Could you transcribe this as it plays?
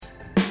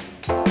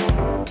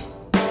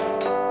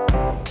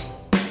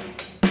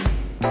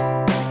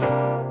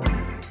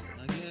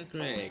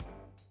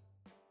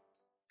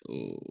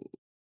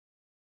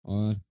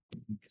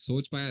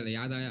सोच पाया,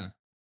 याद आया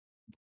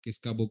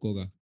किसका बुक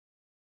होगा?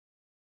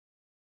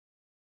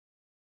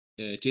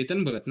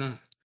 चेतन भगत ना।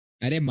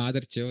 अरे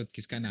मादर चौथ,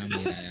 किसका नाम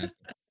ले रहा है यार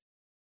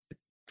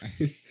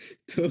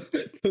तू?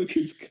 तो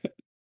किसका?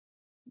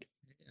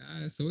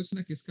 यार सोच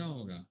ना किसका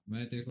होगा,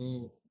 मैं तेरे को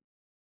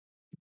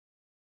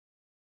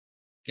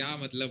क्या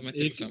मतलब, मैं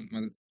तेरे को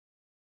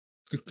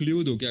एक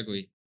क्लू दूं क्या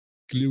कोई?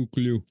 Clue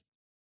clue.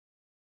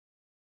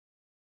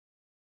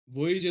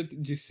 वही जो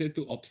जिससे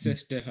तू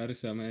ऑब्सेस्ड है हर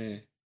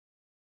समय।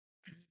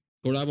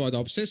 थोड़ा बहुत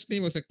ऑब्सेस नहीं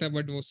हो सकता,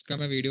 बट वो उसका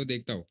मैं वीडियो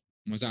देखता हूँ,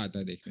 मजा आता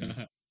है देखने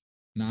में।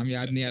 नाम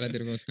याद नहीं आ रहा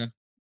तेरे को उसका?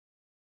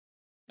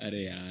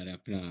 अरे यार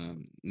अपना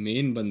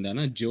मेन बंदा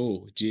ना,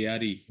 जो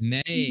जेआरई।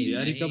 नहीं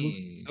जेआरई का बुक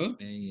नहीं तो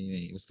नहीं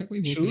नहीं, उसका कोई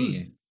बुक नहीं शूज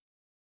है।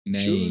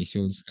 नहीं, शूज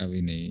शूल्स का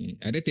भी नहीं।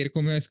 अरे तेरे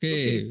को मैं इसके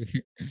तो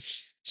फिर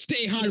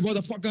stay hard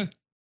motherfucker.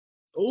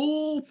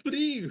 Oh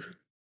free अब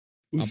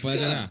पता उसका।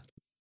 चला।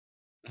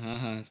 हाँ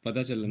हाँ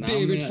पता चला नाम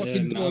डेविड में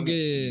फकिंग नाम।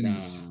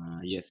 गॉगिंस।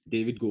 यस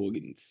डेविड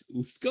गोगिंस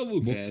उसका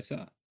बुक है बुक। ऐसा।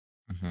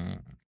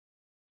 हाँ।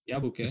 क्या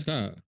बुक है? उसका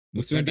बुक का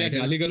उसमें क्या टाइटल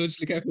गाली गलौज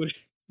लिखा है पूरे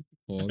हर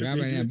होगा,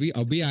 पेज मैंने में? अभी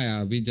अभी आया,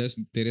 अभी जस्ट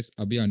तेरे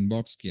अभी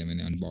अनबॉक्स किया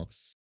मैंने, अनबॉक्स।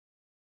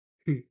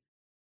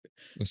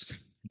 उसका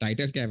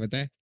टाइटल क्या है पता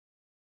है?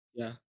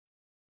 क्या?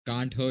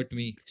 Can't hurt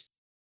me.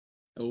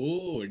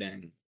 O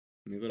dang,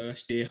 मेरे को लगा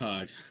स्टे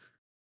हार्ड।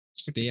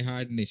 स्टे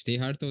हार्ड नहीं, स्टे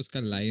हार्ड तो उसका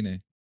लाइन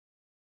है,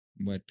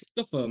 बट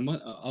तो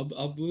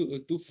अब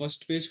तू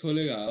फर्स्ट पेज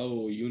खोलेगा,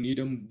 oh you need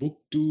a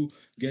book to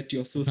get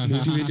yourself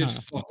motivated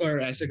fucker,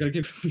 ऐसे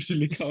करके कुछ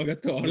लिखा होगा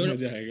तो और योर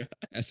मजा आएगा।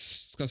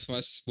 इसका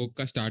फर्स्ट बुक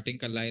का स्टार्टिंग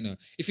का लाइन है,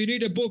 if you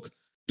need a book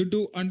to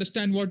do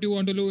understand what you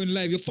want to do in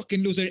life, you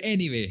fucking loser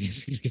anyway.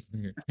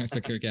 ऐसा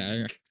करके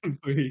आएगा।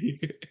 वही।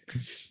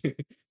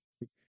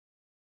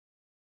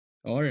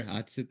 और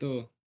आज से तो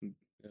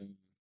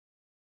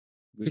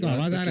देखो गुजरात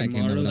आवाज का आ रहा है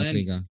क्या नवरात्रि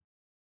टुमारोलैंड। का?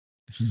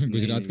 नहीं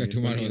गुजरात नहीं का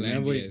मेरे को नहीं है। मैं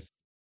टुमारोलैंड, वही यस।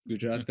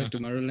 गुजरात का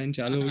टुमारोलैंड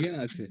चालू हो गया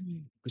ना आज से।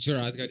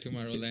 गुजरात का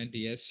टुमारोलैंड,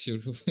 यस,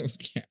 शुरू हो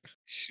गया।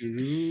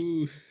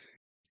 शुरू।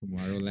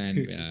 टुमारोलैंड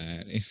पे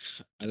यार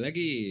अलग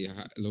ही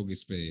लोग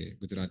इस पे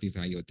गुजराती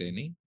हाई होते हैं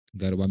नहीं,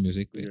 गरबा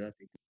म्यूजिक पे।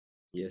 गुजराती।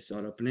 यस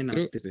और अपने फिर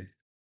नाश्ते पे।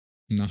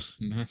 ना,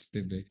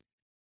 नाचते पे।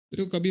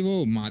 फिर कभी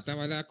वो माता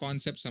वाला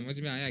कॉन्सेप्ट समझ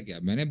में आया क्या?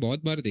 मैंने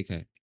बहुत बार देखा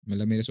है,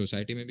 मतलब मेरे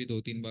सोसाइटी में भी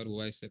 2-3 बार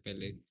हुआ इससे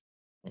पहले,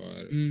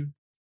 और हम्म।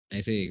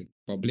 ऐसे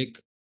पब्लिक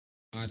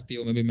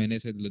आरतियों में भी मैंने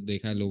ऐसे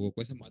देखा है, लोगों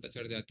को ऐसे माता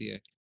चढ़ जाती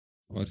है,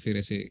 और फिर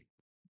ऐसे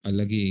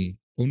अलग ही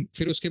उन,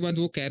 फिर उसके बाद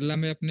वो केरला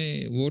में अपने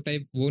वो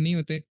टाइप वो नहीं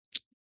होते,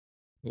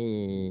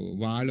 वो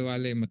वाल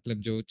वाले,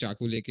 मतलब जो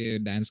चाकू लेके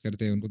डांस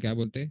करते हैं, उनको क्या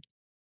बोलते हैं?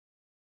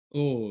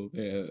 ओ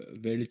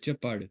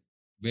वेलचपाड़।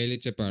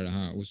 वेलिचपाड़,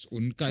 हाँ, उस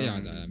उनका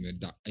याद आया, हाँ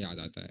मेरे याद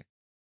आता है।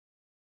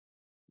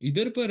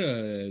 इधर पर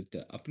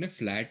अपने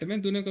फ्लैट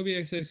में तूने कभी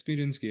ऐसा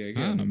एक्सपीरियंस किया है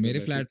क्या? हाँ, मतलब मेरे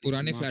ऐसे फ्लैट, किसी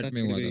पुराने माता फ्लैट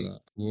में चढ़ हुआ था, गई,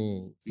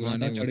 वो माता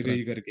पुराने चढ़ वस्त्र।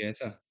 गई करके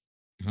ऐसा?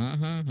 हाँ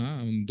हाँ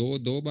हाँ, दो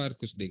दो बार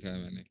कुछ देखा है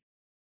मैंने।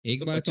 एक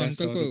तो बार तो पचास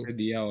अंकल सौ को, रुपए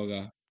दिया होगा।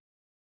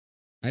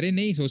 अरे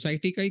नहीं,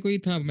 सोसाइटी का ही कोई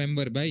था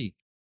मेंबर भाई,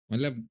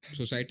 मतलब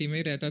सोसाइटी में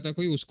ही रहता था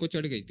कोई, उसको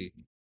चढ़ गई थी।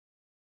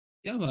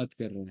 क्या बात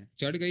कर रहे हैं?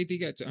 चढ़ गई थी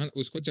क्या? हाँ,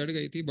 उसको चढ़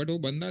गई थी, बट वो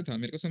बंदा था,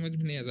 मेरे को समझ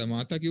में नहीं आता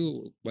माता क्यों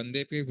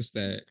बंदे पे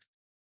घुसता है।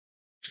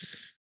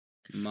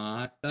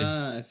 माता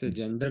ऐसे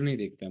जेंडर नहीं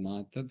देखता,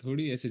 माता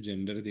थोड़ी ऐसे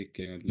जेंडर देख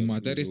के मतलब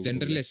मदर इज लोगों को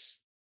जेंडरलेस।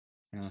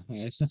 हाँ हाँ,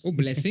 ऐसा वो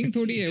ब्लेसिंग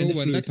थोड़ी है, वो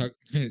जेंडर बंदा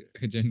फ्लूइड।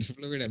 थक जेंडर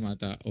फ्लूइड है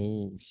माता,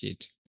 ओ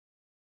शिट।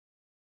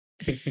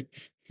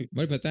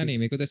 बट पता नहीं,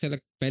 मेरे को तो ऐसा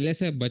पहले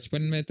से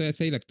बचपन में तो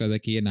ऐसा ही लगता था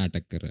कि ये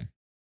नाटक कर रहा है,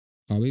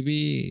 अभी भी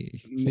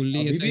फुल्ली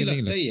अभी ऐसा भी ही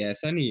नहीं लगता ही लगता। है,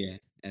 ऐसा नहीं है।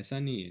 ऐसा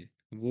नहीं है।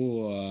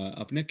 वो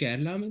अपने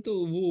केरला में तो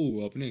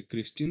वो अपने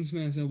क्रिश्चियंस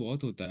में ऐसा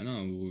बहुत होता है ना,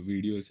 वो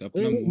वीडियोस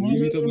अपना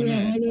मूवी भी तो बना हालेलुया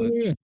है।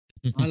 हालेलुया।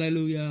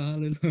 हालेलुया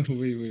हालेलुया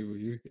वही वही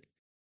वही।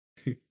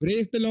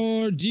 Praise the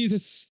Lord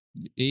Jesus.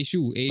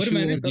 यीशु पर यीशु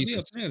मैंने और कभी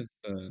जीसस।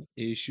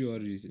 अपने यीशु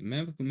और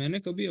मैंने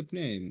कभी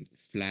अपने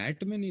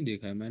फ्लैट में नहीं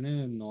देखा है।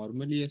 मैंने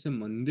नॉर्मली ऐसे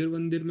मंदिर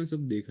वंदिर में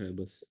सब देखा है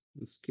बस।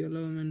 उसके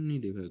अलावा मैंने नहीं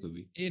देखा है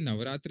कभी। ये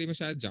नवरात्रि में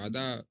शायद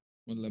ज्यादा,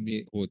 मतलब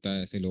ये होता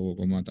है, ऐसे लोगों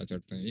को माता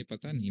चढ़ते हैं, ये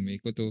पता नहीं, मेरे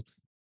को तो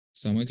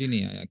समझ ही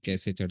नहीं आया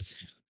कैसे चढ़ते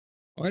हैं।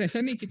 और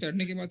ऐसा नहीं कि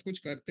चढ़ने के बाद कुछ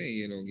करते हैं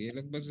ये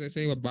लोग बस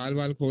ऐसे ही बाल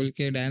बाल खोल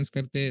के डांस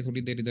करते हैं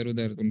थोड़ी देर इधर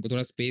उधर, उनको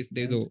थोड़ा स्पेस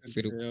दे डांस दो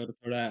फिर। करते हैं और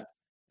थोड़ा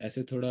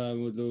ऐसे थोड़ा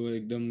वो लोग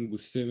एकदम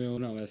गुस्से में हो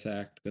ना वैसा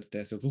एक्ट करते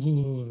हैं ऐसे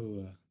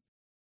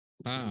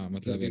हाँ,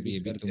 मतलब करके अभी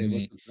कुछ अभी करते हैं तुम्हें,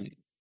 बस उतना ही।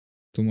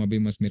 तुम अभी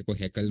मत मेरे को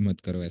हैकल मत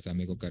करो ऐसा,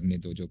 मेरे को करने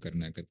दो जो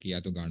करना है कर, किया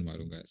तो गांड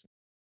मारूंगा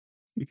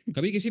ऐसा।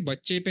 कभी किसी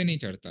बच्चे पे नहीं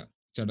चढ़ता,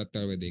 चढ़ता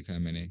हुए देखा है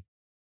मैंने।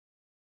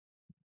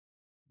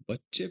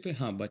 बच्चे पे,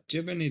 हाँ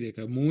बच्चे पे नहीं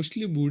देखा,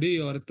 मोस्टली बूढ़ी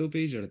औरतों पे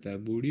ही चढ़ता है।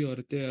 बूढ़ी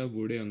औरतें या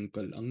बूढ़े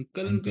अंकल,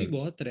 अंकल भी अंकल।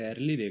 बहुत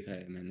रेयरली देखा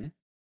है मैंने।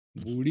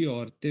 बूढ़ी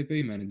औरतें पे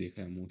ही मैंने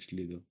देखा है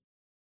मोस्टली तो।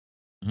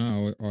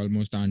 हाँ,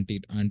 ऑलमोस्ट आंटी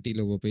आंटी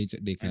लोगों पे ही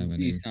देखा है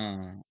मैंने। आंटीज,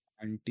 हाँ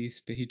आंटीज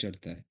पे ही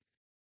चढ़ता है।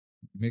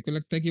 मेरे को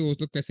लगता है कि वो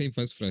लोग कैसे ही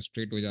फर्स्ट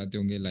फ्रस्ट्रेट हो जाते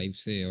होंगे लाइफ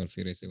से, और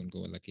फिर ऐसे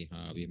उनको बोला कि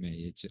हाँ अभी मैं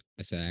ये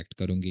ऐसा एक्ट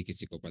करूंगी,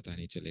 किसी को पता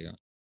नहीं चलेगा।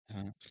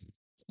 हाँ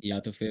या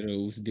तो फिर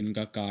उस दिन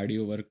का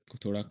कार्डियो वर्क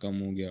थोड़ा कम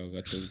हो गया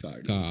होगा तो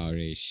गाड़ी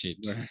अरे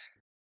शिट, बढ़ा।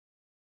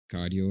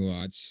 कार्डियो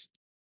आज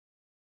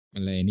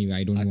मतलब एनी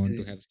आई डोंट आज वांट से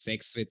to have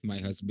sex with my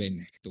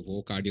husband, तो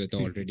वो कार्डियो तो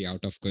ऑलरेडी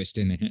आउट ऑफ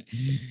क्वेश्चन है।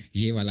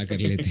 ये वाला कर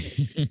लेते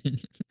हैं।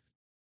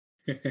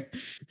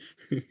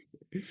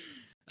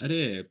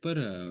 अरे पर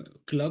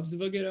क्लब्स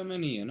वगैरह में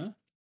नहीं है ना,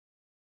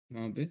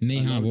 वहाँ पे नहीं,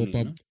 हाँ, अलाउड वो नहीं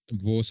है पब ना?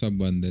 वो सब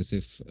बंद है,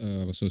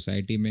 सिर्फ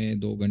सोसाइटी में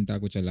 2 घंटा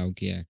कुछ अलाउ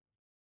किया है,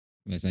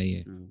 वैसा ही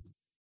है। हाँ।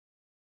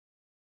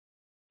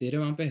 तेरे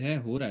वहाँ पे है,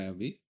 हो रहा है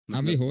अभी, अभी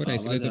मतलब हो रहा है,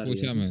 इसलिए आवाज तो आ रही है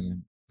पूछा अभी?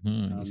 मैंने। हाँ,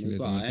 हाँ, मेरे इसलिए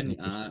को तो मैं आया तेरे को नहीं,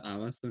 पूछा।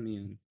 आवाज तो नहीं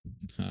आ रही।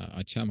 हाँ,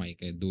 अच्छा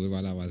माइक है, दूर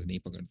वाला आवाज नहीं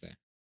पकड़ता है।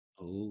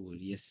 Oh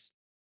yes.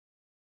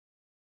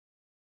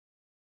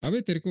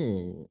 अबे तेरे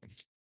को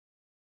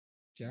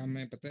क्या,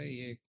 मैं पता है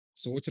ये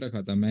सोच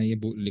रखा था, मैं ये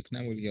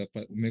लिखना भूल गया,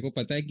 मेरे को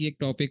पता है कि एक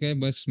टॉपिक है,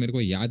 बस मेरे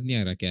को याद नहीं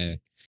आ रहा क्या है।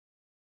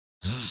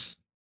 हाँ,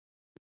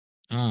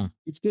 हाँ,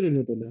 किसके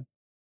रिलेटेड है?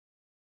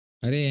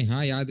 अरे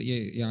हाँ, याद आ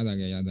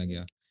गया, याद आ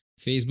गया।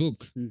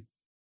 Facebook hmm.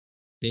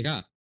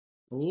 देखा?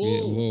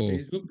 ओह वो,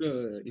 फेसबुक,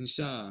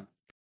 इंस्टा।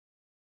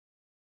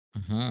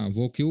 हाँ,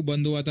 वो क्यों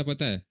बंद हुआ था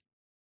पता है?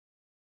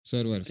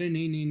 सर्वर्स। अरे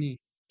नहीं नहीं नहीं,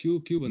 क्यों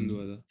क्यों बंद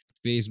हुआ था?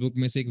 फेसबुक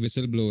में से एक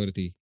विसल ब्लोअर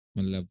थी,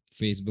 मतलब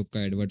फेसबुक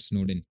का एडवर्ड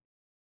स्नोडेन।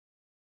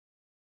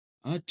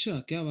 अच्छा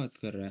क्या बात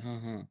कर रहा है, हाँ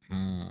हाँ।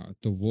 हाँ,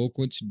 तो वो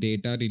कुछ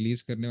डेटा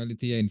रिलीज करने वाली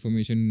थी या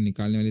इन्फॉर्मेशन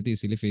निकालने वाली थी,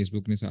 इसीलिए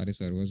फेसबुक ने सारे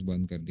सर्वर्स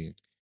बंद कर दिए।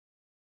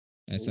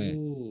 ऐसा है।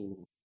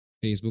 ओह।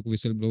 फेसबुक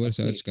विसल ब्लोअर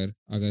अपने। सर्च कर,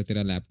 अगर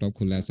तेरा लैपटॉप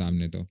खुला है हाँ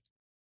सामने तो।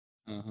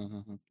 हाँ हाँ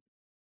हाँ हाँ।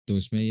 तो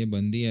उसमें ये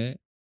बंदी है।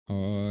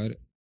 और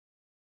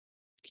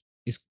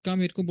इसका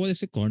मेरे को बहुत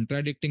ऐसे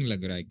कॉन्ट्राडिक्टिंग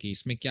लग रहा है कि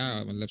इसमें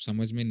क्या, मतलब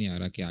समझ में नहीं आ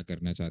रहा क्या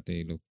करना चाहते हैं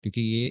ये लोग,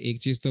 क्योंकि ये एक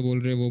चीज तो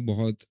बोल रहे हैं वो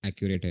बहुत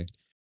एक्यूरेट है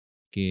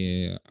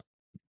कि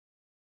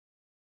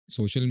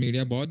सोशल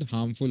मीडिया बहुत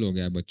हार्मफुल हो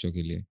गया है बच्चों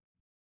के लिए।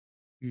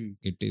 हम्म।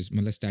 इट इज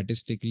मतलब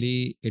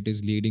statistically it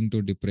is leading to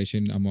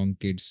depression among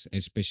kids,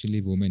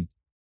 specially women.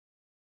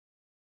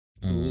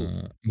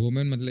 Oh.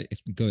 Women मतलब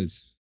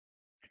गर्ल्स,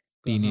 कहाँ?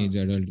 टीनेज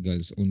अडल्ट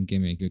गर्ल्स, उनके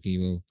में, क्योंकि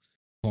वो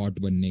हॉट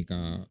बनने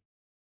का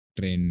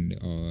ट्रेंड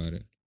और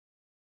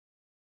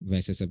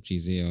वैसे सब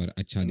चीज़ें और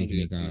अच्छा समझ गया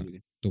दिखने का, समझ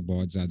गया। तो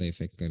बहुत ज़्यादा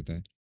इफेक्ट करता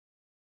है।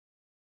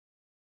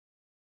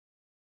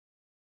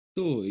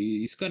 तो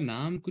इसका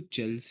नाम कुछ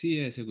चेल्सी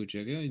है ऐसे कुछ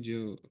है क्या जो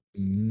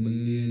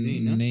बंदी है, नहीं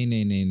ना? नहीं,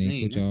 नहीं, नहीं, नहीं,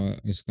 नहीं कुछ ना?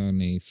 और इसका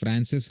नहीं,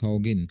 Frances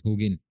Haugen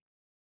Haugen.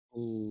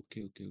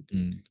 Okay okay okay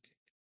hmm, okay.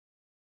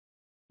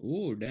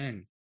 Oh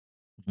dang.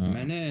 हाँ।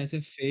 मैंने ऐसे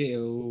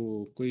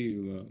वो कोई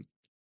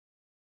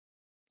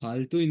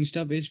फालतू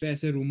इंस्टा पेज पे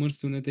ऐसे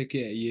रूमर्स सुने थे कि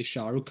ये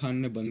शाहरुख खान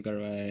ने बंद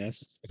करवाया है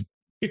ऐसा।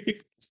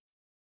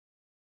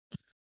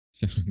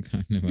 शाहरुख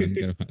खान ने बंद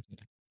करवा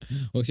दिया,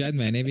 और शायद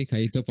मैंने भी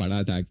कहीं तो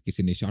पढ़ा था कि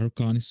किसी ने, Shahrukh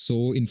Khan is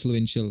so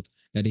influential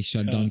that he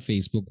shut down हाँ।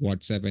 Facebook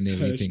WhatsApp and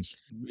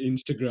everything.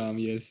 Instagram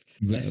yes.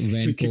 ऐसे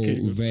when करके कहीं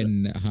पे पढ़ा।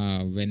 when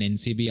हाँ, when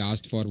NCB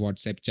asked for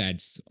WhatsApp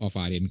chats of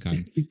Aryan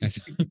Khan,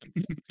 ऐसा।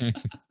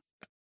 ऐसा।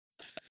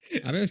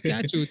 अबे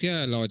क्या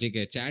चूतिया लॉजिक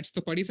है, चैट्स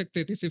तो पढ़ ही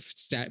सकते थे,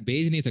 सिर्फ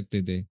भेज नहीं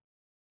सकते थे।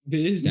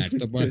 भेज चैट नहीं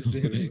तो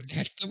सकते थे वो।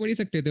 चैट्स तो पढ़ ही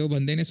सकते थे, वो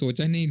बंदे ने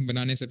सोचा नहीं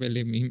बनाने से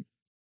पहले मीम।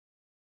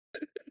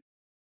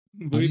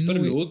 वही पर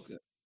अननो, लोग,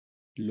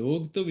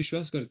 लोग तो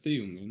विश्वास करते ही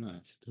होंगे ना,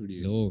 ऐसे थोड़ी है।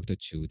 लोग तो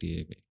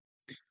चूतिए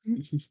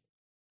भाई।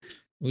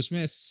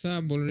 उसमें ऐसा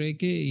बोल रहे हैं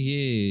कि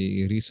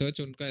ये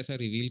रिसर्च उनका ऐसा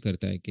रिवील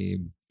करता है कि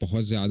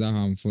बहुत ज़्यादा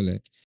हार्मफुल है।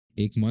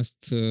 एक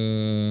मस्त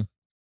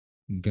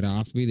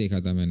ग्राफ भी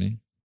देखा था मैंने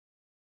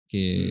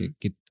हम्म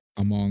कि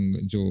अमोंग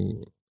जो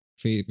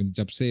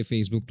जब से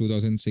फेसबुक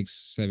 2006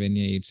 7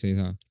 या 8 से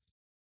था,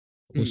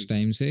 हम्म। उस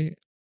टाइम से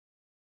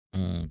अ,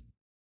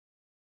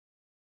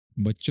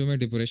 बच्चों में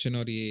डिप्रेशन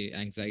और ये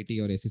एंजाइटी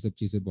और ऐसी सब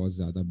चीज़ें बहुत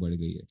ज़्यादा बढ़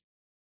गई है।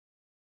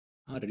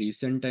 हाँ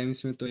रिसेंट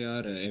टाइम्स में तो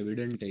यार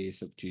एविडेंट है ये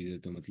सब चीजें,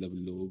 तो मतलब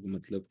लोग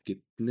मतलब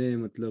कितने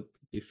मतलब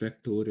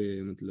इफेक्ट हो रहे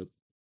हैं मतलब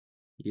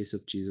ये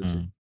सब चीजों से।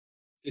 हाँ,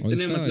 और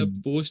इतने इसका,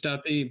 मतलब पोस्ट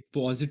आते ही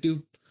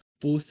पॉजिटिव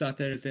पोस्ट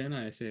आते रहते हैं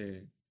ना ऐसे,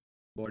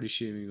 बॉडी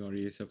शेमिंग और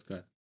ये सब का,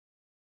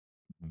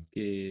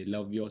 कि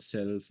लव योर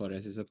सेल्फ और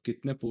ऐसे सब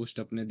कितने पोस्ट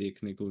अपने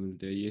देखने को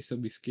मिलते हैं, ये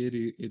सब इसके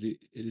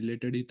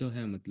रिलेटेड ही तो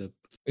है मतलब।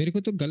 मेरे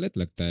को तो गलत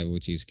लगता है वो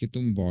चीज़ कि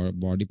तुम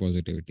बॉडी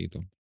पॉजिटिविटी तो,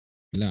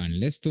 मतलब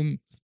अनलेस तुम,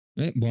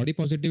 बॉडी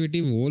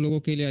पॉजिटिविटी वो लोगों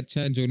के लिए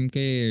अच्छा है जो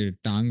उनके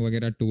टांग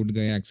वगैरह टूट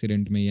गए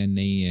एक्सीडेंट में या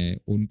नहीं है,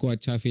 उनको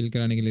अच्छा फील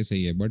कराने के लिए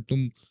सही है, बट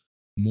तुम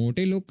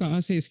मोटे लोग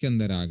कहाँ से इसके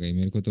अंदर आ गए,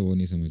 मेरे को तो वो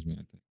नहीं समझ में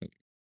आता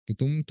कि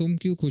तुम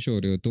क्यों खुश हो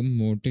रहे हो, तुम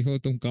मोटे हो,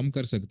 तुम कम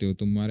कर सकते हो,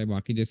 तुम्हारे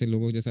बाकी जैसे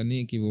लोगों जैसा नहीं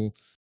है कि वो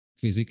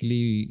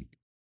फिजिकली,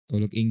 वो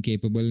लोग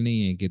इनकेपेबल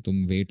नहीं है कि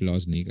तुम वेट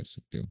लॉस नहीं कर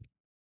सकते हो।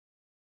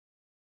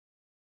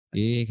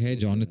 ये एक है वो तो है।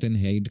 जॉनथन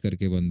हेइड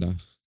करके बंदा,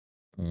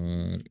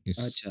 और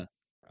अच्छा।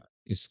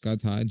 इसका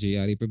था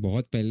जेआरई पे,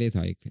 बहुत पहले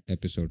था एक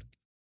एपिसोड,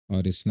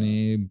 और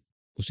इसने हाँ।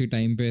 उसी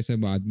टाइम पे ऐसे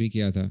बात भी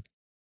किया था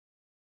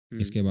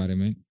हम्म इसके बारे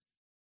में।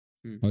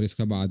 हम्म और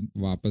इसका बाद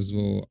वापस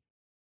वो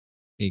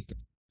एक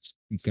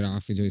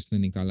ग्राफ जो इसने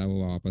निकाला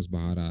वो वापस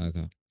बाहर आया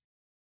था।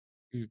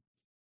 हम्म।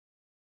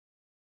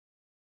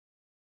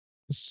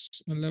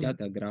 क्या मतलब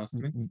था ग्राफ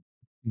में?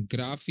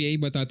 ग्राफ यही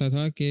बताता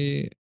था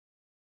कि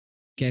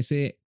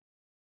कैसे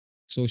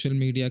सोशल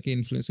मीडिया के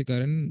इन्फ्लुएंस के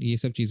कारण ये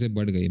सब चीज़ें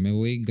बढ़ गई। मैं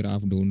वही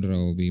ग्राफ ढूंढ रहा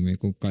हूँ अभी, मेरे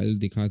को कल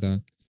दिखा था,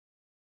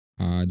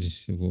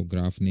 आज वो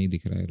ग्राफ नहीं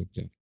दिख रहा है, रुक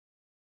जा।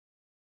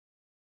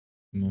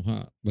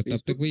 हाँ, बट तब तक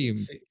फेसबुक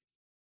वही।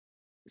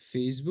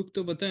 फेसबुक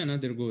तो पता है ना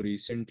तेरे को,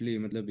 रिसेंटली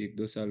मतलब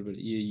 1-2 साल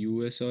पहले ये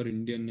यूएस और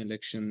इंडियन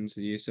इलेक्शंस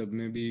ये सब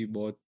में भी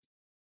बहुत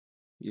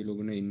ये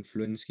लोगों ने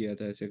इन्फ्लुएंस किया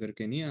था, ऐसे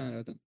करके नहीं आ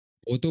रहा था?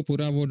 वो तो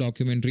पूरा वो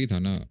डॉक्यूमेंट्री था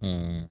ना,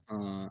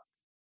 हाँ।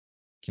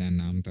 क्या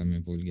नाम था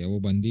मैं भूल गया, वो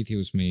बंदी थी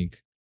उसमें एक,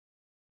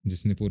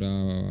 जिसने पूरा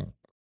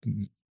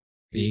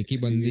एक ही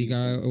बंदी हिलेरी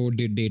का क्लिंटन। वो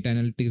डेटा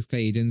एनालिटिक्स का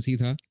एजेंसी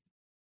था,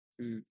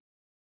 हम्म।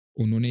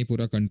 उन्होंने ही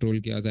पूरा कंट्रोल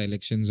किया था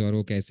इलेक्शंस, और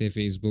वो कैसे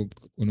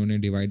फेसबुक उन्होंने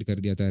डिवाइड कर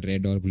दिया था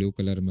रेड और ब्लू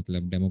कलर,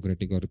 मतलब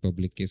डेमोक्रेटिक और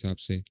रिपब्लिक के हिसाब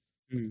से,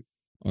 हम्म।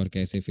 और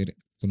कैसे फिर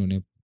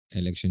उन्होंने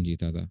इलेक्शन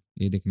जीता था।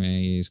 ये देख, मैं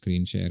ये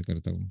स्क्रीन शेयर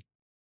करता हूँ,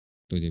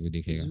 तुझे भी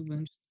दिखेगा। फेसबुक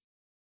बैंड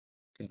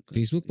क्या कर,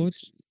 फेसबुक एक बहुत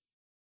सेकंड,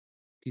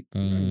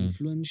 कितना अ,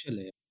 इन्फ्लुएंशियल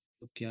है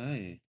तो क्या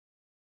है?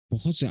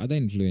 बहुत ज़्यादा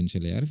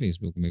इन्फ्लुएंशियल है यार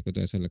फेसबुक, मेरे को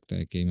तो ऐसा लगता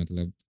है कि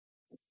मतलब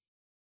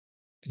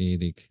ये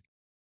देख,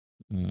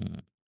 अ,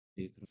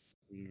 देख रहा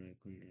हूँ,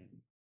 खुल रहा है।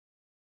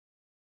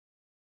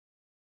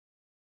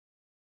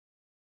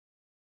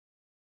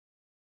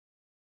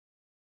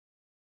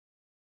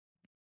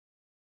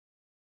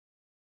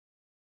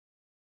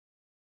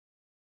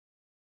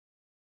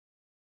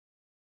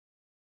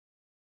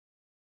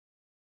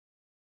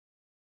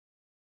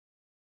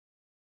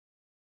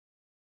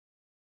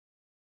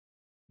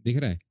 दिख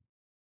रहा है।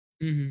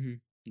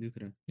 दिख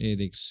रहा है। ये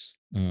देख,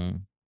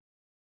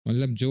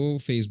 मतलब जो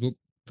फेसबुक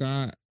का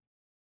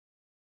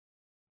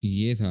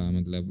ये था,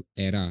 मतलब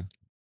एरा,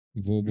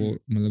 वो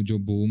हम्म। मतलब जो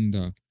बूम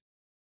था,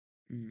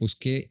 हम्म।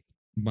 उसके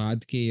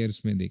बाद के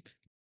ईयर्स में देख,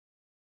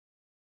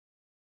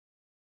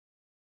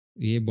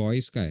 ये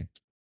बॉयज का है,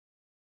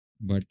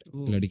 बट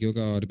ओ। लड़कियों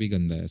का और भी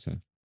गंदा है ऐसा।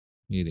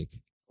 ये देख,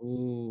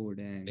 ओ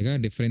डैंग। देखा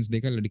डिफरेंस,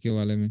 देखा लड़कियों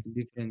वाले में।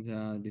 डिफरेंस,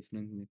 हाँ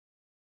डिफरेंस।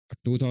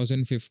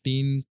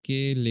 2015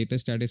 के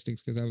लेटेस्ट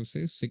स्टैटिस्टिक्स के हिसाब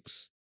से six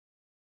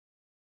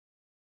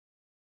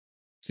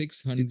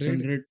six hundred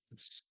hundred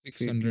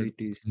six hundred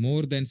fatalities.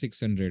 More than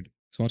 600,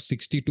 और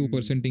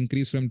 62%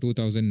 इंक्रीज फ्रॉम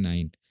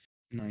 2009।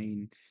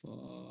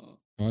 9।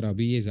 और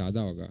अभी ये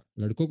ज्यादा होगा।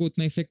 लड़कों को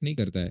उतना इफेक्ट नहीं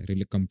करता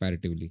है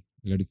कंपैरेटिवली,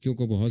 लड़कियों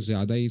को बहुत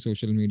ज्यादा ही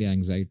सोशल मीडिया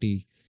एंग्जाइटी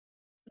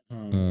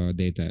हाँ।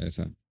 देता है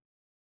ऐसा।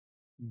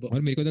 ब,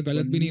 और मेरे को तो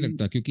गलत बन भी नहीं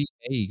लगता, क्योंकि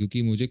है ही,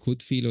 क्योंकि मुझे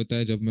खुद फील होता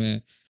है, जब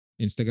मैं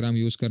इंस्टाग्राम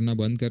यूज करना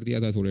बंद कर दिया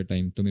था थोड़े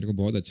टाइम, तो मेरे को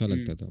बहुत अच्छा हम्म।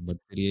 लगता था, बट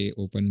फिर ये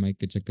ओपन माइक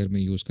के चक्कर में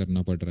यूज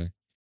करना पड़ रहा है।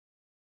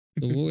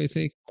 तो वो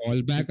ऐसे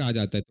कॉल बैक आ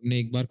जाता है, तुमने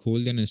एक बार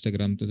खोल दिया ना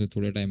इंस्टाग्राम, तो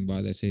थोड़े टाइम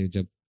बाद ऐसे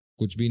जब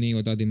कुछ भी नहीं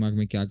होता दिमाग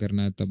में क्या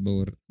करना है तब,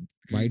 और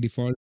बाय हम्म।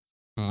 डिफॉल्ट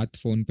हाथ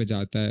फोन पे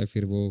जाता है,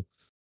 फिर वो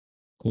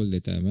खोल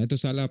देता है। मैं तो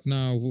साला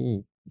अपना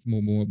वो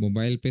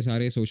मोबाइल पे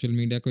सारे सोशल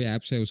मीडिया कोई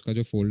ऐप्स है उसका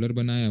जो फोल्डर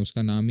बनाया है,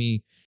 उसका नाम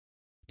ही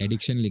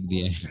एडिक्शन लिख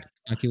दिया है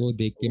ताकि वो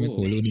देख के मैं ओ।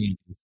 खोलूँ नहीं।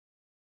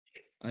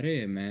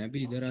 अरे मैं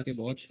भी इधर आके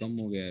बहुत कम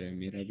हो गया है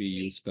मेरा भी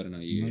यूज करना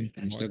ये बहुत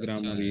बहुत इंस्टाग्राम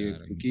अच्छा और है ये,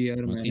 यार, क्योंकि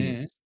यार बहुत ही।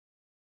 मैंने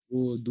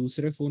वो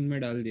दूसरे फोन में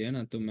डाल दिया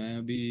ना, तो मैं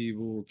अभी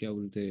वो क्या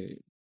बोलते,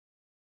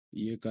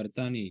 ये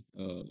करता नहीं,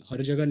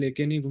 हर जगह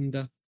लेके नहीं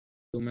घूमता,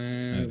 तो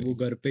मैं अरे वो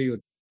घर पे ही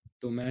होता।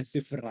 तो मैं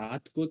सिर्फ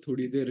रात को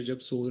थोड़ी देर जब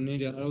सोने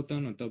जा रहा होता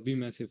ना, तभी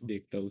मैं सिर्फ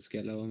देखता हूँ, उसके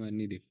अलावा मैं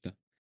नहीं देखता।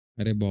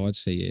 अरे बहुत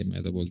सही है,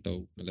 मैं तो बोलता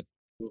हूँ मतलब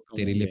वो कम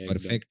तेरे हो लिए गया एकदम।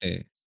 परफेक्ट है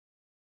ये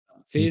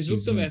फेसबुक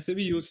तो चीज़। वैसे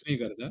भी यूज नहीं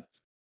करता।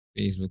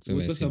 फेसबुक तो वो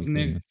तो वैसे भी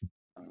सबने। कोई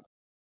मतलब,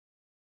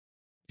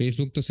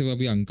 फेसबुक तो सिर्फ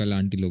अभी अंकल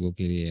आंटी लोगों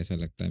के लिए ऐसा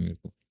लगता है मेरे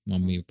को, हाँ।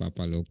 मम्मी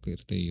पापा लोग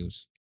करते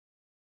यूज।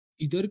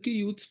 इधर के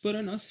यूथ्स पर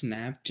है ना,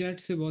 स्नैपचैट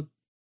से बहुत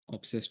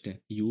ऑब्सेस्ड है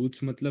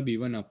यूथ्स, मतलब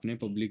इवन अपने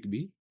पब्लिक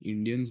भी,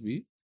 इंडियंस भी।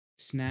 हाँ,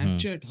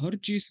 स्नैपचैट हर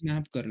चीज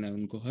स्नैप करना है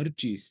उनको, हर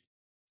चीज।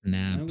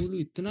 मैं स्नैप, बोलूँ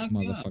इतना क्या,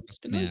 मदरफकर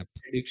इतना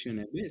स्नैप। एडिक्शन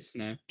है बे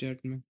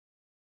स्नैपचैट में।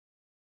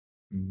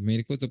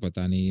 मेरे को तो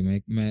पता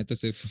नहीं, मैं तो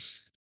सिर्फ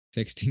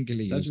टेक्सटिंग के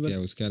लिए सच यूज किया,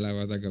 बत उसके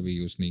अलावा तो कभी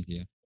यूज नहीं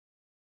किया।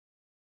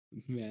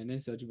 मैंने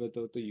सच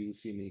बताओ तो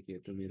यूज ही नहीं किया,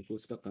 तो मेरे को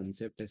उसका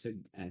कंसेप्ट ऐसे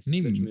सच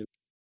नहीं, में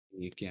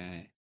ये क्या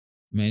है।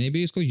 मैंने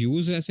भी इसको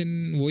यूज ऐसे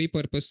वही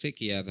पर्पस से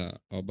किया था,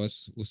 और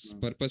बस उस हाँ।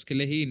 पर्पस के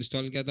लिए ही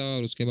इंस्टॉल किया था,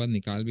 और उसके बाद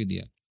निकाल भी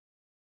दिया।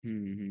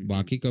 हम्म।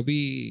 बाकी कभी,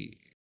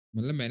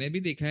 मतलब मैंने भी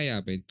देखा है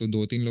यहाँ पे तो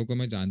दो तीन लोगों को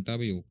मैं जानता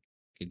भी हूँ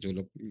कि जो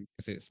लोग हम्म।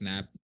 ऐसे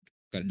स्नैप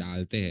कर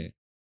डालते हैं।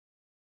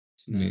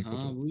 मेरे को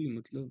हाँ तो वही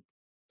मतलब,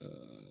 अ,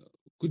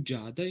 कुछ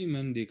ज्यादा ही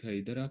मैंने देखा है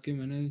इधर आके,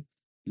 मैंने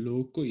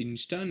लोग को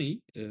इंस्टा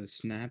नहीं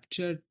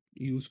स्नैपचैट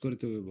यूज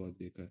करते हुए बहुत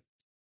देखा है।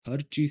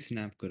 हर चीज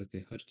स्नैप करते,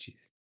 हर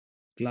चीज।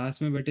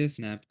 क्लास में बैठे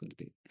स्नैप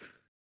करते।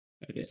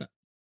 अरे। ऐसा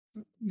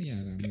नहीं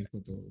आ रहा मेरे को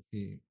तो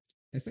कि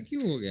ऐसा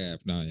क्यों हो गया है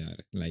अपना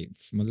यार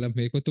लाइफ। मतलब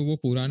मेरे को तो वो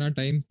पुराना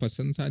टाइम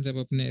पसंद था जब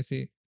अपने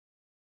ऐसे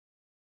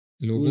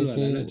स्कूल लोगों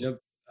को, वाला ना जब।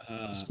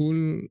 हाँ।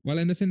 स्कूल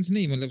वाला इन द सेंस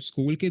नहीं, मतलब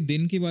स्कूल के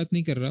दिन की बात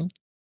नहीं कर रहा हूँ,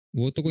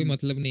 वो तो कोई हम्म।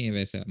 मतलब नहीं है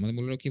वैसा, मतलब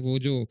बोल रहा हूँ कि वो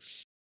जो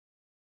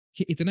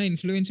कि इतना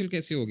इन्फ्लुएंशियल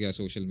कैसे हो गया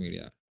सोशल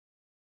मीडिया,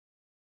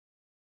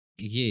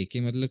 ये कि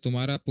मतलब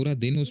तुम्हारा पूरा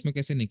दिन उसमें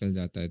कैसे निकल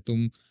जाता है,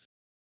 तुम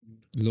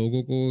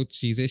लोगों को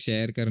चीजें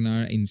शेयर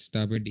करना,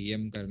 इंस्टा पे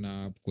डीएम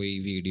करना, कोई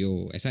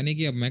वीडियो, ऐसा नहीं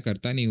कि अब मैं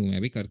करता नहीं हूँ,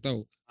 मैं भी करता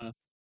हूँ, हाँ।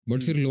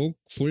 बट फिर हम्म। लोग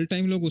फुल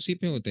टाइम लोग उसी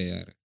पे होते हैं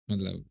यार।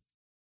 मतलब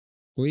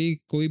कोई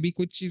कोई भी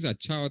कुछ चीज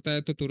अच्छा होता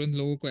है तो तुरंत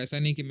लोगों को ऐसा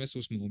नहीं कि मैं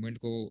उस मोमेंट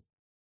को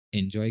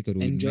एंजॉय करूँ,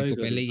 मेरे एंजॉय को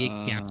करो, पहले ये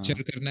कैप्चर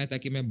हाँ। करना है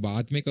ताकि मैं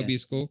बाद में क्या? कभी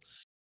इसको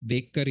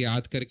देख कर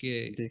याद करके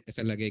देख।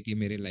 ऐसा लगे कि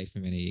मेरे लाइफ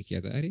में मैंने ये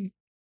किया था, अरे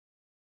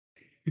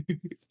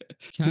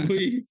क्या।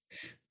 वही।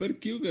 पर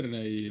क्यों करना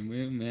है ये?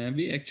 मैं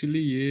भी एक्चुअली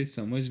ये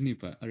समझ नहीं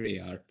पा, अरे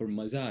यार पर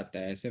मजा आता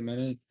है ऐसे।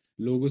 मैंने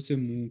लोगों से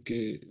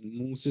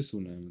मुंह से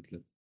सुना है,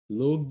 मतलब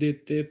लोग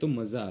देते हैं तो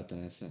मजा आता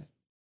है ऐसा।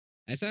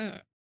 ऐसा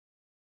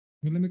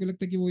मतलब मेरे को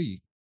लगता है कि वही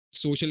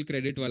सोशल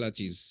क्रेडिट वाला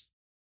चीज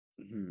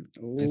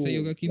ऐसा ही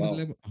होगा ओ कि वाह।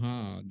 मतलब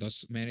हाँ,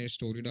 10 मैंने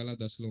स्टोरी डाला,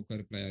 10 लोग का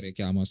रिप्लाई, अरे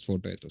क्या मस्त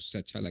फोटो है, तो उससे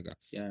अच्छा लगा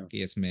क्या?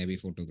 कि यस मैं भी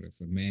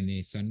फोटोग्राफर,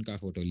 मैंने सन का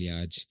फोटो लिया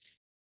आज,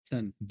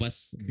 सन। बस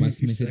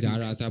बस में से जा सन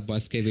रहा का। था,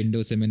 बस के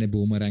विंडो से मैंने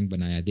बूमरैंग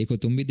बनाया, देखो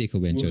तुम भी देखो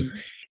वो। बेंचो।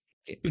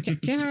 क्या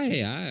क्या है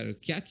यार,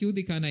 क्या क्यों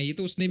दिखाना है, ये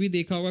तो उसने भी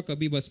देखा होगा,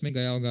 कभी बस में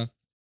गया होगा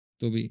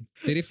तो भी,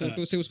 तेरे हाँ।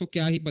 फोटो से उसको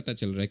क्या ही पता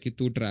चल रहा है कि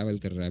तू ट्रैवल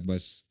कर रहा है,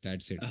 बस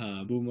दैट्स इट।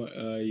 हाँ,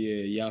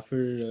 ये या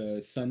फिर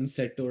सन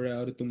सेट हो रहा है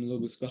और तुम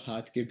लोग उसको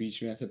हाथ के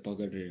बीच में ऐसे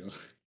पकड़ रहे हो।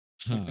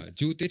 हाँ,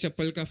 जूते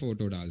चप्पल का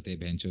फोटो डालते हैं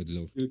बेंचो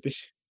लोग। जूते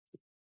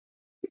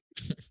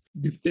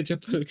जूते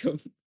चप्पल का।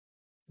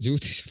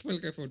 जूते चप्पल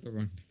का फोटो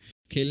कौन,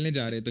 खेलने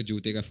जा रहे तो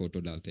जूते का फोटो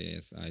डालते हैं,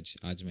 यस आज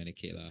आज मैंने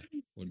खेला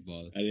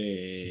फुटबॉल। जू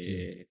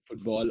अरे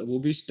फुटबॉल, वो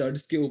भी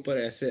स्टड्स के ऊपर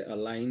ऐसे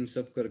अलाइन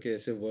सब करके,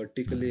 ऐसे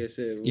वर्टिकली, हाँ,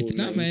 ऐसे वो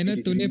इतना 90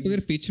 मेहनत तूने अगर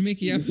डिग्रीज। पिच में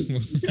किया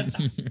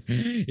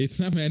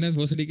इतना मेहनत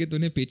भोसड़ी के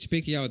तूने पिच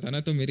पे किया होता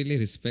ना, तो मेरे लिए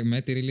रिस्पेक्ट,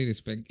 मैं तेरे लिए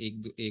रिस्पेक्ट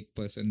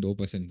 1%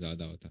 2%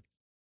 ज्यादा होता।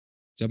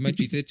 जब मैं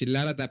पीछे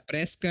चिल्ला रहा था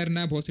प्रेस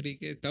करना भोसड़ी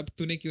के, तब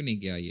तूने क्यों नहीं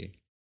किया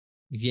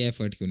ये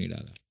एफर्ट क्यों नहीं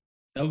डाला।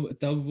 तब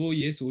तब वो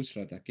ये सोच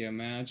रहा था कि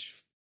मैं आज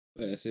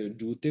ऐसे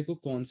जूते को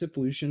कौन से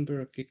पोजीशन पे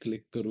रख के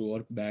क्लिक करूँ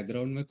और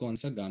बैकग्राउंड में कौन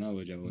सा गाना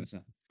बजाओ,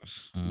 ऐसा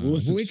हाँ, वो वो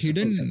एक सोच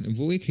रहा होगा। हिडन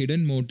वो एक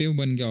हिडन मोटिव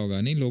बन गया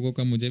होगा नहीं लोगों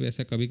का, मुझे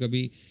वैसा कभी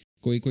कभी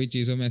कोई कोई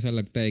चीज़ों में ऐसा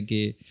लगता है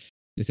कि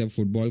जैसे अब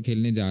फुटबॉल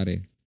खेलने जा रहे,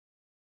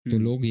 तो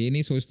हम्म। लोग ये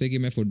नहीं सोचते कि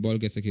मैं फुटबॉल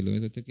कैसे खेलूँ, ये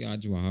सोचते कि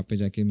आज वहाँ पे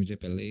जाके मुझे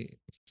पहले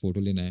फोटो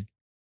लेना है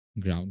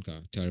ग्राउंड का,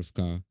 टर्फ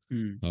का,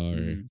 हम्म। और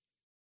हम्म।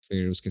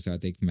 फिर उसके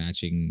साथ एक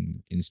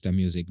मैचिंग इंस्टा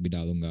म्यूजिक भी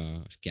डालूंगा,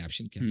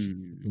 कैप्शन कैप्शन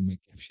हम्म। क्यों मैं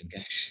कैप्शन,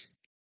 कैश।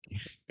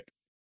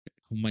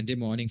 मंडे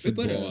मॉर्निंग पर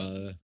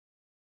फुटबॉल।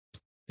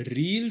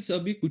 रील्स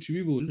अभी कुछ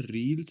भी बोल,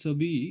 रील्स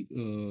अभी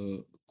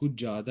कुछ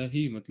ज्यादा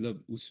ही,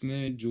 मतलब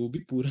उसमें जो भी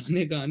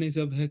पुराने गाने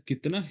सब है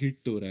कितना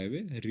हिट हो रहा है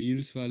बे,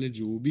 रील्स वाले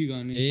जो भी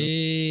गाने सब।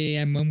 ए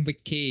आई एम ऑन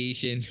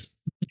वेकेशन।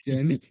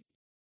 यानी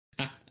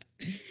क्या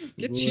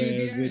वो चूतिया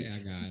है है यार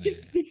गाना है,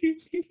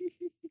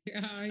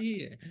 क्या ही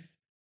है,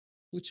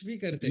 कुछ भी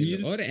करते हैं लोग।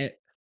 रील्स। और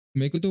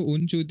मेरे को तो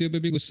उन चूतियों पे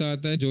भी गुस्सा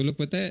आता है जो लोग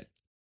पता है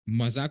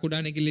मजाक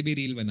उड़ाने के लिए भी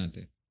रील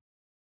बनाते हैं।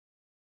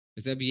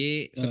 जैसे अब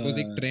ये सपोज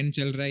एक ट्रेंड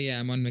चल रहा है ये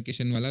एम ऑन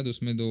वेकेशन वाला, तो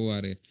उसमें दो आ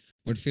रहे,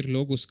 बट फिर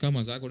लोग उसका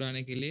मजाक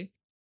उड़ाने के लिए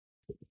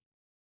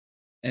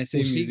ऐसे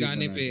ही उसी म्यूजिक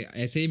गाने पे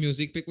बनाते। ऐसे ही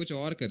म्यूजिक पे कुछ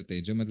और करते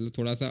हैं जो मतलब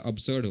थोड़ा सा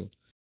absurd हो।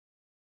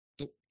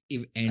 तो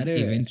अरे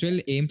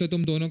इवेंचुअल एम तो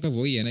तुम दोनों का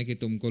वही है ना कि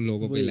तुमको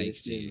लोगों के वही है,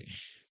 लाइक्स सेम चाहिए।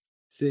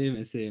 सेम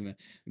है, सेम है।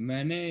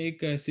 मैंने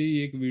एक ऐसे ही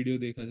एक वीडियो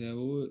देखा था,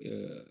 वो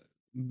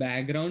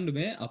बैकग्राउंड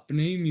में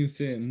अपने ही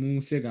मुंह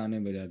से गाने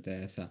बजाता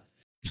है ऐसा।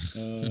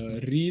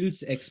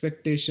 Reels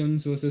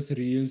expectations versus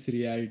reels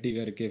reality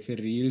करके, फिर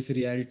रील्स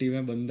रियलिटी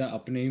में बंदा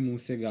अपने ही मुंह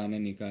से गाने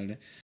निकाल रहे।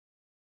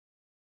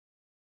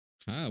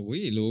 हाँ,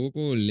 वही लोगों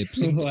को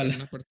लिपसिंग वो तो वाला।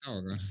 करना पड़ता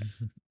होगा।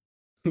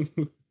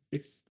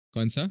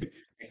 कौन सा।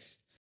 Yes.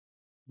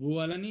 वो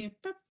वाला नहीं है,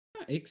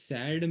 एक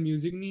सैड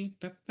म्यूजिक नहीं है,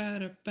 पा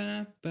रा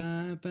पा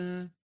पा पा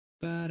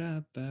पा रा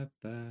पा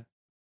पा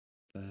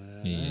पा।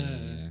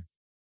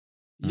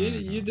 ये हाँ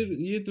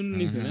ये तूने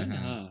नहीं हाँ हाँ सुना हाँ है?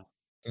 हाँ, हाँ।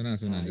 सुना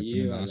सुना, हाँ जब तूने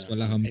ये वाला, लास्ट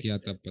वाला हाँ हम किया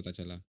तब पता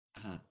चला।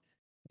 हाँ,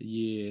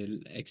 ये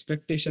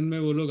एक्सपेक्टेशन में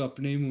वो लोग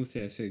अपने ही मुंह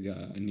से ऐसे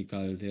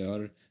निकालते हैं,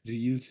 और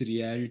रील्स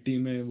रियलिटी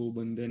में वो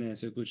बंदे ने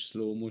ऐसे कुछ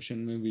स्लो मोशन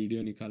में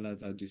वीडियो निकाला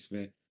था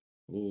जिसमें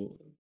वो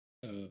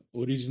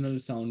ओरिजिनल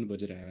साउंड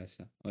बज रहा है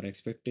वैसा, और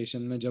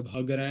एक्सपेक्टेशन में जब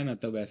हग रहा है ना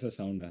तब ऐसा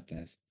साउंड आता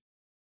है।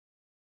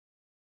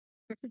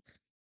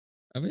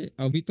 अबे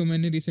अभी तो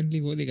मैंने रिसेंटली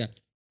वो देखा,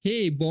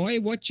 hey boy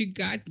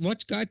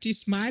what got you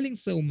smiling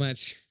so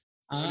much,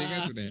 वो देखा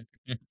आ तूने।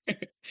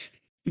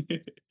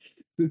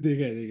 तू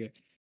देखा देखा।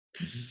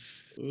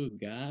 Oh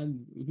God,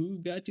 who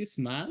got you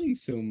smiling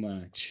so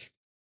much?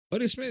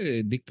 और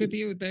इसमें दिक्कत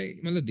ये होता है,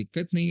 मतलब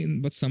दिक्कत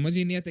नहीं, बस समझ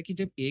ही नहीं आता कि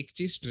जब एक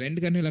चीज ट्रेंड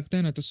करने लगता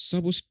है ना, तो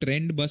सब उस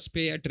ट्रेंड बस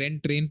पे या ट्रेंड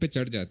ट्रेन पे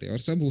चढ़ जाते हैं और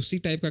सब उसी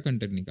टाइप का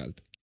कंटेंट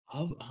निकालते हैं।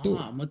 अब तो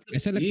हाँ, मतलब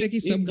ऐसा लगता है एक कि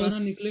एक सब बस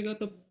गाना निकलेगा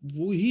तब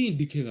वो ही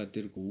दिखेगा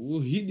तेरे को, वो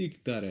ही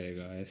दिखता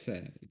रहेगा, ऐसा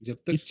है जब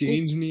तक इसको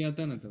चेंज नहीं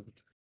आता ना तब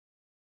तक।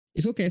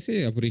 इसको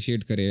कैसे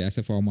अप्रिशिएट करे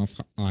ऐसे फॉर्म ऑफ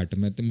आर्ट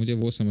में, तो मुझे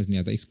वो समझ नहीं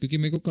आता इस, क्योंकि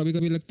मेरे को कभी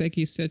कभी लगता है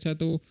कि इससे अच्छा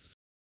तो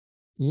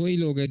वही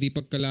लोग है,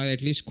 दीपक कलाल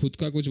एटलीस्ट खुद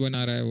का कुछ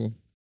बना रहा है वो।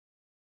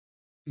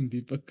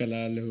 दीपक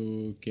कलाल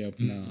हो कि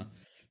अपना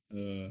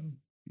हम्म,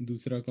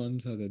 दूसरा कौन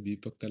सा था,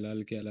 दीपक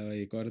कलाल के अलावा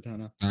एक और था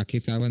ना। राखी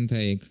सावंत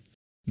है एक,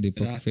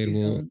 दीपक, फिर राखी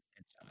वो सावंत।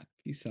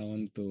 राखी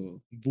सावंत तो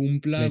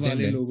बूमपला लेजेंड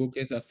वाले है। लोगों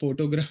के साथ,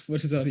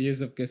 फोटोग्राफर्स और ये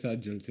सब के साथ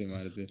जलसे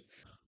मारते।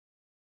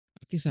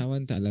 राखी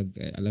सावंत अलग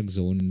अलग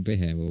जोन पे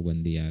है वो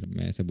बंदी यार,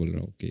 मैं ऐसा बोल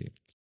रहा हूँ कि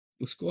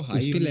उसको हाई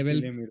उसके होने के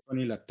लेवल, लिए मेरे को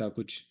नहीं लगता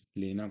कुछ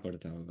लेना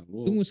पड़ता होगा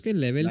वो तुम उसके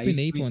लेवल पे लाइफ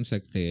नहीं में। पहुंच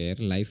सकते यार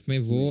लाइफ में,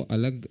 वो नहीं।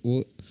 अलग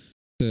वो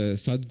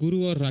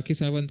सदगुरु और राखी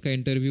सावंत का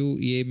इंटरव्यू,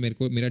 ये मेरे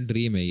को मेरा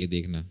ड्रीम है ये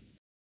देखना।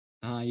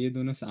 हाँ, ये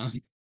दोनों सामने।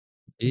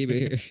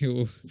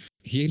 वो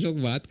ये लोग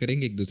बात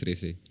करेंगे एक दूसरे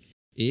से,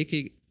 एक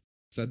एक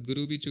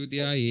सदगुरु भी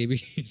चूतिया, ये भी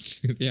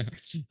चूतिया,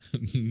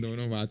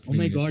 दोनों बात ओ माय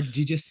करेंगे। गॉड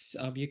जीसस,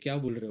 आप ये क्या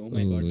बोल रहे हो? Oh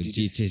my God O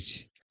Jesus.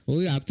 Jesus,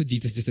 ओ आप तो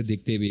जीसस जैसे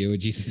दिखते भी हो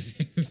जीसस।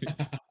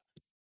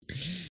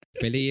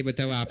 पहले ये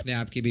बताओ, आपने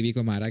आपकी बीवी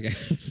को मारा क्या?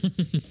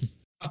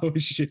 Oh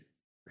shit.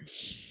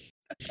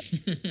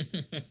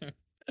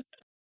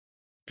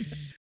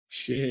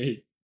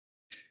 शिट।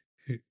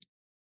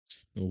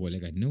 वो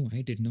बोलेगा no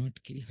I did not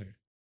kill her,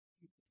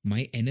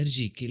 my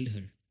energy killed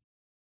her,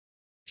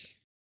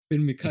 फिर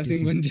मिखा इट इज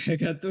सिंह बन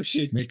जाएगा तो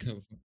shit.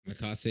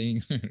 Milkha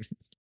Singh,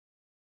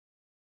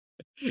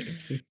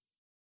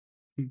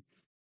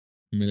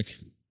 milk,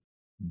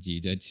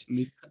 जीजज,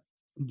 Milkha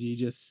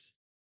Jesus.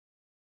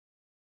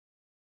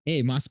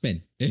 ए मास्क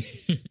पेन।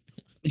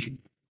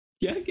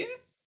 क्या क्या?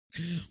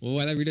 वो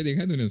वाला वीडियो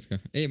देखा तूने उसका,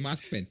 ए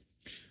मास्क पेन।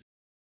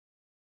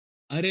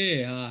 अरे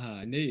हाँ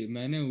हाँ, नहीं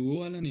मैंने वो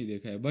वाला नहीं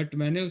देखा है, बट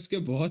मैंने उसके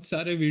बहुत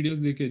सारे वीडियोस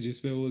देखे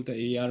जिसपे वो बोलता है,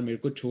 "ए यार मेरे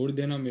को छोड़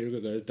देना, मेरे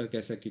को घर तक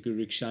ऐसा, क्योंकि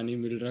रिक्शा नहीं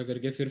मिल रहा"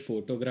 करके, फिर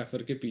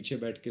फोटोग्राफर के पीछे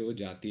बैठ के वो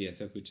जाती है,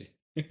 ऐसा कुछ है।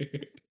 वो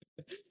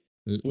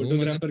मतलब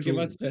फोटोग्राफर के ट्रू।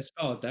 पास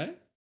वेस्पा होता है,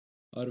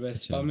 और अच्छा,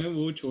 वेस्पा में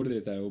वो छोड़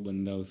देता है वो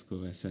बंदा उसको,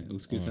 वैसा है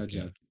उसके और साथ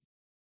क्या, जाती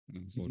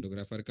है।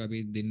 फोटोग्राफर का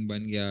भी दिन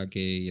बन गया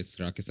कि यस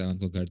राकेश सावंत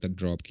को घर तक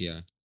ड्रॉप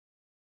किया।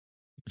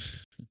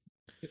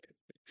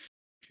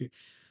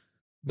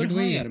 पर बट हाँ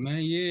वही है, यार, मैं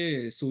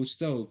ये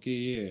सोचता हूँ कि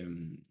ये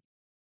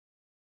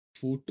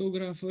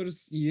फोटोग्राफर्स,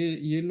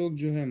 ये लोग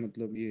जो है,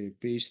 मतलब ये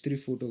पेज थ्री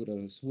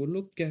फोटोग्राफर्स, वो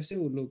लोग कैसे,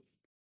 वो लोग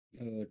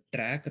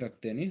ट्रैक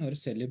रखते हैं नहीं हर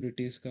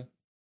सेलिब्रिटीज का,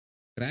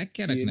 ट्रैक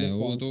क्या कि ये रखना है, लोग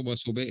वो कौन तो से।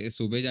 बस सुबह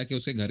सुबह जाके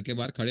उसके घर के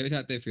बाहर खड़े हो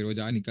जाते हैं, फिर वो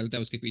जहाँ निकलता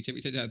है उसके पीछे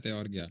पीछे जाते हैं,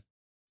 और क्या,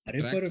 अरे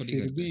ट्रैक पर थोड़ी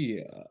फिर करते भी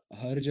हैं।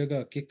 हर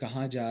जगह के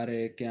कहाँ जा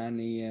रहे हैं क्या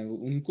नहीं है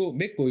उनको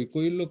बे, कोई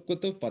कोई लोग को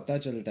तो पता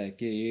चलता है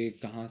कि ये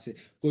कहाँ से।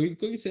 कोई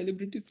कोई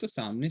सेलिब्रिटीज तो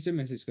सामने से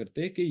मैसेज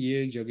करते हैं कि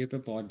ये जगह पे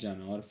पहुंच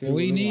जाना, और फिर वो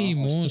कोई लोग वहां नहीं,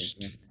 पहुंचते हैं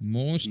मोस्ट वैसे।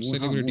 मोस्ट हाँ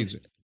सेलिब्रिटीज,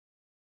 मोस्ट।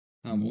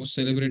 हाँ मोस्ट मोस्ट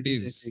सेलिब्रिटीज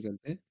सेलिब्रिटीज ऐसे ही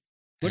करते हैं।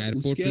 बट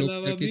उसके एयरपोर्ट लोग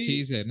अलावा करके भी।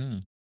 चीज है ना,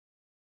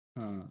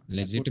 हाँ, एयरपोर्ट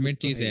लेजिटिमेट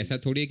लुक तो चीज है है, ही। ऐसा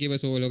थोड़ी है कि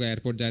बस वो लोग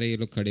एयरपोर्ट जा रहे हैं ये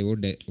लोग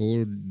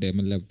खड़े,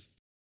 मतलब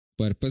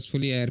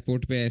पर्पसफुली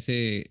एयरपोर्ट पे ऐसे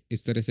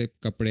इस तरह से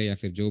कपड़े या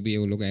फिर जो भी है,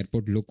 वो लोग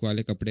एयरपोर्ट लुक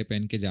वाले कपड़े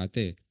पहन के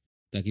जाते,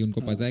 ताकि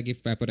उनको पता हाँ है कि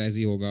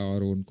पेपरैजी होगा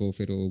और उनको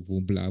फिर वो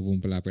वूम्पला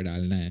वूम्पला पे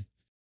डालना है,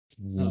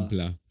 हाँ।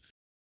 वूम्पला,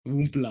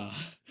 वुम्पला।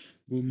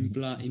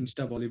 वुम्पला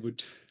इंस्टा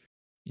बॉलीवुड।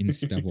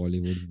 इंस्टा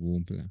बॉलीवुड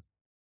वूम्पला।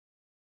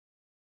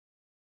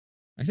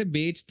 ऐसे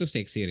बेच तो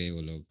सेक्सी रहे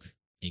वो लोग,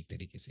 एक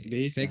तरीके से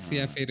बेस सेक्स,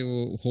 या फिर हाँ।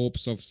 वो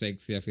होप्स ऑफ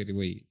सेक्स, या फिर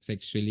वही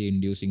सेक्सुअली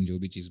इंड्यूसिंग जो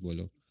भी चीज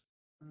बोलो,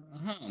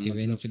 हाँ मतलब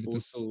इवेंचुअली तो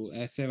फोटो,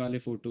 ऐसे वाले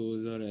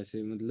फोटोज और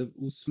ऐसे, मतलब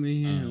उसमें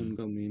ही है हाँ।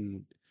 उनका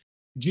मेन।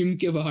 जिम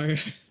के बाहर।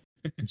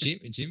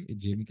 जिम जिम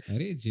जिम,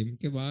 अरे जिम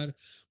के बाहर,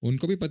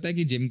 उनको भी पता है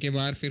कि जिम के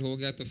बाहर फिर हो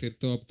गया तो फिर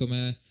तो अब तो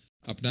मैं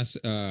अपना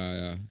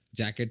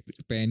जैकेट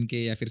पहन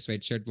के या फिर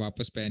स्वेटशर्ट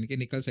वापस पहन के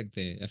निकल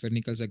सकते हैं या फिर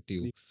निकल सकती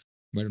हूँ,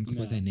 बट उनको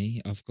ना। पता है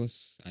नहीं, of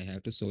course I have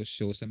to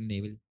show some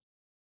navel,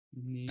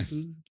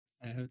 navel.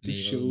 I have to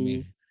show.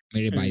 Navel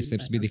मेरे आई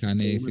बाइसेप्स भी हैव टू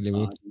दिखाने हैं, शो माय इसलिए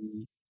वो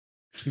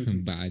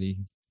बॉडी। बारी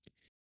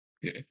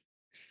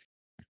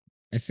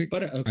ऐसे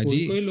पर कोई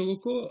अजी। कोई लोगों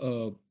को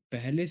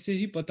पहले से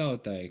ही पता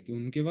होता है कि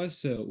उनके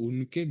पास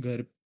उनके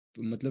घर,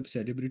 मतलब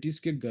सेलिब्रिटीज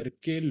के घर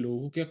के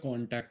लोगों के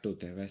कांटेक्ट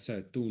होते हैं, वैसा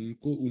है, तो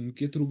उनको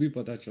उनके थ्रू भी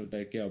पता चलता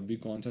है कि अभी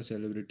कौन सा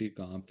सेलिब्रिटी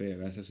कहाँ पे है,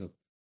 वैसा सब।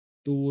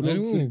 तो वो अरे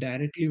लोग वो फिर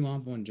डायरेक्टली वहां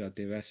पहुंच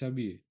जाते हैं, वैसा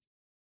भी है।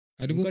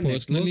 अरे वो उनका नेटवर्क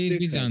पर्सनली भी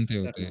देखा है जानते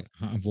होते हैं, खतरनाक।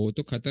 हाँ वो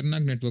तो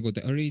खतरनाक नेटवर्क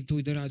होता है, अरे तू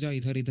इधर आ जा,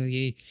 इधर इधर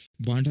ये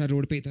बांद्रा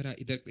रोड पे इधर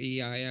इधर ये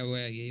आया हुआ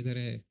है, ये इधर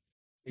है।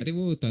 अरे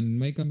वो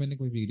तन्मय का मैंने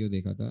कोई वीडियो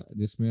देखा था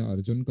जिसमें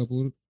अर्जुन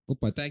कपूर को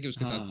पता है कि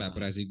उसके साथ हाँ।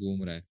 पेपराजी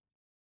घूम रहा है,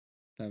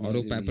 और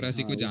वो पैपराजी घूम रहा,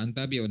 पेपराजी हाँ को उस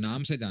जानता भी है, वो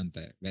नाम से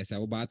जानता है, वैसा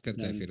वो बात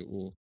करता है जान। फिर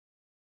वो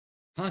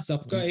हाँ,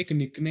 सबका एक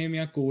निकनेम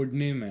या कोड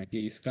नेम है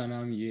कि इसका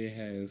नाम ये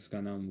है,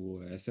 उसका नाम वो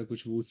है, ऐसा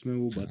कुछ वो उसमें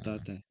वो हाँ।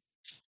 बताता है।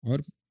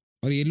 और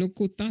और ये लोग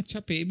को उतना अच्छा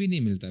पे भी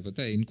नहीं मिलता है,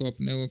 पता है इनको,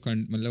 अपने वो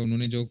मतलब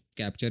उन्होंने जो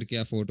कैप्चर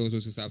किया फोटोज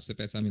उस हिसाब से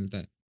पैसा मिलता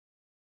है,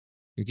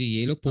 क्योंकि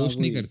ये लोग हाँ पोस्ट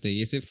नहीं वही। करते,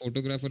 ये सिर्फ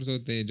फोटोग्राफर्स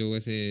होते हैं जो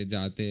ऐसे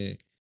जाते हैं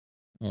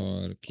और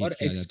और खींच के आ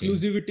जाते हैं।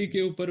 एक्सक्लूसिविटी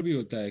के ऊपर भी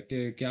होता है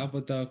कि क्या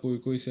पता कोई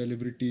कोई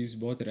सेलिब्रिटीज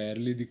बहुत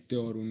रेयरली दिखते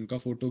हो और उनका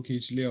फोटो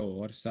खींच लिया हो,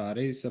 और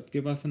सारे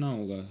सबके पास ना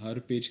होगा, हर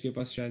पेज के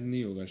पास शायद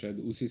नहीं होगा, शायद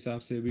उस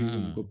हिसाब से भी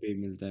उनको हाँ पे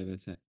मिलता है,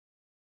 वैसा है।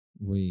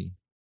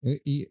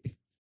 वही।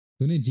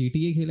 तूने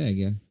GTA खेला है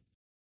क्या?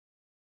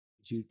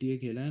 GTA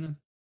खेला है ना।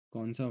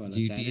 कौन सा वाला,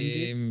 सैन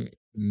जीटीए एंड्रियस,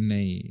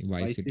 नहीं,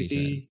 वाइस वाइस सिटी सिटी?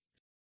 शायद।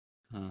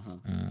 हाँ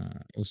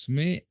हाँ।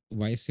 उसमें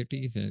वाइस सिटी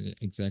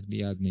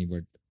एग्जैक्टली याद नहीं,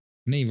 बट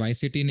नहीं वाइस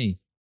सिटी नहीं,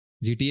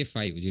 जीटीए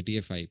 5,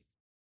 जीटीए 5।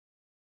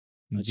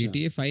 अच्छा।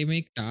 जीटीए 5 में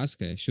एक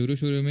टास्क है, शुरू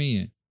शुरू में ही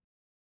है,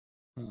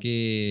 हाँ कि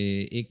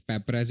एक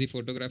पेपराजी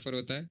फोटोग्राफर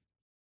होता है,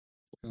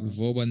 हाँ।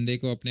 वो बंदे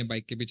को अपने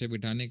बाइक के पीछे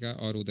बिठाने का,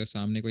 और उधर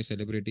सामने कोई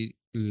सेलिब्रिटी,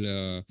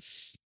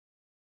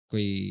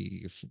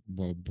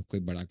 कोई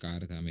बड़ा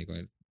कार था, मेरे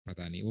को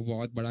पता नहीं वो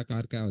बहुत बड़ा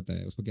कार क्या होता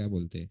है, उसको क्या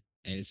बोलते हैं,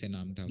 एल से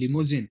नाम था उसका।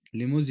 लिमोजिन,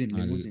 लिमोजिन,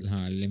 हाँ लिमोजिन।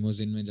 हाँ,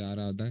 लिमोजिन में जा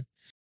रहा होता है,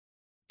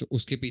 तो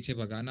उसके पीछे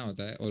भगाना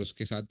होता है और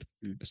उसके साथ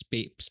हम्म।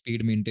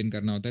 स्पीड मेंटेन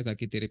करना होता है,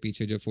 ताकि तेरे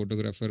पीछे जो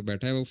फोटोग्राफर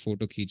बैठा है वो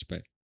फोटो खींच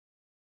पाए।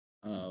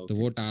 हाँ तो ओके।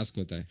 वो टास्क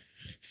होता है।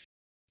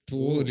 तो ओ।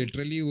 वो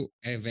लिटरली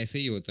वैसे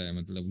ही होता है,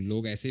 मतलब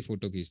लोग ऐसे ही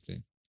फोटो खींचते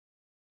हैं,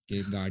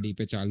 कि गाड़ी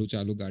पे चालू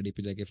चालू गाड़ी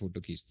पे जाके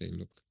फोटो खींचते हैं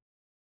लोग।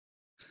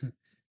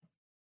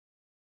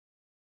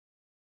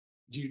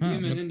 जीटीए हाँ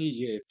मैंने मतलब नहीं,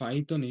 ये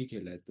फाइव तो नहीं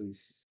खेला है, तो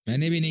इसके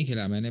मैंने भी लिए नहीं वो।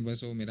 खेला, मैंने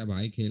बस वो मेरा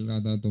भाई खेल रहा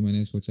था तो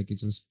मैंने सोचा कि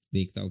चल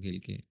देखता हूँ खेल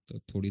के, तो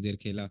थोड़ी देर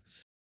खेला,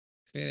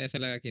 फिर ऐसा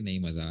लगा कि नहीं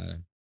मज़ा आ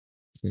रहा,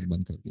 फिर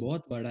बंद कर दिया।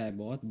 बहुत बड़ा है,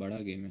 बहुत बड़ा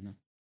गेम है ना।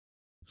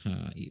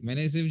 हाँ,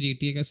 मैंने सिर्फ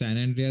जीटीए का सैन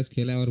एंड्रियास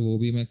खेला है, और वो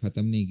भी मैं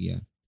ख़त्म नहीं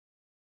किया।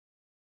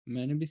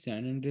 मैंने भी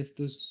सैन एंड्रेस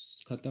तो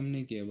खत्म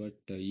नहीं किया,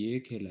 बट ये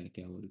खेला है,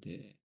 क्या बोलते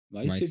हैं,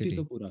 वाइस वाइस सिटी सिटी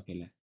तो पूरा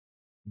खेला है।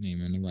 नहीं,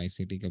 मैंने वाइस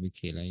सिटी कभी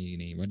खेला ही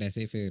नहीं, बट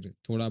ऐसे ही फिर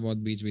थोड़ा बहुत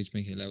बीच बीच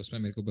में खेला है, उसमें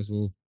मेरे को बस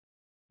वो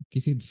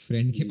किसी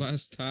फ्रेंड के हम्म।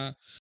 पास था,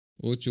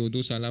 वो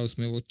 14 साल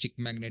उसमें वो चिक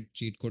मैग्नेट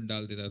चीट कोड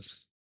डाल देता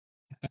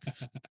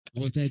था।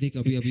 बोलता है देख,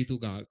 अभी अभी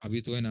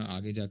अभी तो है ना,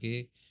 आगे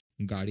जाके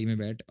गाड़ी में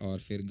बैठ और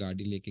फिर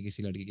गाड़ी लेके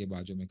किसी लड़की के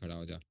बाजू में खड़ा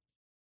हो जा।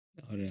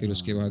 अरे फिर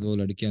उसके बाद हाँ। वो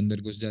लड़की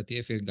अंदर घुस जाती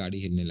है, फिर गाड़ी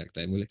हिलने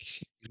लगता है, बोले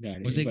किसी,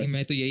 गाड़ी बोलते है कि बस।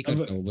 मैं तो यही तब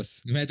करता हूँ,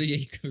 बस मैं तो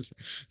यही करता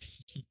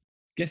हूँ।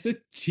 कैसे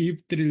चीप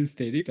थ्रिल्स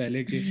थे नहीं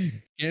पहले के।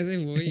 कैसे,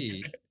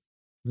 वही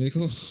मेरे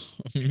को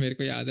मेरे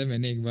को याद है,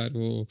 मैंने एक बार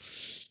वो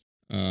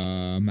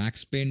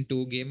मैक्स पेन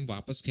 2 गेम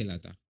वापस खेला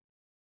था,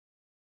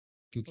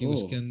 क्योंकि ओ।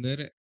 उसके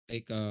अंदर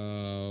एक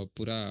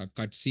पूरा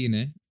कट सीन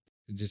है,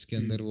 जिसके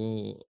हम्म। अंदर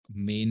वो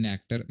मेन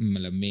एक्टर,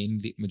 मतलब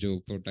मेन जो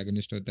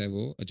प्रोटैगनिस्ट होता है,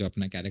 वो जो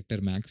अपना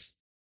कैरेक्टर मैक्स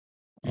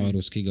और हम्म।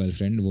 उसकी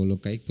गर्लफ्रेंड, वो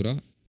लोग का एक पूरा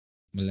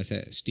मतलब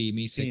ऐसा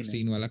स्टीमी सीन सेक्स है।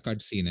 सीन वाला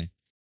कट सीन है।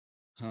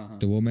 हाँ हाँ।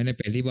 तो वो मैंने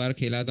पहली बार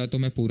खेला था, तो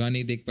मैं पूरा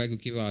नहीं देख पाया,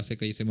 क्योंकि वहां से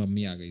कहीं से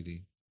मम्मी आ गई थी,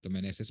 तो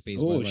मैंने ऐसे स्पेस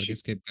ओ बार मार के शिट।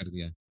 स्किप कर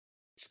दिया।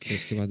 फिर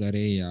उसके बाद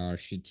अरे यार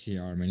शिट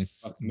यार, अब मेरे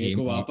गेम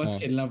को वापस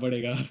खेलना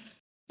पड़ेगा।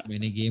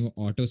 मैंने गेम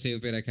ऑटो सेव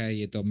पे रखा है,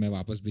 ये तो अब मैं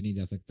वापस भी नहीं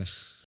जा सकता।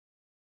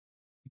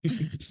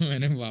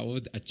 मैंने वो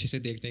अच्छे से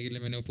देखने के लिए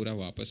मैंने वो पूरा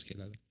वापस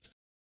खेला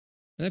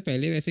था।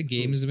 पहले वैसे तो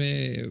गेम्स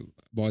में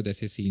बहुत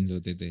ऐसे सीन्स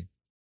होते थे,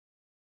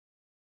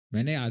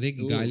 मैंने आधे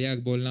तो गालियाँ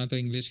बोलना तो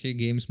इंग्लिश के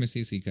गेम्स में से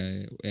ही सीखा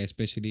है,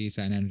 स्पेशली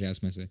सैन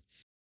एंड्रियास में से।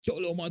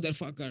 चोलो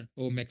मदरफकर,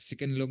 वो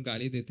मैक्सिकन लोग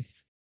गाली देते,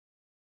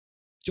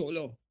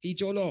 चोलो ई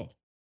चोलो।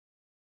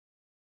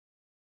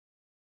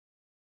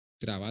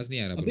 तेरा आवाज नहीं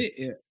आ रहा अबे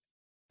ब्रो।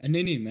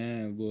 नहीं नहीं,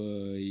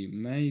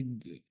 मैं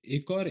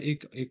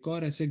एक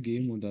और ऐसे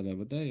गेम होता था,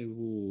 पता है,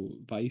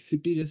 वो वाइस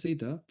सिटी जैसे ही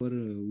था, पर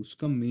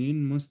उसका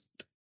मेन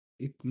मस्त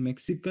एक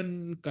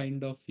मैक्सिकन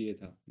काइंड ऑफ ये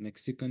था,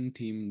 मैक्सिकन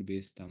थीम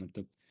बेस्ड था,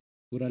 मतलब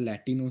पूरा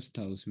लैटिनोस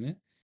था उसमें।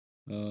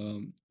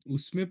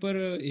 उसमें पर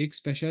एक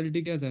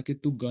स्पेशलिटी क्या था कि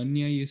तू गन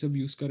या ये सब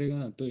यूज करेगा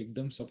ना, तो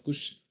एकदम सब कुछ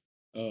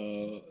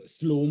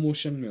स्लो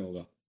मोशन में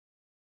होगा।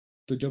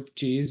 तो जब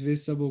चेज वेज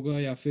सब होगा,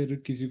 या फिर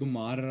किसी को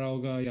मार रहा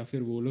होगा, या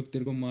फिर वो लोग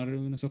तेरे को मार रहे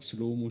होंगे ना, सब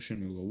स्लो मोशन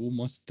में होगा। वो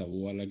मस्त था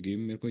वो वाला गेम,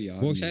 मेरे को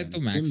याद वो नहीं आ शायद रहा तो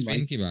तुम मैक्स पेन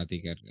वाइस। की बात ही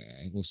कर रहा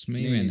है, उसमें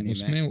ही नहीं नहीं मैंने नहीं,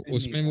 उसमें मैक्स पेन नहीं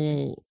उसमें था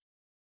वो मैं।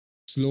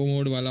 स्लो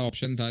मोड वाला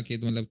ऑप्शन था, कि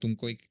मतलब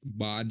तुमको एक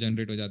बार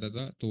जनरेट हो जाता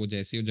था, तो वो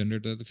जैसे ही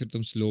जनरेट होता था, फिर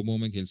तुम स्लो मो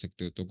में खेल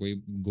सकते हो, तो कोई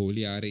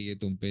गोली आ रही है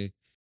तुम पे,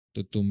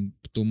 तो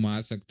तुम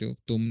मार सकते हो,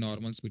 तुम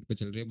नॉर्मल स्पीड पे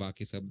चल रहे हो,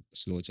 बाकी सब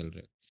स्लो चल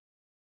रहे हो।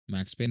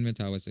 मैक्स पेन में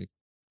था वैसे,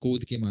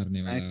 कूद के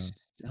मारने वाला।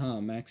 मैक्स, हाँ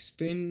मैक्स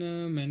पेन।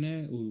 मैंने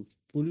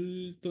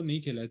फुल तो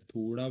नहीं खेला है,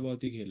 थोड़ा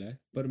बहुत ही खेला है,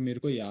 पर मेरे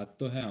को याद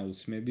तो है, हाँ,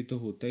 उसमें भी तो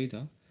होता ही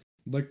था।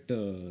 बट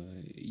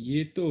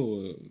ये तो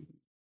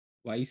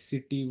वाइस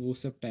सिटी वो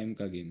सब टाइम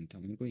का गेम था,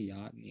 मेरे को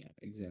याद नहीं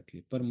यार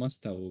एग्जैक्टली, पर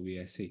मस्त था वो भी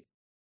ऐसे ही।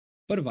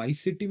 पर वाइस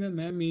सिटी में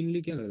मैं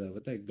मेनली क्या करता था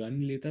पता है,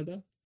 गन लेता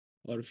था,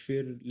 और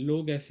फिर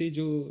लोग ऐसे ही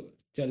जो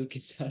चल के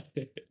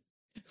जाते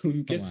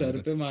उनके मार सर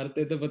दो। पे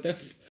मारते थे, पता है,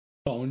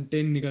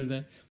 फाउंटेन निकलता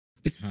है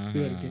पिस हाँ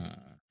करके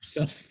हाँ।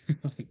 सर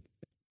पे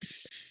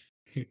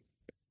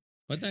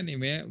पता नहीं,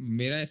 मैं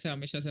मेरा ऐसा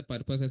हमेशा से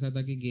पर्पस ऐसा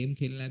था कि गेम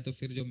खेलना है तो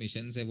फिर जो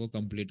मिशन है वो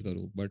कंप्लीट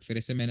करूँ, बट फिर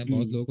ऐसे मैंने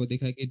बहुत हम्म। लोगों को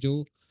देखा है कि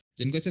जो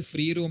जिनको ऐसे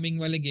फ्री रोमिंग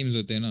वाले गेम्स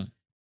होते हैं ना,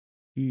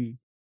 हम्म।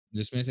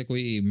 जिसमें से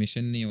कोई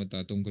मिशन नहीं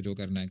होता, तुमको जो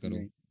करना है करो,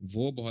 नहीं।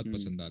 वो बहुत हम्म।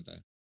 पसंद आता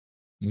है।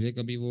 मुझे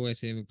कभी वो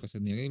ऐसे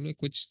पसंद नहीं है,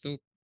 कुछ तो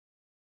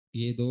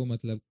ये दो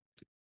मतलब,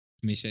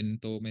 मिशन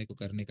तो मेरे को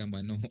करने का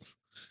मन हो।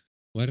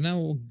 वरना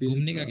वो फिर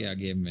घूमने का क्या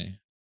गेम में,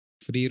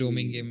 फ्री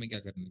रोमिंग गेम वही, में क्या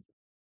करने।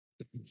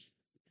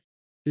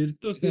 फिर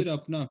तो वैसे फिर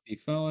अपना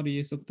फीफा और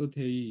ये सब तो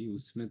थे ही,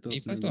 उसमें तो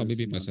फीफा अपने तो अभी गर्ल्स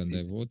भी ही पसंद मांगते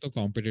है, थे। वो तो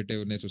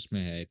कॉम्पिटिटिवनेस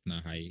उसमें है इतना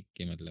हाई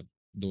कि मतलब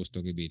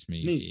दोस्तों के बीच में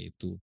ही नहीं, कि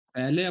तू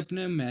पहले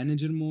अपने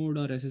मैनेजर मोड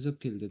और ऐसे सब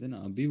खेलते थे ना,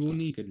 अभी वो हाँ,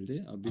 नहीं खेलते,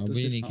 अभी तो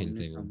अभी नहीं सिर्फ आमने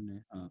खेलते वो। सामने।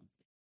 हाँ,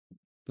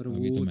 पर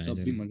अभी तो वो तब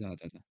भी मैनेजर मजा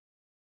आता था।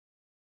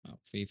 हाँ,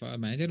 फीफा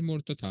मैनेजर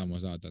मोड तो था,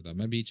 मजा आता था।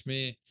 मैं बीच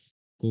में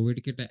कोविड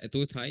के टाइम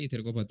तो था ही,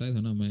 तेरे को पता ही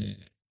था ना, मैं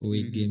वो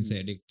एक गेम से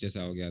हम्म। एडिक्ट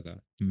जैसा हो गया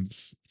था।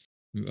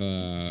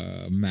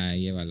 मैं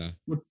ये वाला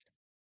फुट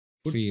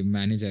फुट। फी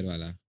मैनेजर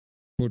वाला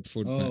फुट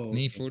फुट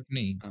नहीं, ओके। फुट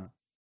नहीं। हाँ।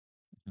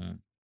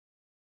 हाँ,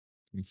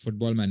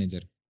 फुटबॉल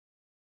मैनेजर।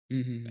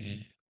 हम्म।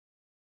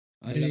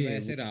 अरे, मतलब मैं वो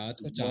ऐसे रात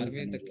को फुटबॉल 4 बजे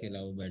तक मैनेजर। खेला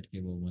हूँ बैठ के,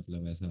 वो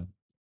मतलब ऐसा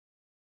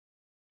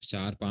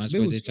 4 5 बे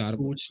बजे उसमें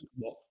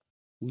 4।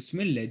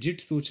 उसमें लेजिट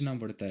सोचना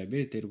पड़ता है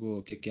बे तेरे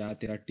को, कि क्या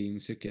तेरा टीम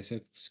से कैसे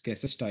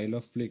कैसे स्टाइल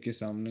ऑफ प्ले के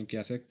सामने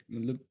कैसे,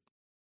 मतलब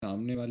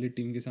सामने वाली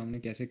टीम के सामने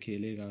कैसे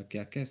खेलेगा,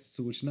 क्या क्या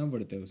सोचना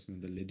पड़ता है उसमें,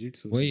 तो लेजिट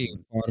सोचना वही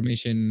पड़ता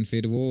फॉर्मेशन,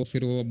 फिर वो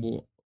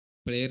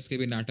प्लेयर्स के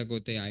भी नाटक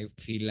होते हैं। I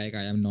feel like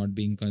I am not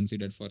being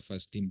considered for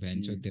first team है।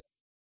 बेंच।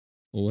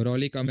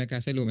 ओवरऑल ही कम है,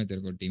 कैसे लूं मैं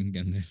तेरे को टीम के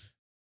अंदर?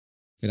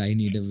 फिर I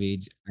need a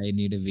wage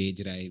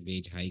rise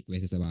wage hike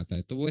वैसे सब आता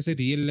है, तो वो ऐसे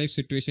रियल लाइफ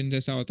सिचुएशन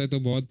जैसा होता है, तो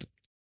बहुत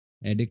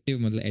एडिक्टिव,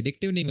 मतलब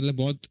एडिक्टिव नहीं, मतलब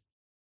बहुत,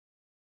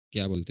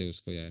 क्या बोलते हैं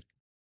उसको यार,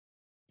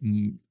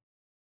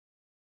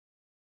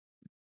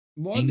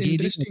 बहुत एंगेजिंग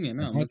इंटरेस्टिंग होता है है,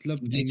 ना, बहुत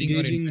मतलब एंगेजिंग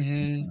और एंगेजिंग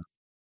है।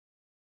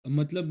 इंटरेस्टिंग।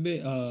 मतलब बे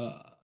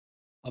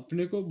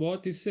अपने को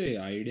बहुत इससे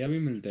आइडिया भी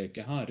मिलता है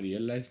कि हाँ,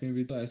 रियल लाइफ में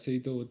भी तो ऐसे ही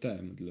तो होता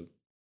है, मतलब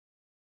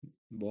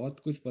बहुत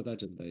कुछ पता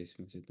चलता है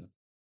इसमें से तो।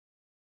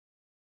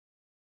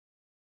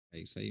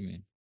 भाई सही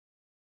में,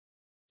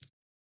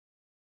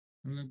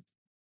 मतलब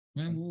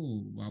मैं वो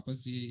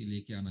वापस ये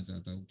लेके आना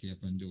चाहता हूँ कि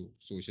अपन जो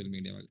सोशल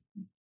मीडिया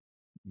वाले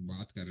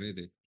बात कर रहे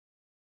थे,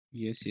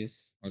 यस यस।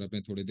 और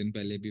अपने थोड़े दिन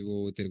पहले भी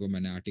वो तेरे को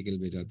मैंने आर्टिकल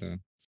भेजा था,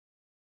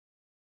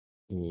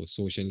 वो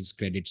सोशल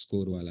क्रेडिट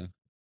स्कोर वाला।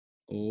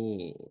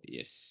 Oh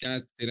yes. क्या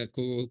तेरा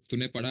को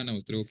तूने पढ़ा ना,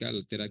 तेरे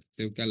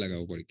को क्या लगा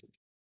वो पढ़ के?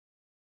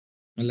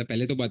 मतलब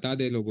पहले तो बता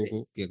दे लोगों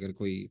को कि अगर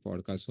कोई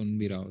पॉडकास्ट सुन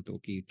भी रहा हो तो,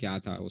 कि क्या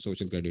था वो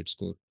सोशल क्रेडिट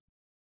स्कोर।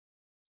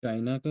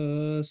 चाइना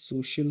का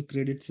सोशल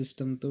क्रेडिट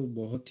सिस्टम तो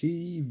बहुत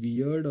ही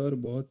वियर्ड और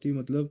बहुत ही,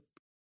 मतलब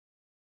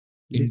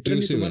लिटरली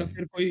इंट्रूसिव तुम्हारा है।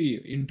 फिर कोई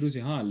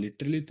इंट्रूसिव, हाँ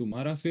लिटरली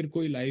तुम्हारा फिर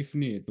कोई लाइफ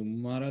नहीं है,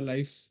 तुम्हारा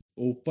लाइफ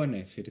ओपन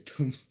है फिर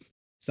तुम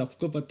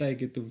सबको पता है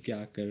कि तुम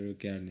क्या कर रहे हो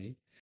क्या नहीं।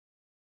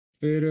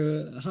 फिर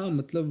हाँ,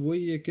 मतलब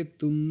वही है कि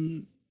तुम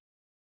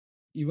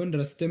इवन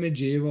रास्ते में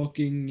जे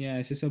वॉकिंग या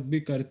ऐसे सब भी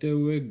करते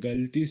हुए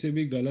गलती से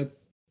भी गलत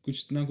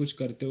कुछ ना कुछ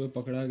करते हुए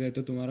पकड़ा गया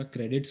तो तुम्हारा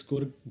क्रेडिट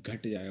स्कोर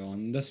घट जाएगा,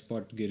 ऑन द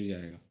स्पॉट गिर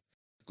जाएगा।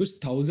 कुछ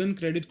 1000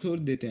 क्रेडिट स्कोर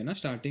देते हैं ना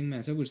स्टार्टिंग में,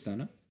 ऐसा कुछ था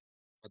ना।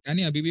 पता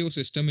नहीं अभी भी वो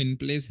सिस्टम इन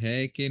प्लेस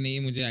है कि नहीं,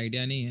 मुझे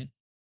आइडिया नहीं है।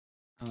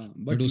 हाँ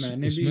बट बट मैंने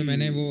भी। उसमें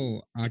मैंने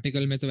वो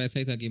आर्टिकल में तो वैसा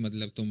ही था कि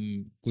मतलब तुम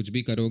कुछ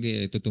भी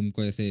करोगे तो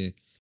तुमको ऐसे,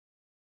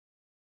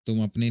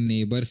 तुम अपने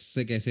नेबर्स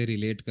से कैसे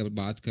रिलेट कर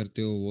बात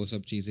करते हो, वो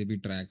सब चीज़ें भी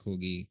ट्रैक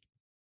होगी।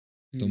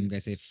 तुम हम्म।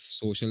 कैसे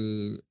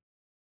सोशल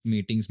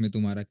मीटिंग्स में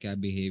तुम्हारा क्या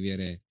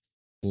बिहेवियर है,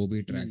 वो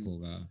भी ट्रैक हम्म।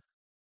 होगा।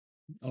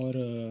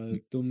 और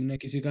तुमने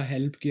किसी का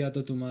हेल्प किया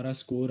तो तुम्हारा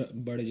स्कोर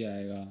बढ़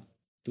जाएगा।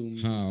 तुम,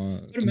 हाँ, और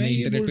पर मैं तुमने ये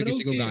इंटरनेट बोल पे रहा हूँ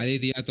किसी को कि गाली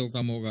दिया तो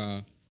कम होगा।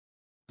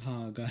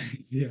 हाँ, गाली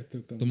दिया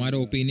तो कम तुम्हारा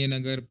होगा। ओपिनियन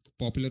अगर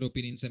पॉपुलर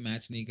ओपिनियन से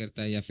मैच नहीं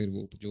करता है, या फिर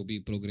वो जो भी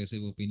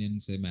प्रोग्रेसिव ओपिनियन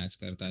से मैच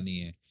करता नहीं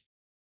है,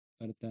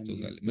 करता तो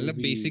नहीं है तो मतलब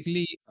भी।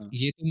 बेसिकली हाँ।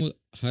 ये तुम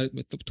हर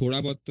मतलब थोड़ा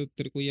बहुत तो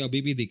तेरे को ये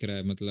अभी भी दिख रहा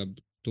है, मतलब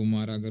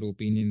तुम्हारा अगर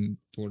ओपिनियन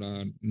थोड़ा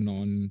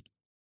नॉन,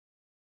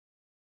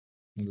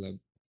 मतलब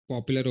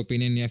पॉपुलर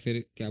ओपिनियन, या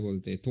फिर क्या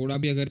बोलते हैं, थोड़ा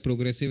भी अगर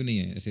प्रोग्रेसिव नहीं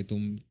है, ऐसे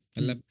तुम हम्म।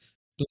 मतलब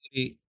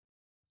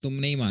तुम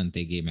नहीं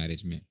मानते गे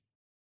मैरिज में,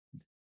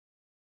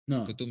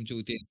 ना। तो तुम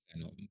चूतिया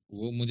इंसान हो।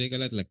 वो मुझे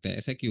गलत लगता है,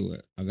 ऐसा क्यों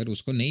है? अगर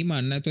उसको नहीं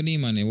मानना है तो नहीं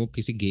माने, वो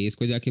किसी गेस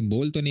को जाके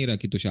बोल तो नहीं रहा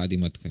कि तू शादी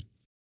मत कर,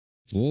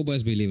 वो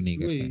बस बिलीव नहीं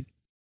करता वही। है।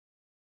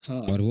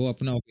 हाँ। और वो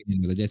अपना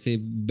ओपिनियन बोला, जैसे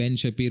बेन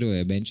शपीरो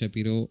है, बेन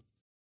शपीरो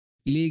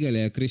लीगल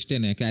है,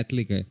 क्रिश्चियन है,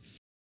 कैथलिक है,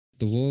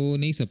 तो वो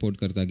नहीं सपोर्ट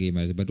करता गे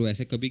मैरिज, बट वो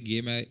ऐसे कभी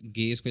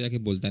गेस को जाके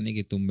बोलता नहीं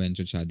कि तुम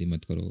बेंचो शादी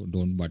मत करो,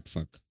 डोंट बट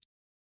फक।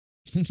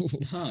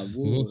 वो, हाँ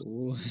वो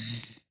वो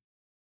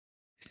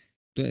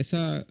तो ऐसा।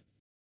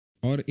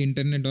 और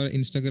इंटरनेट और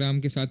इंस्टाग्राम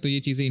के साथ तो ये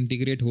चीज़ें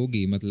इंटीग्रेट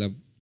होगी,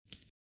 मतलब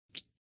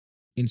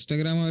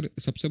इंस्टाग्राम, और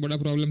सबसे बड़ा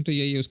प्रॉब्लम तो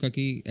यही है उसका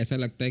कि ऐसा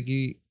लगता है कि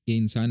ये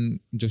इंसान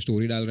जो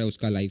स्टोरी डाल रहा है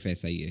उसका लाइफ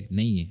ऐसा ही है,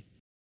 नहीं है,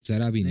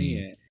 ज़रा भी नहीं नहीं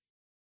है। है।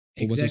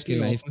 वो बस उसके एग्जैक्टली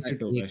लाइफ का ऑपोजिट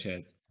एक, होगा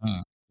शायद।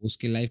 हाँ,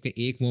 उसके लाइफ का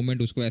एक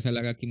मोमेंट उसको ऐसा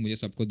लगा कि मुझे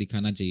सबको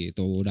दिखाना चाहिए,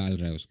 तो वो डाल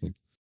रहा है उसको।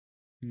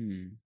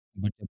 हम्म।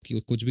 बट जबकि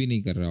वो कुछ भी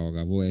नहीं कर रहा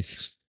होगा, वो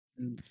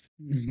ऐसा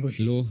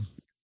वही। लोग,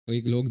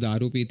 कोई लोग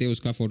दारू पीते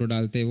उसका फोटो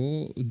डालते,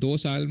 वो 2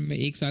 साल में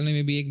 1 साल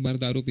में भी एक बार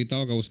दारू पीता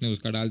होगा, उसने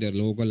उसका डाल दिया,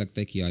 लोगों को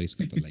लगता है कि यार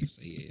इसका तो लाइफ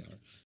सही है यार,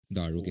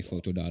 दारू की वाह।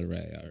 फोटो डाल रहा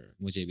है यार,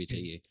 मुझे भी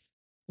चाहिए।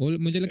 और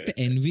मुझे लगता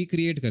है एनवी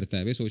क्रिएट करता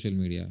है वे सोशल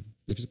मीडिया।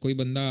 जब कोई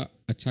बंदा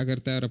अच्छा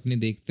करता है और अपने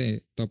देखते हैं,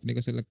 तो अपने को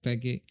ऐसा लगता है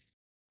कि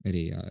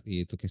अरे यार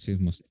ये तो कैसे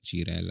मस्त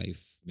जी रहा है लाइफ,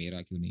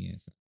 मेरा क्यों नहीं है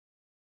ऐसा।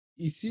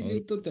 इसीलिए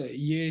और तो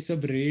ये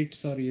सब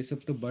रेट्स और ये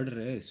सब तो बढ़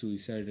रहे हैं,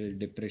 सुइसाइड रेट,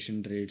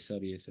 डिप्रेशन रेट्स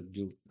और ये सब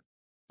जो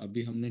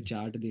अभी हमने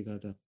चार्ट देखा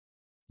था।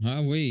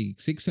 हाँ वही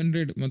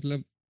 600,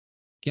 मतलब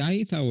क्या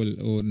ही था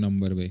वो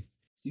नंबर पे।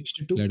 लड़की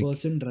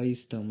 62%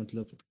 राइज था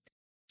मतलब।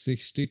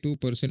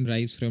 62%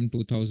 राइज फ्रॉम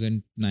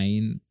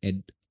 2009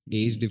 एट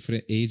एज हम्म,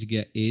 डिफरेंट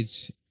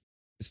एज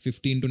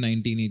 15 to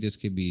 19 एजेस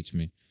के बीच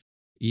में।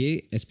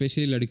 ये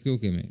स्पेशली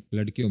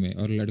लड़कियों में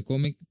और लड़कों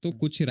में तो हाँ,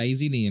 कुछ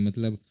राइज ही नहीं है।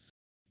 मतलब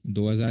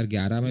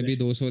 2011 में भी लड़-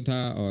 200 था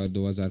और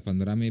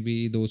 2015 में भी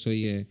 200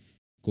 ही है।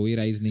 कोई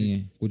राइज नहीं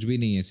है, कुछ भी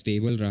नहीं है,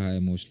 स्टेबल रहा है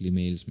मोस्टली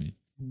मेल्स में।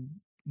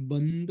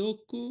 बंदों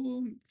को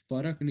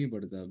फर्क नहीं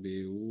पड़ता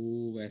बे,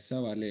 वो वैसा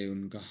वाले है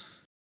उनका।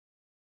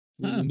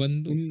 हाँ, उन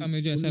बंदूक उन का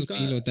मुझे ऐसा उनका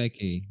फील होता है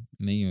कि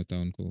नहीं होता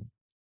उनको।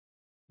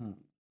 हाँ,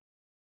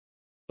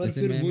 पर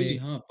जैसे फिर मैं वही,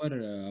 हाँ, पर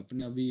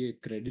अपने अभी ये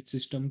क्रेडिट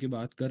सिस्टम की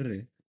बात कर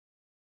रहे,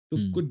 तो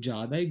हम्म कुछ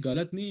ज्यादा ही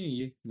गलत नहीं है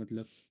ये,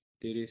 मतलब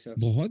तेरे हिसाब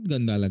से? बहुत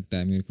गंदा लगता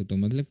है मेरे को तो।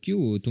 मतलब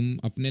क्यों तुम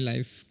अपने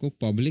लाइफ को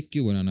पब्लिक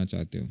क्यों बनाना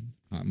चाहते हो?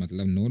 हाँ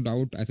मतलब no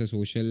doubt as a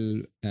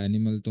social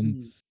animal तुम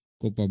हम्म,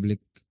 को पब्लिक,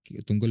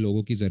 तुमको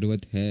लोगों की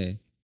ज़रूरत है।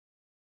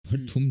 बट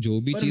हम्म। तुम जो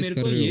भी पर चीज़ मेरे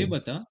कर को रहे ये हो।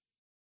 बता,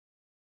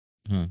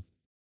 हाँ,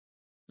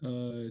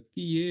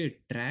 कि ये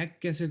ट्रैक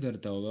कैसे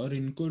करता होगा और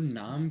इनको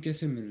नाम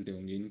कैसे मिलते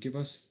होंगे इनके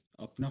पास,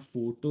 अपना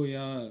फोटो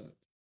या वो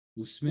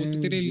तो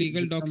उसमें तेरे लीगल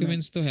जितना मैं।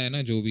 डॉक्यूमेंट्स तो है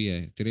ना, जो भी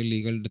है तेरे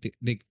लीगल।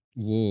 देख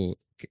वो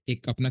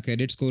एक अपना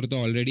क्रेडिट स्कोर तो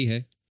ऑलरेडी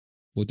है,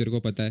 वो तेरे को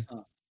पता है।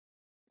 हाँ,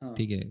 हाँ।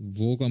 ठीक है,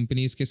 वो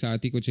कंपनीज के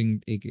साथ ही कुछ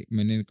एक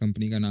मैंने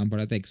कंपनी का नाम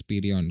पढ़ा था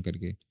एक्सपीरियन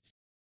करके।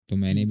 तो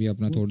मैंने भी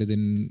अपना वो। थोड़े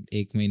दिन,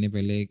 एक महीने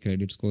पहले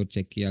क्रेडिट स्कोर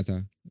चेक किया था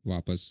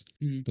वापस।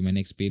 हम्म, तो मैंने हम्म,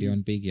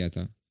 एक्सपीरियन पे ही किया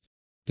था।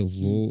 तो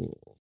वो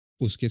हम्म,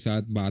 उसके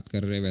साथ बात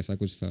कर रहे वैसा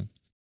कुछ था।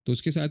 तो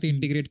उसके साथ ही हम्म,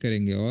 इंटीग्रेट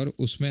करेंगे और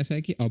उसमें ऐसा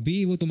है कि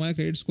अभी वो तुम्हारा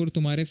क्रेडिट स्कोर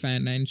तुम्हारे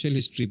फाइनेंशियल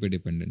हिस्ट्री पे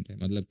डिपेंडेंट है।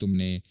 मतलब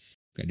तुमने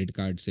क्रेडिट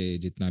कार्ड से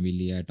जितना भी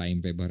लिया है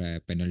टाइम पे भरा है,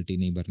 पेनल्टी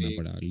नहीं भरना एक,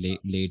 पड़ा, हाँ,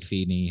 लेट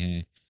फी नहीं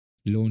है,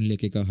 लोन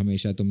लेके का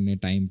हमेशा तुमने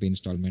टाइम पे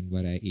इंस्टॉलमेंट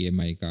भरा है,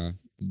 ईएमआई का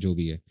जो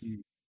भी है।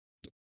 हम्म,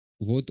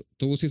 वो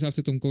तो उस हिसाब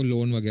से तुमको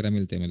लोन वगैरह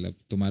मिलते हैं। मतलब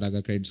तुम्हारा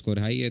अगर क्रेडिट स्कोर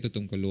हाई है तो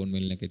तुमको लोन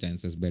मिलने के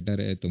चांसेस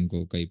बेटर है।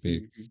 तुमको कहीं पे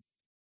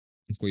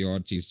हम्म, कोई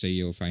और चीज़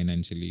चाहिए हो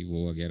फाइनेंशियली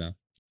वो वगैरह।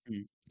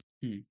 हम्म,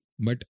 हम्म,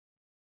 बट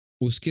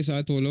उसके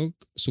साथ वो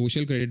लोग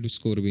सोशल क्रेडिट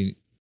स्कोर भी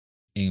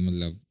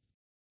मतलब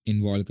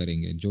इन्वॉल्व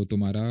करेंगे, जो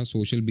तुम्हारा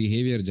सोशल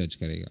बिहेवियर जज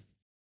करेगा।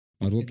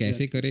 और वो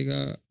कैसे एग्जैक्टली।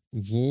 करेगा?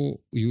 वो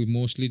यू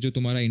मोस्टली जो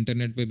तुम्हारा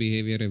इंटरनेट पे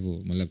बिहेवियर है वो,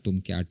 मतलब तुम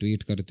क्या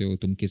ट्वीट करते हो,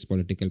 तुम किस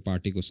पॉलिटिकल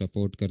पार्टी को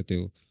सपोर्ट करते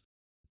हो,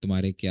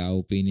 तुम्हारे क्या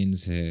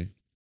ओपिनियंस है।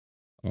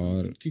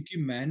 और क्योंकि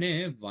मैंने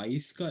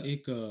वाइस का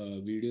एक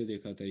वीडियो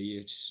देखा था,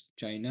 ये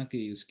चाइना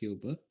के उसके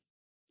ऊपर।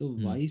 तो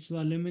हम्म वाइस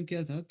वाले में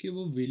क्या था कि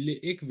वो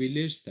एक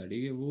विलेज था,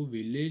 ठीक है, वो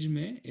विलेज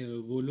में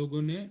वो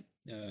लोगों ने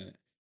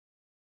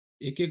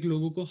एक एक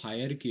लोगों को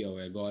हायर किया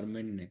हुआ है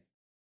गवर्नमेंट ने।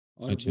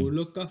 और अच्छा वो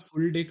लोग का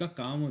फुल डे का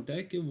काम होता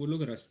है कि वो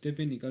लोग रास्ते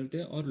पे निकलते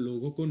हैं और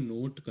लोगों को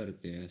नोट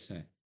करते हैं, ऐसा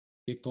है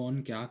कि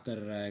कौन क्या कर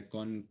रहा है,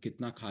 कौन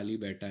कितना खाली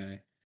बैठा है,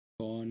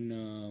 कौन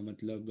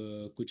मतलब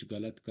कुछ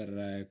गलत कर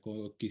रहा है,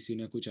 किसी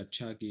ने कुछ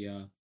अच्छा किया,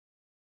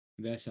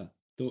 वैसा।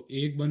 तो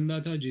एक बंदा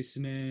था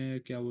जिसने,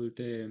 क्या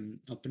बोलते हैं,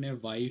 अपने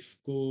वाइफ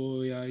को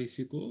या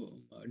इसी को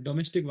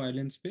डोमेस्टिक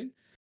वायलेंस पे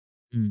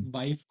हम्म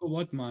वाइफ को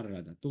बहुत मार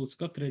रहा था, तो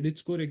उसका क्रेडिट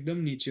स्कोर एकदम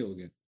नीचे हो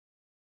गया।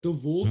 तो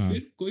वो हाँ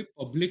फिर कोई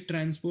पब्लिक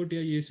ट्रांसपोर्ट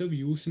या ये सब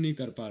यूज नहीं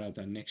कर पा रहा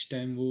था। नेक्स्ट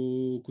टाइम वो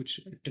कुछ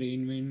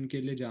ट्रेन वेन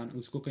के लिए जान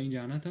उसको कहीं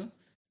जाना था,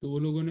 तो वो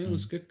लोगों ने हाँ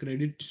उसके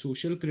क्रेडिट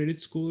सोशल क्रेडिट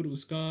स्कोर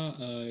उसका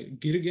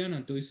गिर गया ना,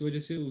 तो इस वजह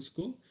से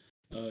उसको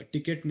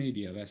टिकट नहीं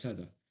दिया, वैसा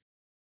था।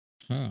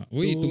 हाँ तो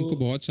वही तुमको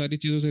बहुत सारी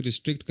चीज़ों से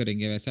रिस्ट्रिक्ट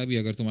करेंगे। वैसा भी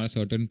अगर तुम्हारा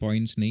सर्टेन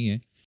पॉइंट्स नहीं है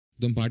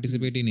तुम हम्म,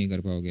 पार्टिसिपेट ही नहीं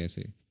कर पाओगे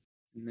ऐसे।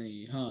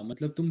 नहीं, हाँ,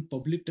 मतलब तुम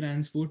पब्लिक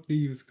ट्रांसपोर्ट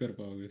नहीं यूज कर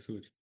पाओगे,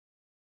 सोच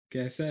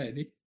कैसा है,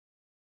 नहीं?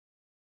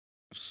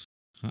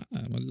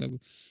 हाँ मतलब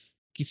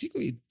किसी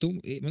को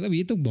मतलब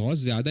ये तो बहुत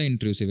ज़्यादा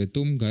इंट्रूसिव है।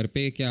 तुम घर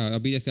पे क्या,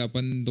 अभी जैसे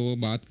अपन दो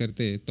बात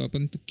करते तो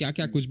अपन तो क्या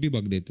क्या हम्म, कुछ भी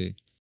बक देते।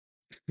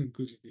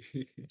 कुछ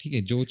भी। ठीक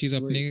है, जो चीज़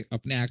अपने वही।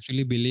 अपने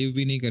एक्चुअली बिलीव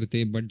भी नहीं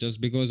करते बट जस्ट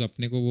बिकॉज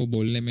अपने को वो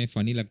बोलने में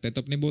फनी लगता है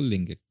तो अपने बोल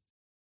देंगे।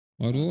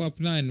 और वो हाँ।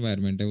 अपना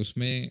एनवायरनमेंट है,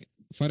 उसमें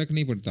फ़र्क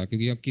नहीं पड़ता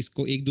क्योंकि हम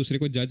किसको एक दूसरे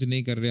को जज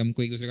नहीं कर रहे।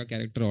 हमको एक दूसरे का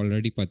कैरेक्टर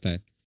ऑलरेडी पता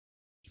है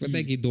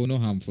हम्म, कि दोनों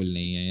हार्मफुल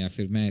नहीं है या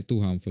फिर मैं तू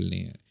हार्मफुल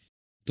नहीं है।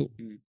 तो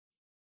हम्म,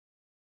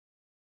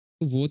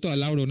 वो तो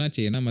अलाउड होना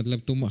चाहिए ना।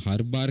 मतलब तुम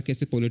हर बार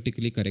कैसे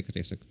पॉलिटिकली करेक्ट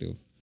रह सकते हो?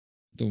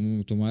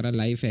 तुम्हारा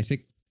लाइफ ऐसे,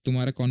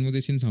 तुम्हारा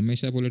कॉन्वर्जेशन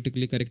हमेशा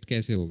पॉलिटिकली करेक्ट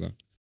कैसे होगा?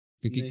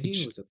 क्योंकि नहीं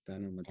कुछ हो सकता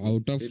ना, मतलब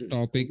आउट ऑफ फिर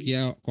टॉपिक थोड़ी।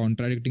 या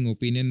कॉन्ट्राडिक्टिंग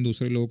ओपिनियन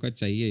दूसरे लोगों का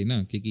चाहिए ही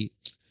ना। क्योंकि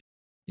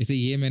जैसे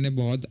ये मैंने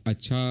बहुत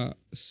अच्छा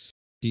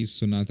चीज़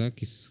सुना था,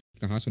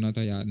 कहाँ सुना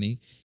था याद नहीं,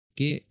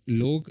 कि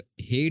लोग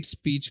हेट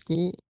स्पीच को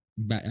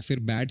फिर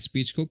बैड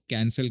स्पीच को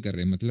कैंसिल कर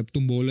रहे हैं। मतलब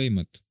तुम बोलो ही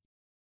मत।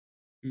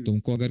 हम्म,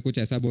 तुमको अगर कुछ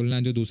ऐसा बोलना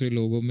है जो दूसरे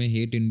लोगों में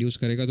हेट इंड्यूस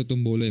करेगा तो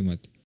तुम बोलो ही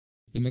मत।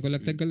 तो मेरे को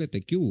लगता है हम्म, गलत है।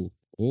 क्यों?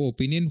 वो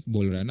ओपिनियन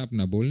बोल रहा है ना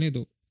अपना, बोलने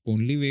दो।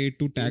 ओनली वे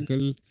टू बोल।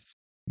 Tackle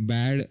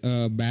bad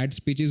bad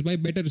speech is by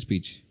better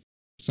speech.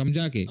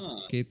 समझा के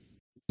हाँ, कि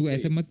तू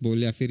ऐसे वही। मत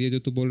बोल, या फिर ये जो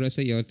तू बोल रहा है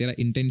सही है और तेरा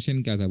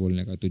इंटेंशन क्या था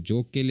बोलने का, तू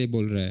जोक के लिए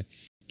बोल रहा है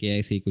कि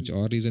ऐसे ही कुछ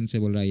और रीज़न से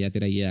बोल रहा है या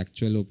तेरा ये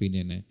एक्चुअल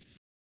ओपिनियन है।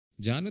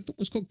 जानो तुम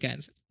उसको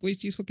कैंसल कोई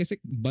चीज़ को कैसे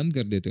बंद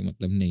कर देते हो,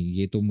 मतलब नहीं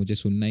ये तो मुझे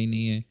सुनना ही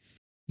नहीं है,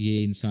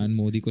 ये इंसान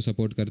मोदी को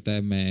सपोर्ट करता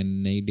है, मैं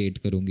नहीं डेट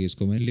करूंगी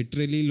इसको। मैं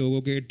लिटरली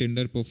लोगों के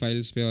टिंडर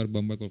प्रोफाइल्स पे और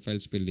बम्बर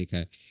प्रोफाइल्स पे लिखा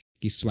है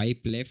कि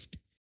swipe left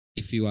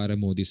if you are a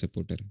Modi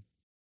supporter.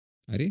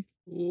 अरे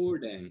ओ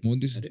डैम।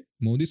 मोदी अरे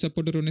मोदी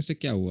सपोर्टर होने से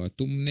क्या हुआ,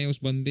 तुमने उस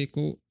बंदे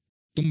को,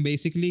 तुम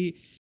बेसिकली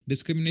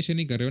डिस्क्रिमिनेशन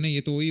ही कर रहे हो ना।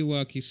 ये तो वही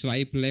हुआ कि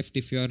swipe left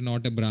if you are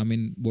not a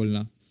Brahmin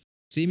बोलना,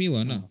 सेम ही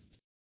हुआ ना। हाँ,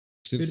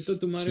 सिर्फ फिर तो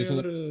तुम्हारे सिर्फ वो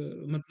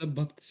और मतलब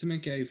भक्त में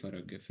क्या ही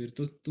फर्क है? फिर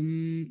तो तुम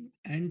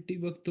एंटी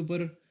भक्त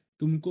पर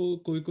तुमको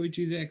कोई कोई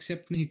चीजें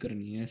एक्सेप्ट नहीं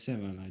करनी है, ऐसा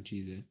वाला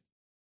चीज है।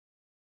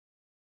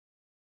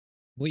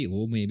 वही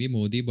वो मे बी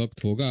मोदी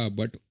भक्त होगा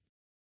बट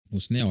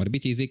उसने और भी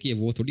चीज़ें की है,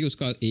 वो थोड़ी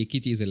उसका एक ही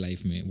चीज़ है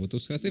लाइफ में, वो तो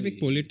उसका सिर्फ एक वही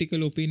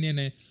पॉलिटिकल ओपिनियन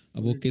है।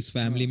 अब वो किस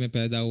हाँ। फैमिली में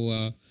पैदा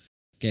हुआ,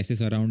 कैसे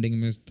सराउंडिंग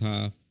में था,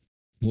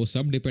 वो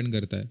सब डिपेंड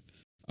करता है।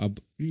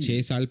 अब हम्म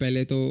 6 साल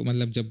पहले तो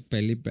मतलब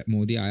जब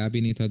मोदी आया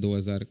भी नहीं था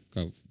 2000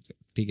 का,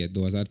 ठीक है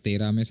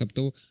 2013 में सब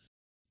तो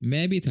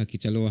मैं भी था कि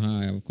चलो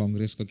हाँ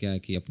कांग्रेस को क्या है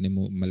कि अपने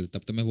मतलब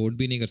तब तो मैं वोट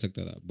भी नहीं कर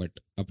सकता था, बट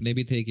अपने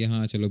भी थे कि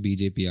हाँ चलो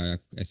बीजेपी आया,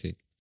 ऐसे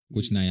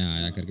कुछ नया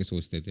आया करके हाँ,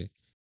 सोचते थे।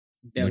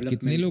 बट कितने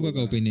डेवलपमेंट लोगों का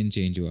होगा। ओपिनियन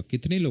चेंज हुआ,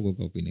 कितने लोगों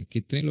का ओपिनियन,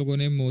 कितने लोगों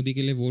ने मोदी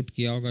के लिए वोट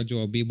किया होगा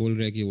जो अभी बोल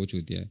रहे हैं कि वो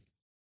चूतिया है।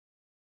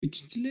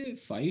 पिछले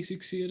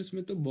 5-6 इयर्स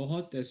में तो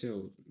बहुत ऐसे हो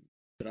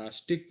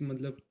ड्रास्टिक,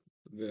 मतलब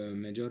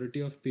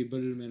मेजोरिटी ऑफ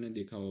पीपल मैंने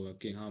देखा होगा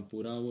कि हाँ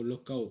पूरा वो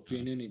लोग का हाँ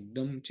ओपिनियन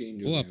एकदम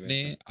चेंज हो वो गया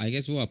अपने, वैसा। आई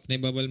गेस वो अपने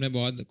बबल में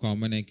बहुत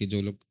कॉमन है कि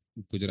जो लोग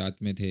गुजरात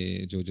में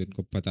थे, जो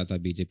जिनको पता था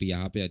बीजेपी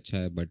यहाँ पे अच्छा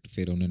है, बट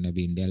फिर उन्होंने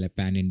अभी इंडिया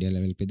पैन इंडिया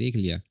लेवल पे देख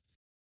लिया,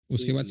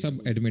 उसके देख बाद लिया सब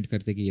वही। एडमिट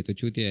करते कि ये तो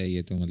चूतिया है,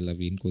 ये तो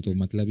मतलब इनको तो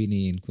हम्म मतलब ही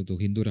नहीं है, इनको तो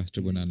हिंदू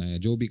राष्ट्र हम्म, बनाना है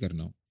जो भी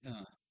करना हो।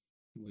 हाँ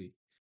वही।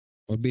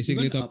 और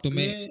बेसिकली इवन तो अब तो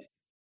मैं, अपने,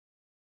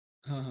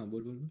 हाँ हाँ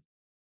बोल बोल बोल।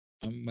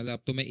 मतलब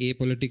अब तो मैं ए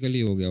पोलिटिकल ही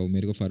हो गया हूँ,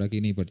 मेरे को फर्क ही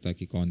नहीं पड़ता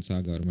कि कौन सा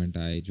गवर्नमेंट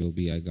आए, जो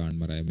भी आए गांड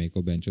मराए, मेरे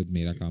को बेंचो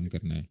मेरा काम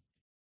करना है।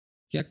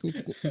 क्या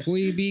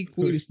कोई भी,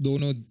 कोई कोई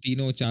दोनों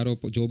तीनों चारों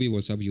जो भी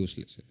वो सब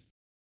यूजलेस है।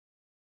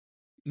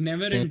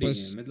 नेवर एंडिंग पर्पस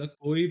है, मतलब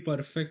कोई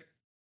परफेक्ट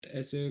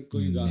ऐसे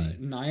कोई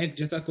नहीं, नायक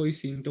जैसा कोई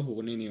सीन तो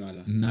होने नहीं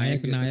वाला, नायक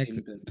नायक जैसा नायक,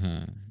 सीन तो नहीं।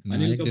 हाँ अनिल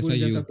नायक जैसा कपूर यू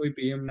जैसा कोई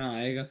पीएम ना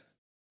आएगा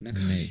ना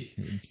नहीं,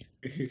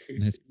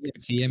 कोई।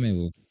 सीएम है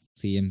वो,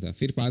 सीएम था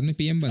फिर बाद में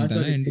पीएम हाँ बनता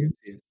है ना सॉरी, एंड में। CM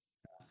CM.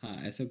 हाँ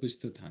ऐसा कुछ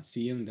तो था,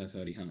 सीएम था,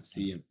 सॉरी हाँ हाँ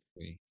सीएम।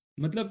 वही।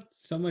 मतलब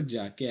समझ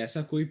जा कि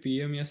ऐसा कोई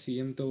पीएम या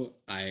सीएम तो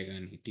आएगा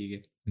नहीं, ठीक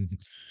है।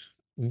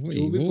 वही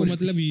जो भी वो मतलब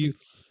पॉलिटिशियंस।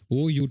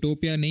 वो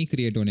यूटोपिया नहीं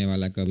क्रिएट होने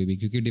वाला कभी भी,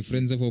 क्योंकि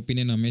डिफरेंस ऑफ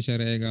ओपिनियन हमेशा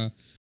रहेगा,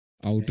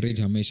 आउटरीच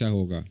रहेगा। हमेशा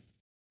होगा।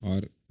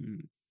 और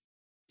हम्म,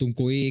 तुम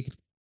कोई एक,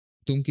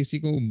 तुम किसी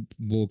को,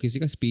 वो किसी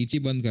का स्पीच ही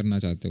बंद करना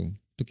चाहते हो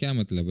तो क्या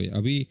मतलब है।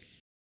 अभी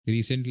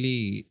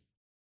रिसेंटली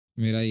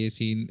मेरा ये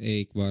सीन,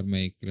 एक बार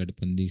मैं एक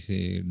लड़बंदी से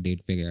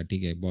डेट पे गया,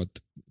 ठीक है बहुत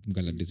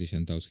गलत हम्म,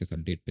 डिसीजन था उसके साथ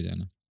डेट पे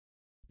जाना।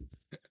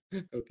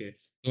 ओके।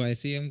 तो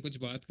ऐसे ही हम कुछ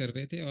बात कर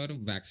रहे थे और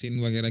वैक्सीन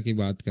वगैरह की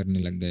बात करने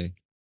लग गए।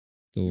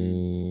 तो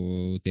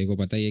हम्म तेरे को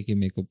पता ही है कि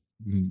मेरे को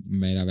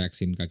मेरा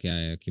वैक्सीन का क्या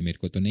है कि मेरे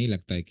को तो नहीं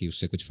लगता है कि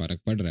उससे कुछ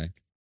फ़र्क पड़ रहा है।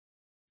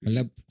 हम्म।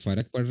 मतलब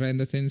फ़र्क पड़ रहा है इन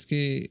द सेंस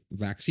कि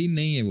वैक्सीन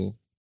नहीं है वो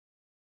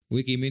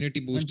एक इम्यूनिटी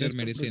हाँ बूस्टर जस्ट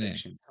मेडिसिन है।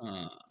 प्रोटेक्शन,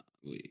 हाँ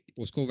वही।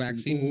 उसको तुमको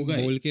वैक्सीन होगा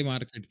ही। बोल के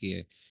मार्केट की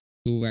है,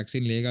 तू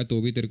वैक्सीन लेगा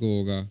तो भी तेरे को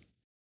होगा,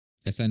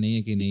 ऐसा नहीं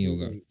है कि नहीं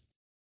होगा होगा। ही।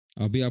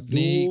 अभी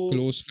अपने दो ही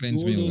क्लोज दो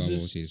फ्रेंड्स में होगा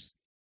डोजेस वो चीज़।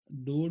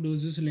 2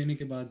 डोजेस लेने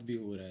के बाद भी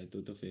हो रहा है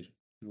तो फिर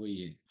वही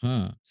है।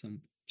 हाँ सम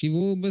कि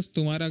वो बस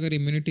तुम्हारा अगर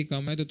इम्यूनिटी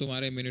कम है तो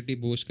तुम्हारा इम्यूनिटी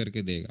बूस्ट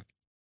करके देगा,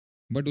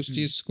 बट उस हम्म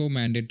चीज़ को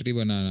मैंडेटरी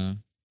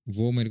बनाना,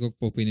 वो मेरे को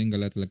ओपिनियन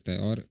गलत लगता है।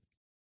 और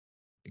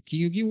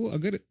क्योंकि वो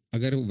अगर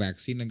अगर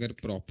वैक्सीन अगर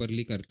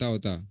प्रॉपरली करता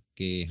होता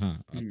कि हाँ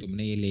अब हम्म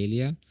तुमने ये ले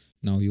लिया,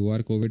 now you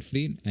are Covid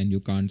free and you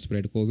can't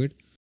spread Covid,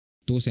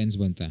 तो सेंस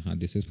बनता है हाँ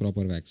this is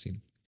proper vaccine.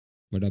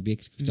 But अब ये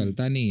हम्म।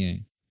 चलता नहीं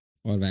है,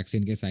 और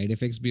वैक्सीन के साइड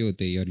इफेक्ट्स भी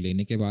होते हैं, और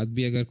लेने के बाद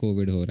भी अगर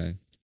कोविड हो रहा है,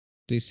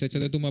 तो इससे अच्छा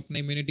तो तुम अपना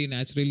इम्यूनिटी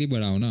नेचुरली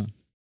बढ़ाओ ना।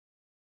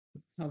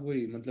 हाँ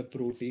वही, मतलब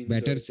प्रोटीन्स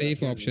बेटर और क्या सेफ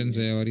क्या नहीं ऑप्शंस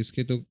है। है, और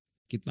इसके तो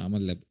कितना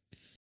मतलब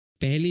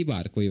पहली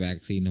बार कोई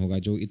वैक्सीन होगा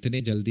जो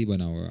इतने जल्दी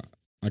बना होगा,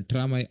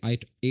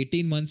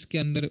 18 मंथ्स के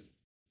अंदर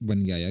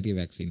बन गया यार ये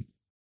वैक्सीन।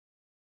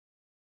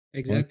 और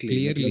एग्जैक्टली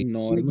क्लियरली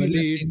मतलब कोई भी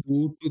normally vaccine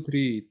 2 to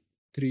 3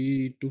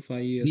 3 to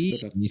 5 years three,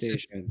 तो रखते इससे हैं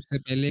शायद। इससे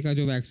पहले का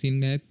जो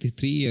वैक्सीन है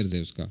 3 इयर्स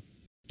है उसका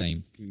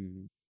टाइम।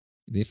 हम्म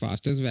ये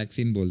फास्टेस्ट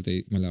वैक्सीन बोलते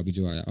हैं, मतलब अभी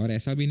जो आया, और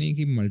ऐसा भी नहीं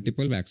कि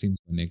मल्टीपल वैक्सीन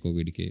बने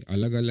कोविड के,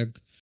 अलग अलग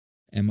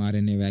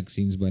mRNA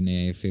वैक्सीन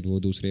बने, फिर वो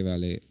दूसरे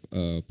वाले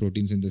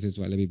प्रोटीन सिंथेसिस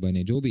वाले भी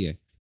बने, जो भी है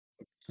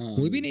हाँ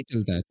कोई भी वही। नहीं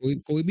चलता है, कोई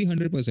कोई भी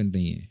 100%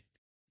 नहीं है।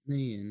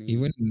 नहीं है नहीं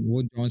इवन है।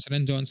 वो जॉनसन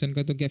एंड जॉनसन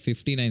का तो क्या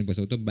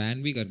 59%, तो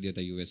बैन भी कर दिया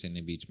था यूएसए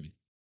ने बीच में।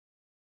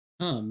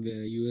 हाँ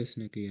यूएस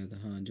ने किया था,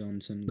 हाँ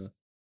जॉनसन का।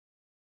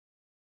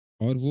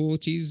 और वो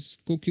चीज़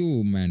को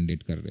क्यों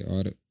मैंडेट कर रहे हो,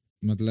 और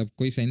मतलब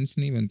कोई सेंस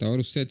नहीं बनता। और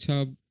उससे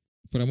अच्छा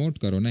प्रमोट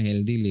करो ना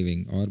हेल्दी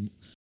लिविंग। और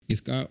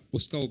इसका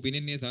उसका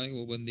ओपिनियन ये था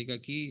वो बंदी का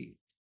कि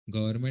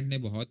गवर्नमेंट ने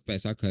बहुत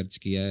पैसा खर्च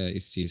किया है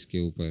इस चीज़ के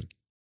ऊपर,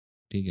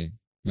 ठीक है,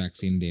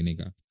 वैक्सीन देने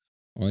का।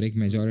 और एक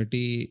हाँ,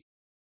 मेजॉरिटी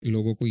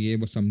लोगों को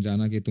ये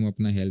समझाना कि तुम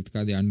अपना हेल्थ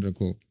का ध्यान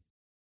रखो,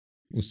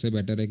 हुँ, उससे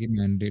बेटर है कि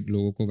मैंडेट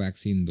लोगों को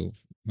वैक्सीन दो,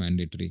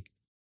 मैंडेटरी।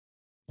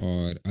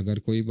 और अगर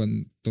कोई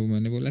तो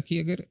मैंने बोला कि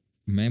अगर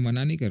मैं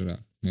मना नहीं कर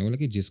रहा, मैं बोला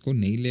कि जिसको हुँ।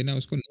 नहीं लेना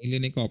उसको नहीं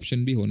लेने का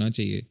ऑप्शन भी होना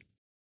चाहिए।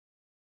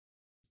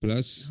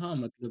 प्लस हाँ,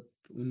 मतलब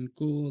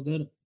उनको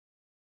अगर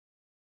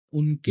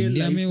उनके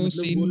इंडिया में लाइफ वो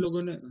मतलब वो सीन।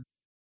 लोगों ने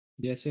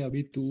जैसे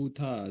अभी तू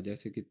था,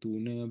 जैसे कि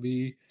तूने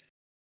अभी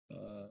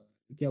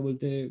क्या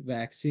बोलते हैं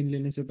वैक्सीन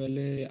लेने से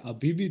पहले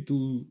अभी भी तू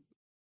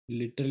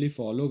लिटरली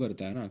फॉलो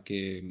करता है ना कि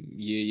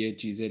ये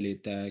चीज़ें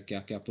लेता है,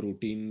 क्या-क्या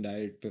प्रोटीन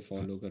डाइट पे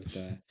फॉलो करता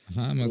है,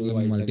 हाँ, प्रो मतलब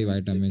विटामिन्स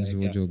लेता मल्टीविटामिन्स है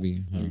वो जो क्या-क्या, भी,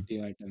 हाँ।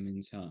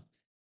 मल्टीविटामिन्स हाँ।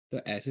 तो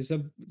ऐसे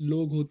सब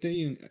लोग होते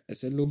ही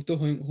ऐसे लोग तो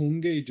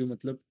होंगे ही जो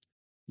मतलब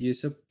ये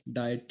सब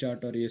डाइट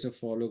चार्ट और ये सब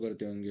फॉलो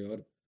करते होंगे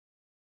और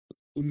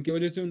उनकी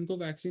वजह से उनको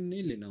वैक्सीन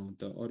नहीं लेना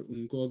होता और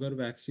उनको अगर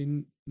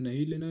वैक्सीन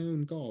नहीं लेना है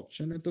उनका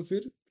ऑप्शन है तो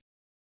फिर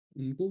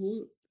उनको वो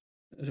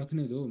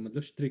रखने दो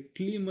मतलब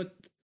स्ट्रिक्टली मत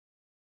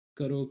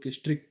करो कि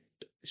स्ट्रिक्ट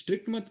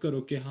स्ट्रिक्ट मत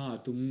करो कि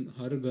हाँ तुम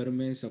हर घर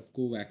में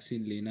सबको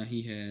वैक्सीन लेना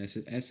ही है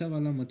ऐसे ऐसा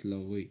वाला मत लो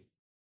वही।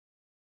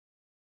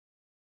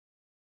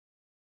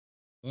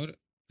 और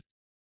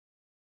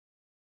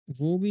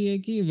वो भी है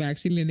कि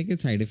वैक्सीन लेने के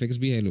साइड इफेक्ट्स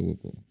भी है लोगों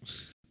को,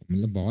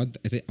 मतलब बहुत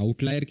ऐसे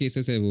आउटलायर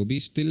केसेस है वो भी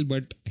स्टिल,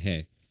 बट है।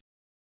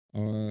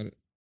 और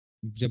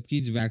जबकि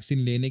वैक्सीन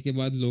लेने के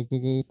बाद लोगों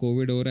को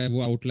कोविड हो रहा है,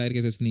 वो आउटलायर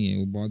केसेस नहीं है,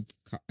 वो बहुत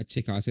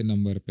अच्छे खासे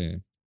नंबर पे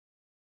है।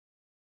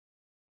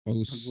 और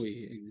उस अब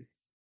वही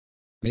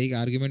एक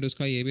आर्ग्यूमेंट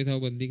उसका ये भी था वो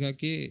बंदी का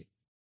कि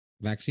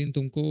वैक्सीन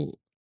तुमको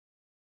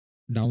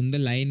डाउन द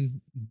लाइन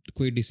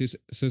कोई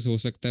डिसीज हो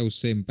सकता है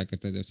उससे इम्पैक्ट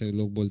करता है। जैसे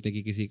लोग बोलते हैं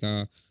कि किसी का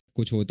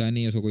कुछ होता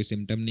नहीं है, उसको कोई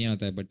सिम्टम नहीं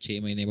आता है, बट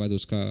 6 महीने बाद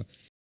उसका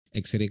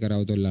एक्सरे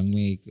कराओ तो लंग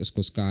में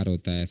उसको स्कार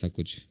होता है, ऐसा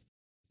कुछ।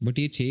 बट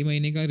ये 6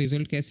 महीने का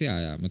रिजल्ट कैसे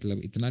आया,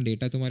 मतलब इतना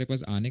डेटा तुम्हारे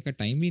पास आने का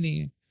टाइम ही नहीं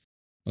है।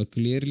 और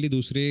क्लियरली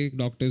दूसरे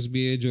डॉक्टर्स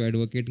भी है जो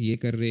एडवोकेट ये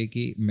कर रहे हैं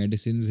कि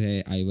मेडिसिन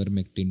है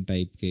आइवरमेक्टिन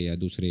टाइप के या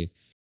दूसरे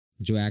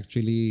जो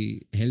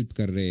एक्चुअली हेल्प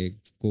कर रहे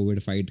हैं कोविड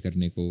फाइट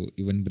करने को।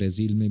 इवन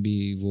ब्राज़ील में भी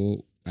वो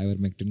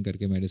आइवरमेक्टिन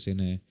करके मेडिसिन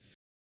है,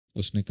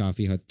 उसने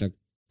काफ़ी हद तक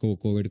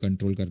कोविड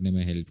कंट्रोल करने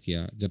में हेल्प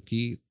किया।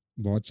 जबकि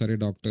बहुत सारे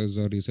डॉक्टर्स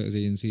और रिसर्च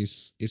एजेंसी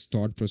इस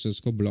थॉट प्रोसेस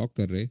को ब्लॉक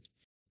कर रहे हैं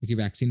क्योंकि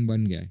वैक्सीन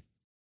बन गया है,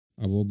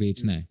 अब वो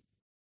बेचना है।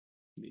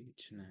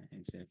 बेचना है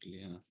एग्जैक्टली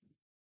हाँ।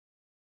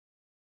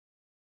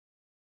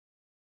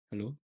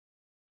 हेलो।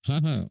 हाँ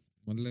हाँ,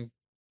 मतलब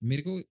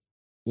मेरे को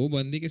वो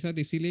बंदी के साथ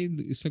इसीलिए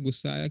इससे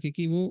गुस्सा आया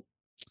क्योंकि वो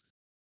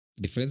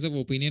डिफरेंस ऑफ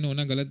ओपिनियन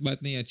होना गलत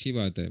बात नहीं, अच्छी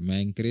बात है,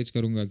 मैं इंकरेज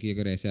करूंगा कि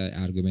अगर ऐसे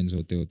आर्गुमेंट्स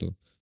होते हो तो।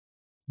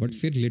 बट हम्म,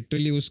 फिर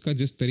लिटरली उसका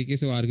जिस तरीके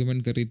से वो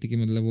आर्गुमेंट कर रही थी कि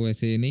मतलब वो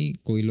ऐसे नहीं,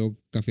 कोई लोग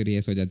का फिर ये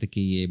हो जाता है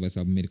कि ये बस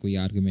अब मेरे को ये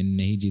आर्गुमेंट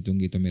नहीं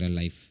जीतूंगी तो मेरा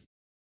लाइफ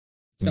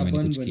में मैंने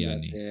टबन कुछ बन किया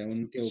नहीं। जाते हैं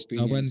उनके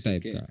ओपिनियन स्टबन से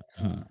टाइप के का। हाँ,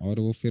 हाँ। और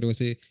वो फिर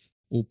वैसे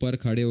ऊपर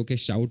खड़े होके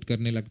शाउट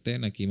करने लगते हैं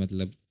ना कि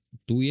मतलब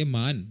तू ये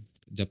मान,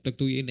 जब तक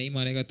तू ये नहीं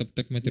मानेगा तब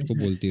तक मैं तेरे को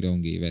बोलती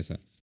रहूंगी, वैसा।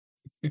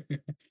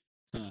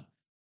 हाँ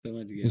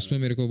समझ गया उसमें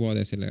मैं। मेरे को बहुत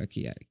ऐसे लगा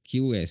कि यार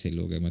क्यों ऐसे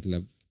लोग हैं,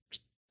 मतलब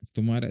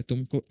तुम्हारा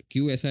तुमको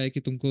क्यों ऐसा है कि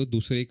तुमको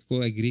दूसरे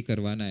को एग्री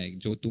करवाना है,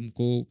 जो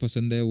तुमको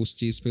पसंद है उस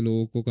चीज़ पे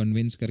लोगों को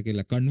कन्विंस करके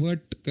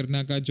कन्वर्ट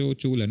करना का जो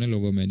चूल है ना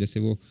लोगों में, जैसे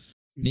वो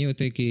नहीं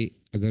होते कि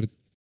अगर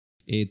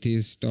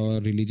एथिस्ट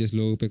और रिलीजियस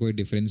लोगों पे कोई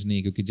डिफरेंस नहीं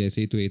है, क्योंकि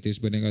जैसे ही तू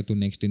एथिस्ट बनेगा तू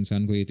नेक्स्ट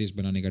इंसान को एथिस्ट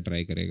बनाने का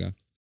ट्राई करेगा,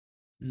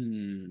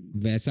 हम्म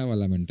वैसा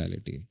वाला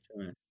मेंटालिटी।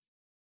 समझ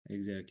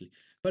एग्जैक्टली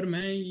पर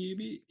मैं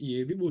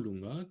ये भी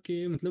बोलूंगा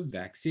कि मतलब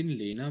वैक्सीन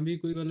लेना भी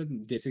कोई गलत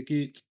जैसे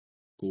कि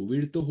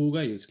कोविड तो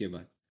होगा ही उसके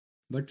बाद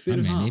बट हाँ, फिर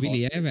हाँ मैंने भी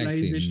लिया है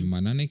वैक्सीन,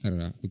 मना नहीं कर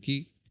रहा,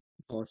 क्योंकि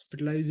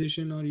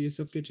हॉस्पिटलाइजेशन और ये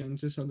सब के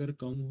चांसेस अगर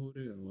कम हो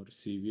रहे हैं और हाँ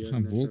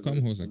सीवियरनेस वो कम अगर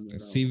हो कम सकता हो है,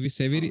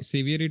 रहा हो हाँ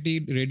सीवियरिटी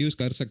रिड्यूस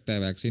कर सकता है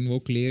वैक्सीन, वो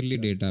क्लियरली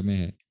कर डेटा में सकते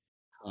है।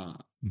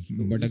 हाँ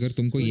तो बट अगर उस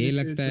तुमको ये वजह से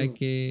लगता है तो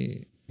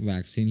कि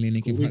वैक्सीन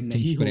लेने के कोविड बाद तुम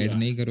नहीं स्प्रेड होगा।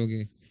 नहीं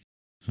करोगे,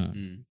 हाँ,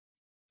 हम्म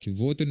कि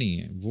वो तो नहीं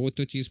है, वो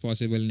तो चीज़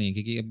पॉसिबल नहीं है,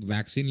 क्योंकि अब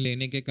वैक्सीन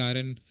लेने के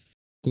कारण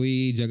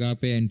कोई जगह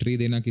पे एंट्री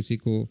देना किसी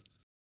को,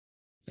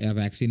 या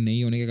वैक्सीन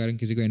नहीं होने के कारण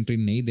किसी को एंट्री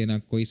नहीं देना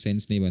कोई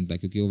सेंस नहीं बनता,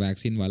 क्योंकि वो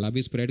वैक्सीन वाला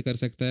भी स्प्रेड कर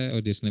सकता है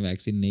और जिसने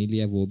वैक्सीन नहीं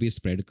लिया वो भी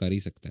स्प्रेड कर ही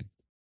सकता है।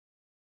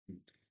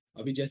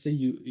 अभी जैसे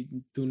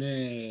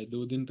तूने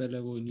 2 दिन पहले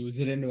वो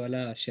न्यूजीलैंड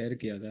वाला शेयर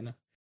किया था ना।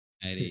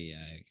 अरे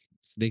यार,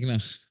 देखना।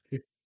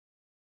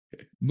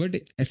 बट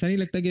ऐसा नहीं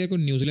लगता कि यार को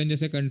न्यूजीलैंड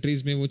जैसे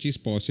कंट्रीज में वो चीज़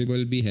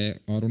पॉसिबल भी है,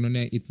 और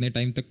उन्होंने इतने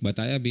टाइम तक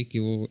बताया भी कि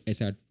वो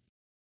ऐसा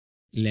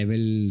लेवल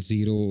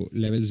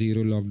लेवल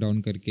 0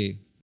 लॉकडाउन करके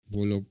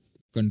वो लोग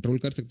कंट्रोल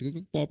कर सकते हैं,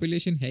 क्योंकि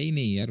पॉपुलेशन है ही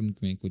नहीं यार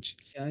उनमें कुछ।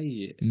 क्या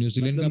ही है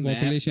न्यूजीलैंड मतलब का मैप में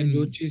पॉपुलेशन।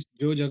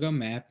 जो जगह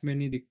मैप में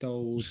नहीं दिखता हो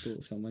वो तो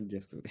समझ जा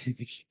सकते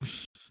हैं।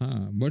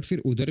 हाँ, बट फिर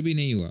उधर भी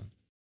नहीं हुआ,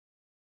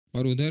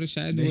 और उधर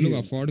शायद वो नहीं लोग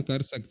हुआ अफोर्ड हाँ।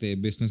 कर सकते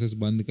हैं बिजनेसेस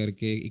बंद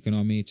करके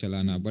इकोनॉमी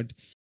चलाना, हम्म, बट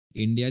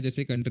इंडिया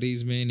जैसे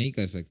कंट्रीज में नहीं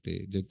कर सकते,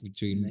 जो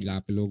जो नहीं।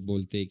 यहाँ पे लोग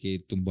बोलते हैं कि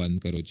तुम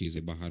बंद करो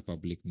चीजें, बाहर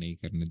पब्लिक नहीं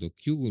करने दो,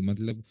 क्यों?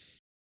 मतलब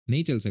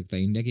नहीं चल सकता,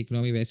 इंडिया की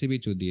इकोनॉमी वैसे भी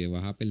चुदी है,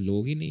 वहां पे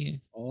लोग ही नहीं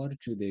है। और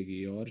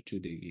चुदेगी, और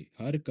चुदेगी,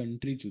 हर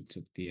कंट्री चुद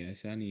सकती है,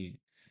 ऐसा नहीं है।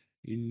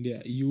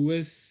 इंडिया,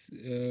 यूएस,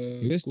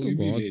 यूएस तो कोई भी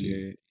ले बहुत ही,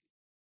 ले,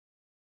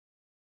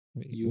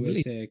 वो बोले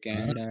यूएस है, हाँ,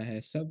 कनाडा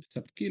है, सब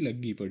सबकी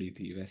लगी पड़ी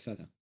थी, वैसा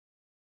था।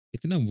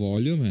 इतना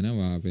वॉल्यूम है ना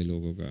वहाँ पे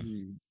लोगों का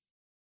हम्म।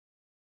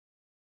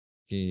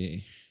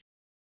 कि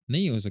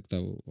नहीं हो सकता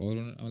वो। और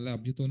मतलब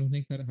अभी तो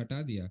उन्होंने कर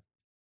हटा दिया,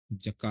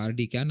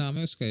 जकार्डी क्या नाम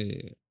है उसका,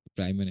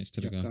 प्राइम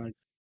मिनिस्टर का? जकार्ड,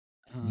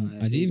 हाँ ऐसे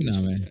ही अजीब कुछ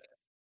नाम है।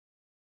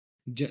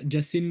 करके है।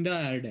 जसिंडा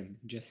आर्डन,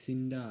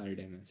 जसिंडा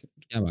आर्डन ऐसे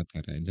करके। क्या बात कर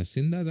रहा है,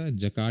 जसिंदा था,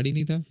 जकार्डी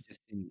नहीं था?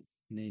 जसिंडा,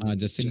 नहीं हाँ, नहीं नहीं,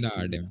 Jacinda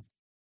Ardern.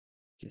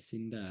 Jacinda,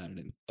 Jacinda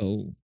Ardern.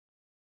 ओ,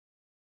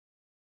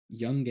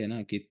 यंग है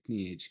ना,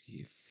 कितनी एज की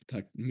है,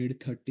 मिड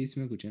थर्टीज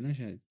में कुछ है ना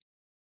शायद।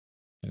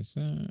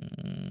 ऐसा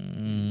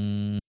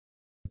हम्म।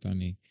 पता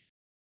नहीं।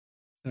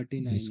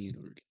 39 ईयर इसकी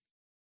ओल्ड।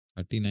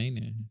 39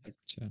 है,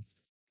 अच्छा।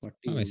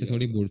 40 हाँ हो वैसे गया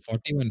थोड़ी होगा। बूढ़,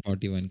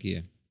 41 की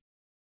है।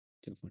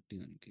 अच्छा,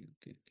 41 की,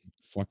 okay okay.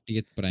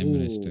 40th prime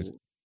minister. वो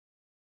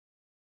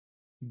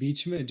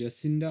बीच में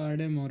जसिंडा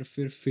आर्डम और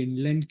फिर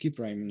फिनलैंड की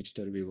प्राइम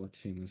मिनिस्टर भी बहुत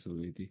फेमस हो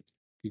गई थी,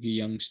 क्योंकि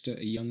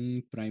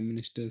यंग प्राइम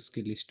मिनिस्टर्स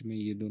के लिस्ट में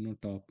ये दोनों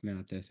टॉप में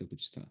आता है, ऐसा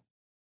कुछ था।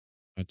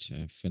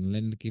 अच्छा,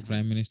 फिनलैंड की हाँ,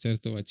 प्राइम मिनिस्टर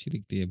तो अच्छी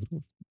दिखती है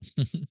ब्रो।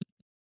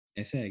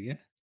 ऐसा है क्या?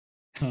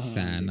 हाँ हाँ,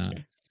 सैना,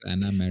 देखा।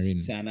 सैना मैरिन।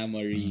 सैना हाँ,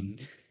 मरीन।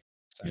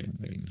 सैना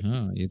मैरिन,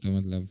 हाँ ये तो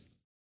मतलब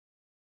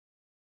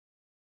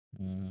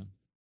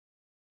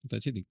तो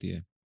अच्छी दिखती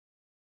है।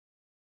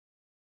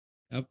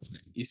 अब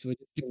इस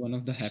वजह कि- से वन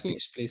ऑफ द इसको,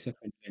 हैप्पीस्ट प्लेस है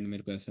फिनलैंड,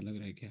 मेरे को ऐसा लग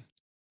रहा है, क्या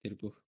तेरे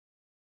को?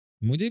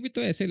 मुझे भी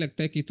तो ऐसे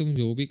लगता है कि तुम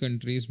जो भी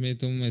कंट्रीज में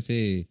तुम ऐसे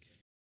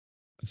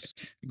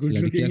गुड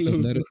लड़कियां लुकिंग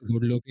लोगों सुंदर, को।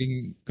 Good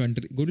looking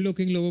country, good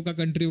looking लोगों का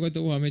कंट्री होगा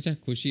तो वो हमेशा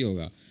खुशी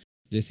होगा।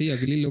 जैसे ही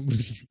अगली लोग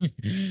घुसते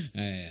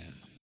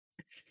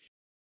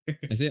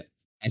ऐसे,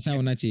 ऐसा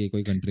होना चाहिए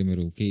कोई कंट्री में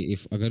रू कि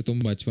इफ अगर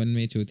तुम बचपन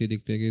में चूती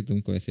दिखते कि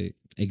तुमको ऐसे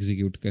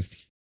एग्जीक्यूट कर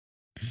दी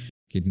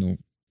कि no,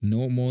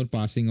 no more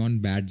passing on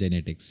bad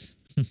genetics.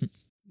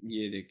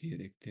 ये देख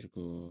तेरे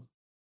को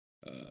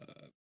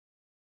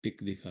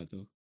पिक दिखा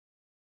दो।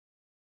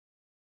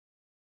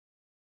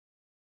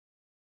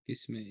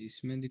 इसमें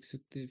इसमें दिख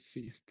सकते,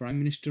 prime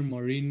minister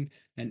Marin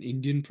and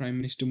Indian prime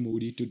minister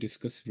Modi to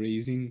discuss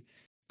raising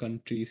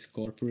countries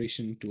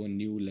corporation to a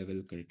new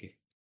level करके।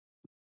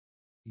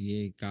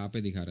 ये कहाँ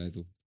पे दिखा रहा है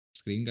तू?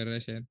 स्क्रीन कर रहा है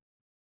शायद?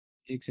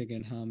 एक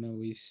सेकेंड, हाँ मैं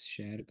वही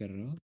शेयर कर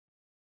रहा हूँ।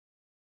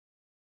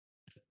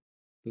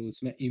 तो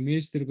उसमें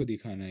इमेज तेरे को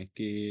दिखाना है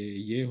कि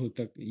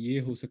ये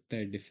हो सकता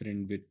है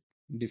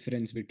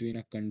डिफरेंस बिटवीन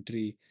अ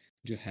कंट्री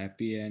जो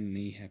हैप्पी है एंड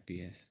नहीं हैप्पी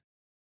है।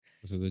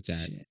 उसे तो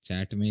चैट, Share।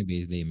 चैट में ही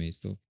भेज दे इमेज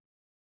तो।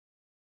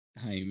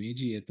 हाँ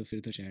इमेज ही है तो फिर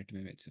तो चैट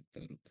में भेज सकता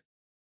हूँ, रुक।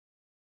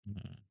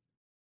 हाँ।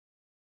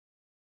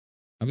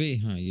 अबे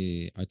हाँ,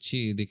 ये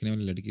अच्छी दिखने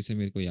वाली लड़की से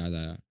मेरे को याद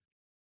आया,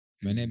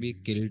 मैंने अभी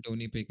हम्म। किल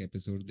टोनी पे एक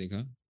एपिसोड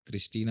देखा।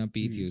 क्रिस्टीना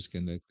पी थी हम्म। उसके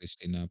अंदर,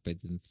 क्रिस्टीना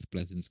प्लेजेंस,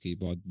 प्लेजेंस की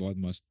बहुत बहुत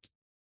मस्त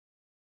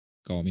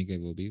कॉमिक है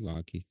वो भी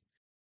वहाँ की।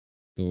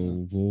 तो हाँ।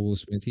 वो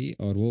उसमें थी,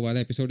 और वो वाला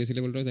एपिसोड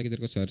इसलिए बोल रहा था कि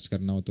तेरे को सर्च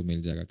करना हो तो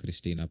मिल जाएगा,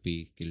 क्रिस्टीना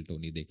पी किल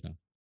टोनी देखना।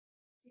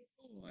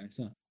 ओ,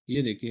 ऐसा।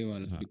 ये देखिए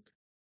वाला हाँ, पिक,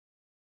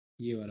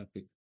 ये वाला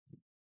पिक।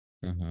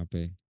 कहाँ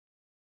पे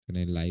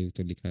तूने लाइव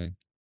तो लिखा है,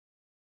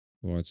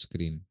 वॉच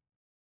स्क्रीन।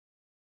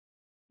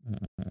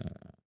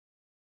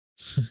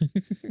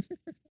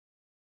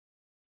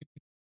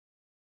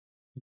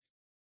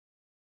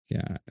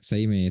 क्या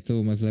सही में, ये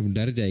तो मतलब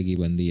डर जाएगी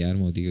बंदी यार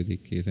मोदी को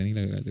देख के, ऐसा नहीं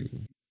लग रहा तेरे को?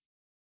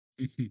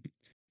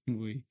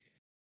 वही।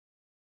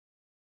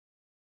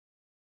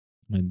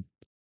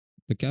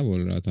 तो क्या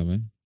बोल रहा था मैं?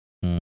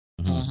 हाँ,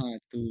 हाँ हाँ, हाँ,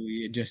 तो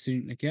ये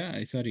जस्टिन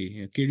क्या,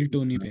 सॉरी, किल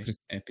टोनी हाँ, पे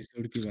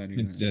एपिसोड के बारे में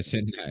बता रहा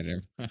जैसे नायरम।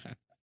 था।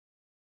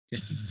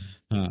 जैसे।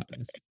 हाँ,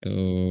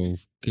 तो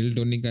किल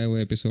टोनी का वो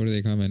एपिसोड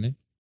देखा मैंने।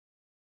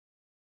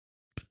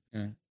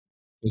 हाँ।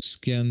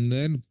 उसके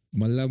अंदर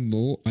मतलब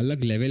वो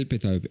अलग लेवल पे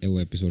था वो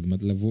एपिसोड,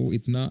 मतलब वो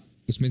इतना,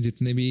 उसमें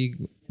जितने भी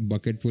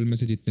बकेट पुल में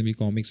से जितने भी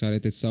कॉमिक्स आ रहे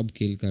थे सब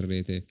किल कर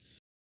रहे थे।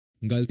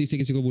 गलती से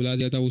किसी को बुला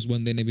दिया था, उस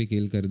बंदे ने भी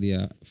किल कर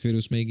दिया। फिर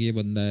उसमें एक ये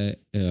बंदा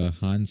है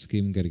हांस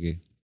किम करके,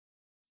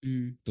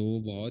 हम्म। तो वो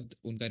बहुत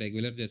उनका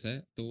रेगुलर जैसा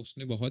है, तो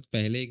उसने बहुत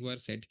पहले एक बार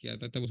सेट किया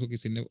था, तब उसको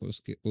किसी ने,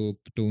 उसके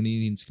वो टोनी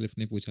हिंचक्लिफ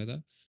ने पूछा था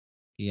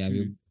कि have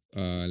you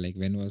hmm. Like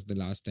when was the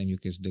last time you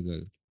kissed the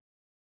girl.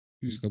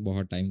 हम्म। उसका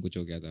बहुत टाइम कुछ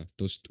हो गया था,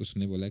 तो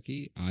उसने बोला कि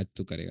आज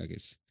तो करेगा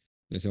किस,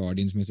 वैसे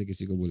ऑडियंस में से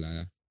किसी को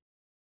बुलाया,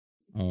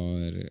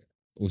 और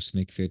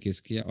उसने फिर किस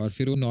किया, और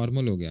फिर वो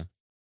नॉर्मल हो गया।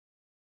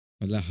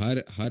 मतलब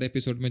हर हर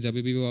एपिसोड में जब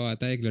भी वो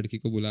आता है एक लड़की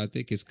को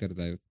बुलाते, किस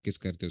करता है, किस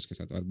करते उसके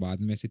साथ, और बाद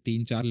में से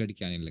 3 4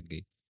 लड़कियां आने लग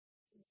गई।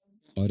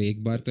 और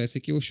एक बार तो ऐसे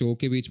कि वो शो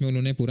के बीच में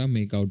उन्होंने पूरा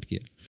मेकआउट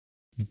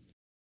किया।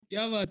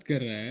 क्या बात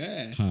कर रहा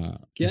है?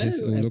 हाँ, क्या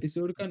ऐसे है वो लोग,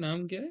 एपिसोड का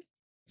नाम, क्या है?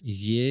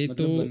 ये तो,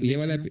 मतलब ये बंदे का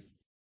वाला नाम?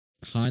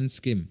 हान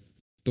स्किम,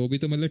 तो भी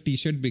तो मतलब टी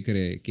शर्ट बिक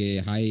रहे हैं कि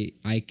हाई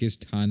आई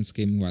किस्ड हान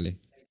स्किम वाले।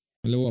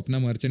 मतलब वो अपना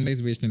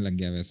मर्चेंडाइज बेचने लग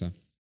गया वैसा।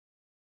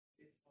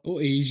 वो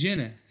एशियन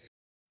है।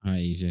 हाँ,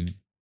 एशियन।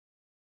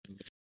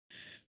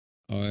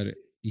 और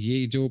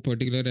ये जो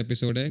पर्टिकुलर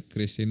एपिसोड है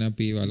क्रिस्टीना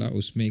पी वाला, हम्म,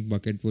 उसमें एक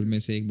बकेट पुल में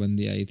से एक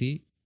बंदी आई थी,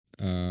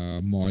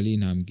 मॉली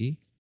नाम की।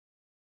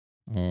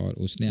 और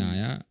उसने हम्म,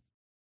 आया,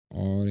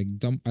 और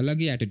एकदम अलग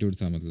ही एटीट्यूड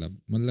था,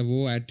 मतलब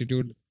वो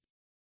एटीट्यूड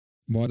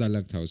बहुत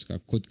अलग था उसका,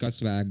 खुद का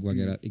स्वैग हम्म,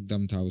 वगैरह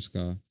एकदम था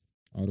उसका।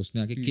 और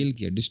उसने आके हम्म, किल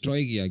किया,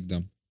 डिस्ट्रॉय किया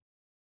एकदम।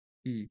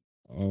 हम्म।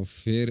 और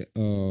फिर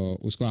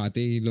उसको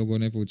आते ही लोगों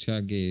ने पूछा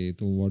कि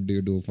तो what do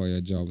you do for your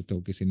job, तो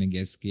किसी ने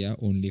गेस किया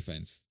ओनली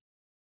फैंस।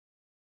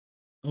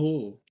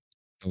 ओ।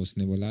 तो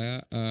उसने बोला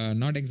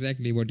not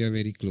exactly but you are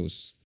very close.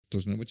 तो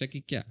उसने पूछा कि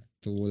क्या,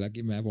 तो बोला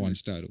कि मैं पॉर्न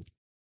स्टार हूँ।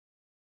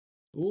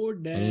 ओ और वो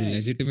डैंग।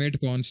 लेजिटिमेट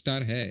पॉर्न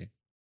स्टार है,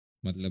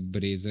 मतलब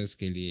ब्रेजर्स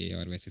के लिए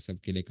और वैसे सब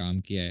के लिए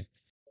काम किया है।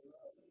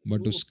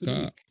 बट ओ उसका,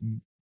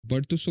 फ्रीक।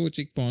 बट तू सोच,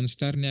 एक पॉर्न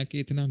स्टार ने आके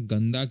इतना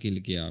गंदा किल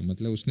किया,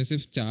 मतलब उसने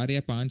सिर्फ 4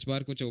 या 5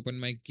 बार कुछ ओपन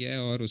माइक किया है,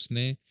 और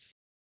उसने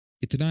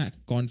इतना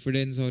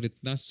कॉन्फिडेंस और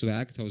इतना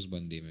स्वैग था उस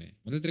बंदी में,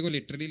 मतलब तेरे को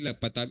लिटरली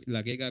पता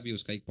लगेगा भी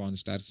उसका एक पॉर्न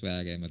स्टार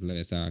स्वैग है, मतलब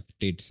ऐसा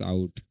टिट्स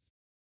आउट,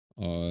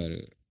 और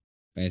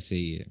ऐसे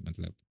ही है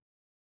मतलब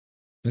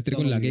तेरे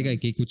को समझ गया लगेगा मैं।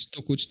 कि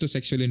कुछ तो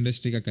सेक्सुअल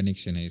इंडस्ट्री का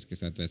कनेक्शन है इसके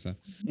साथ वैसा,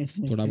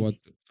 थोड़ा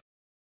बहुत।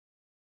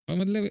 और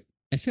मतलब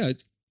ऐसे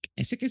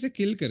ऐसे कैसे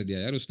किल कर दिया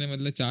यार उसने,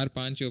 मतलब 4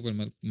 5 ऊपर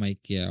माइक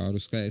किया, और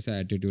उसका ऐसा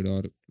एटीट्यूड,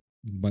 और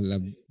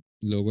मतलब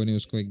लोगों ने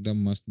उसको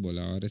एकदम मस्त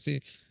बोला, और ऐसे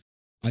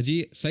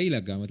अजी सही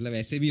लगा, मतलब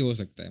ऐसे भी हो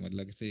सकता है,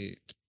 मतलब ऐसे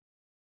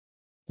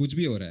कुछ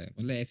भी हो रहा है,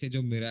 मतलब ऐसे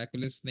जो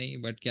मिराकुलस नहीं,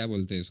 बट क्या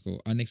बोलते हैं इसको,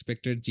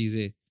 अनएक्सपेक्टेड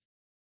चीजें।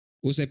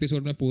 उस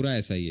एपिसोड में पूरा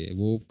ऐसा ही है,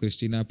 वो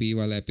क्रिस्टीना पी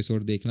वाला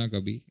एपिसोड देखना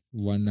कभी,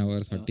 1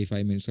 hour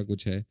 35 minutes का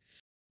कुछ है।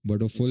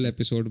 बट वो फुल अच्छा।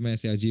 एपिसोड में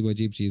ऐसे अजीब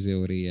अजीब चीजें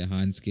हो रही है,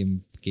 हांस किम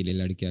के लिए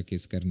लड़कियां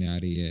किस करने आ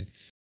रही है,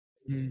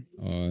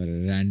 हम्म। और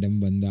रैंडम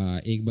बंदा,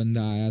 एक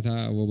बंदा आया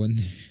था, वो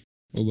बंदे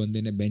वो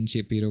बंदे ने बेन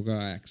शेपिरो का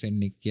एक्सेंट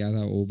निक किया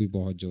था, वो भी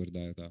बहुत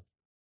जोरदार था।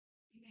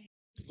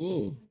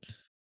 ओ,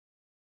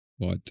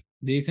 बहुत।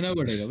 देखना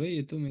पड़ेगा भाई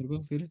ये तो मेरे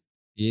को फिर।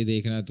 ये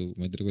देखना तू,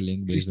 मैं तेरे को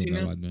लिंक भेज दूंगा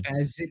क्रिस्टीना बाद में।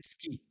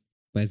 पैजिट्स्की।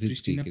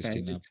 पेजिट्स्की, क्रिस्टीना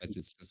क्रिस्टीना पैजिट्स्की।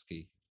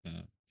 पेजिट्स्की।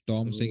 हाँ,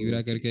 टॉम सेग्यूरा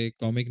ओके। करके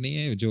कॉमिक नहीं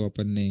है जो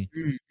अपन ने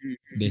हम्म,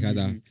 हम्म, देखा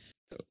था।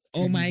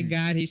 ओ हम्म, my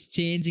God, he is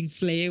changing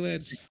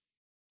flavours.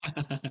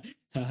 हाँ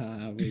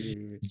हाँ, वही वही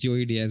वही।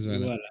 जोई डियाज वो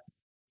वाला। वाला।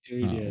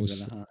 जो हाँ, डियाज वाला,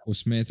 उस हाँ।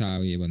 उसमें था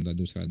ये बंदा,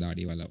 दूसरा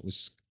दाढ़ी वाला,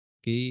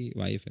 उसकी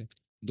वाइफ है।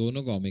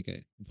 दोनों कॉमिक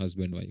है,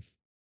 हस्बैंड वाइफ।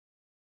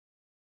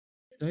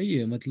 सही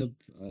है मतलब,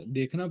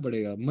 देखना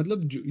पड़ेगा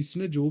मतलब, जो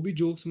इसने जो भी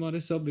जोक्स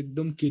मारे सब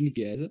एकदम किल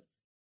किया है सर।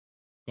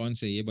 कौन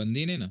से, ये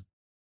बंदी ने ना,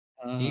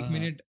 हाँ हाँ एक हाँ।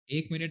 मिनट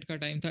 1 मिनट का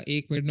टाइम था,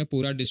 1 मिनट में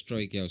पूरा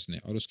डिस्ट्रॉय किया उसने,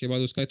 और उसके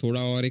बाद उसका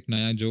थोड़ा और एक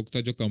नया जोक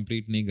था जो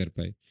कंप्लीट नहीं कर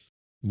पाए,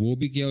 वो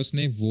भी किया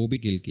उसने, वो भी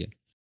किल किया।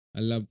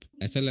 मतलब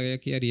ऐसा लगा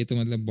कि यार ये तो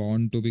मतलब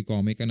बॉर्न टू बी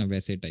कॉमिक है ना,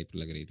 वैसे टाइप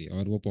लग रही थी,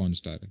 और वो पॉर्न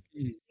स्टार है।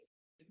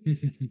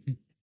 हम्म।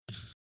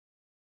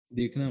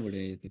 देखना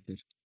पड़ेगा ये तो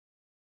फिर।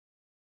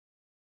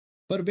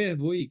 पर बे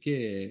वही के,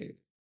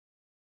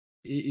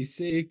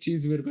 इससे एक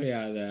चीज मेरे को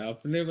याद है,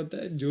 अपने पता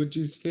है जो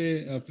चीज पे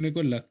अपने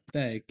को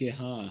लगता है कि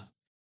हाँ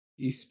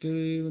इस पे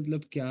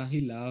मतलब क्या ही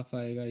लाफ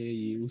आएगा,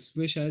 ये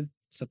उसमें शायद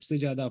सबसे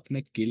ज्यादा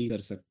अपने किल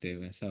कर सकते हैं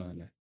वैसा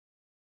वाला है।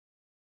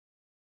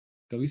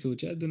 कभी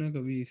सोचा है तूने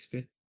कभी इस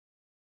पे?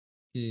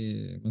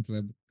 कि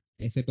मतलब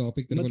ऐसे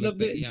टॉपिक तेरे को मतलब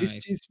लगता है बे, कि हाँ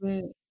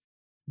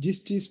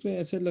जिस चीज पे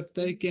ऐसे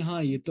लगता है कि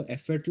हाँ ये तो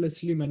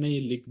एफर्टलेसली मैंने ये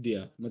लिख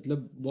दिया,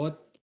 मतलब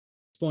बहुत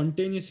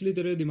स्पॉन्टेनियसली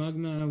तेरे दिमाग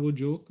में आया वो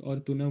जोक और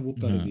तूने वो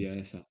कर हाँ दिया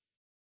ऐसा,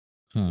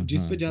 हाँ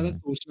जिस पे हाँ ज्यादा हाँ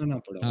सोचना ना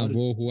पड़ा। हाँ, और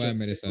वो हुआ है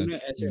मेरे जबकि तूने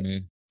साथ ऐसे, मैं।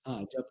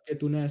 हाँ जबकि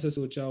तूने ऐसे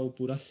सोचा, वो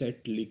पूरा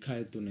सेट लिखा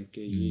है तूने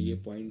कि ये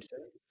हम्म, पॉइंट्स है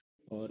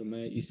और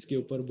मैं इसके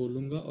ऊपर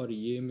बोलूंगा और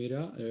ये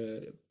मेरा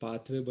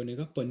पाथवे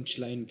बनेगा पंच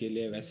लाइन के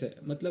लिए, वैसे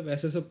मतलब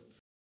ऐसा सब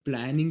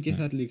प्लानिंग के हाँ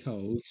साथ लिखा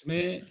हो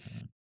उसमें,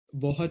 हाँ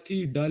बहुत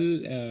ही डल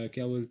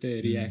क्या बोलते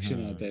हैं रिएक्शन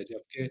आता हाँ, है।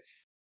 जबकि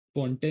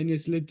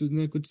स्पॉन्टेनियसली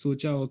तूने कुछ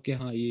सोचा हो कि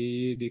हाँ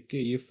ये देख के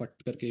ये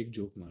फट करके एक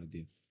जोक मार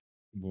दिया,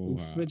 वो हाँ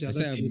उसमें ज्यादा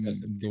ऐसा किल कर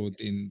सकते 2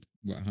 3,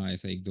 हाँ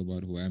ऐसा 1 2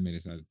 बार हुआ है मेरे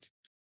साथ।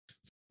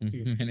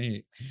 हैं। मैंने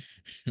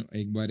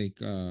एक बार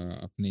एक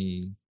अपनी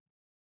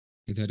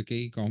इधर के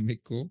ही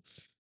कॉमिक को,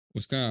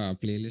 उसका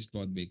प्लेलिस्ट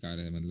बहुत बेकार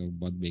है, मतलब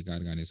बहुत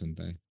बेकार गाने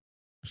सुनता है,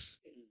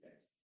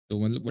 तो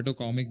मतलब बट वो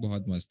कॉमिक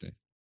बहुत मस्त है।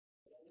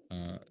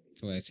 अ,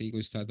 तो ऐसे ही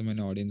कुछ था, तो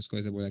मैंने ऑडियंस को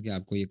ऐसे बोला कि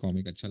आपको ये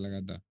कॉमिक अच्छा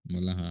लगा था,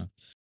 बोला हाँ।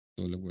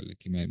 तो वो लोग बोले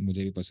कि मैं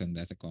मुझे भी पसंद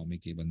है ऐसा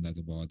कॉमिक, ये बंदा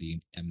तो बहुत ही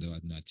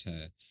अहमदाबाद में अच्छा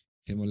है।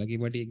 फिर बोला कि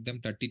बट ये एकदम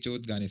टट्टी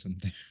चोत गाने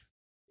सुनते हैं।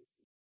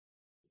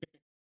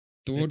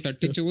 तो वो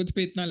टट्टी अच्छा। चोत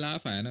पे इतना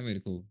लाफ आया ना मेरे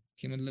को,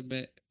 कि मतलब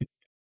मैं,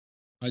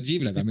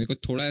 अजीब लगा मेरे को,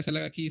 थोड़ा ऐसा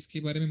लगा कि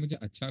इसके बारे में मुझे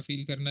अच्छा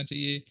फील करना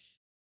चाहिए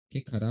कि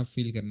खराब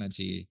फील करना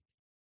चाहिए,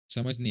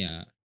 समझ नहीं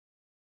आया।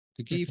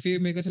 क्योंकि फिर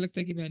मेरे को ऐसा लगता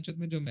है कि बेंचों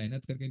में जो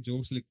मेहनत करके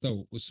जोक्स लिखता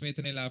हूँ उसमें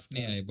इतने लाफ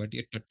नहीं हाँ। आए, बट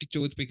ये टट्टी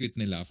चोत पे क्यों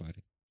इतने लाफ आ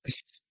रहे।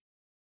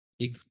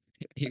 एक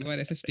एक बार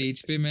ऐसे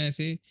स्टेज पे मैं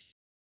ऐसे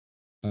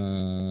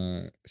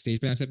स्टेज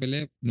पे ऐसे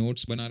पहले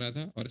नोट्स बना रहा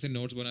था, और ऐसे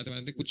नोट्स बनाते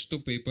बनाते कुछ तो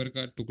पेपर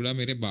का टुकड़ा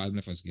मेरे बाल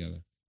में फंस गया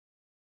था।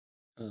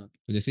 हाँ,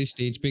 तो जैसे ही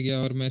स्टेज पे गया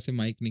और मैं ऐसे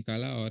माइक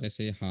निकाला और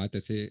ऐसे हाथ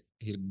ऐसे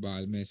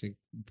बाल में ऐसे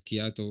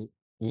किया, तो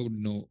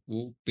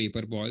वो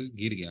पेपर बॉल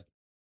गिर गया,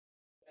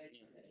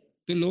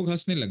 तो लोग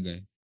हंसने लग गए।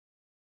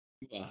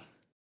 वाह!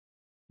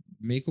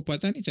 मेरे को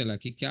पता नहीं चला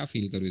कि क्या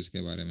फील करूँ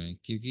इसके बारे में,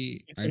 क्योंकि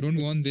I don't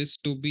want this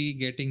to be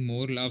getting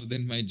more love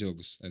then my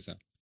jokes, ऐसा।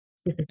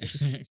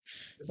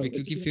 समझ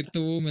क्योंकि फिर गया।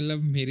 तो वो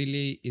मतलब मेरे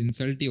लिए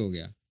इंसल्ट ही हो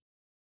गया।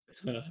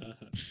 हाँ, हाँ,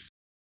 हाँ।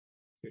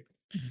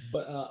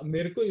 पर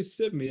मेरे को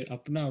इससे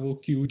अपना वो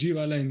क्यूजी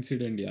वाला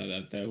इंसिडेंट याद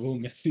आता है, वो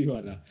मेसी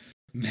वाला।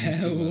 मैं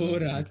मेसी वाला, वो हाँ।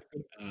 रात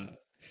को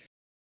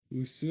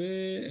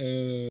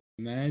उसमें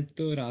मैं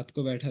तो रात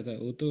को बैठा था,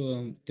 वो तो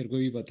तेरे को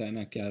भी पता है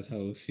ना क्या था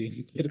वो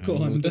सीन। तेरे हाँ, को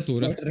वो ऑन द तो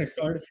तोरा। Spot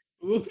record.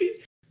 वो भी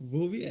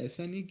वो भी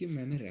ऐसा नहीं कि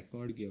मैंने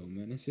रिकॉर्ड किया हो,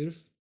 मैंने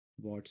सिर्फ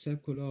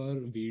व्हाट्सएप खोला और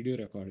वीडियो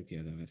रिकॉर्ड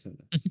किया था, वैसा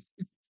था।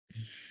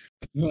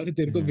 और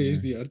तेरे को भेज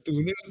हाँ, दिया, और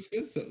तूने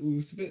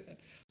उसपे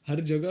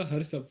हर जगह,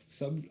 हर सब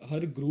सब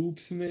हर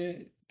ग्रुप्स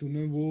में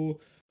तूने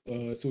वो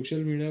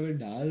सोशल मीडिया पे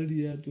डाल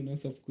दिया, तूने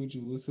सब कुछ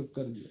वो सब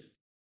कर दिया।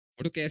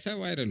 वो तो कैसा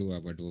वायरल हुआ,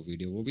 बट वो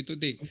वीडियो वो भी तो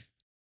देख।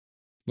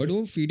 बट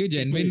वो वीडियो वही,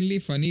 जेन्युइनली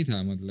फनी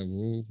था, मतलब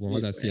वो ये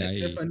बहुत हंसी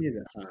ऐसे आई। फनी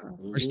था, हाँ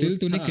और वो स्टिल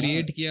तूने था।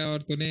 क्रिएट किया,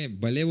 और तूने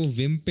भले वो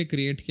विम पे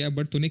क्रिएट किया,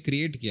 बट तूने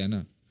क्रिएट किया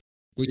ना।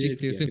 कोई चीज क्रिएट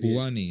तेरे किया, से क्रिएट।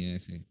 हुआ नहीं है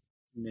ऐसे।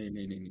 नहीं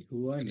नहीं नहीं नहीं,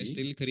 हुआ तूने नहीं।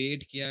 स्टिल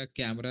क्रिएट किया,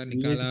 कैमरा क्रिएट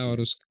निकाला और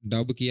किया। उस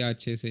डब किया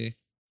अच्छे से।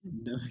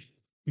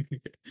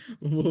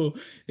 वो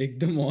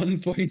एकदम ऑन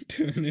पॉइंट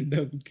मैंने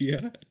डब किया।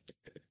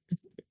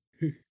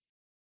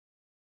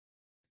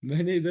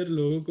 मैंने इधर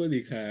लोगों को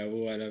दिखाया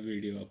वो वाला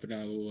वीडियो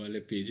अपना, वो वाले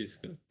पेजेस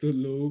का, तो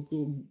लोगों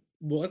को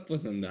बहुत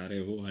पसंद आ रहे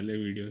हैं वो वाले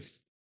वीडियोस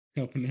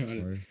अपने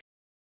वाले। और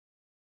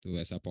तू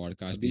ऐसा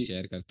पॉडकास्ट भी अभी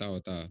शेयर करता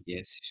होता।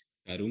 यस,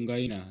 करूंगा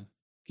ही ना।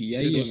 किया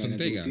तेरे ही है दोस्त मैंने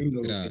सुनते हैं दो क्या तीन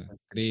लोगों तेरा? के साथ।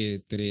 तेरे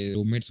तेरे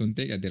रूममेट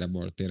सुनते हैं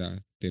क्या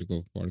तेरे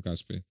को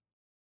पॉडकास्ट पे?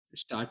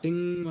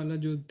 स्टार्टिंग वाला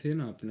जो थे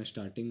ना, अपना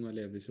स्टार्टिंग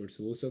वाले एपिसोड्स,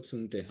 वो सब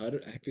सुनते। हर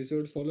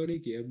एपिसोड फॉलो नहीं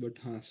किया, बट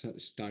हाँ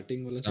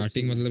स्टार्टिंग वाला सब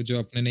स्टार्टिंग सुना है। मतलब जो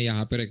अपने ने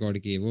यहाँ पे रिकॉर्ड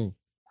किए वो?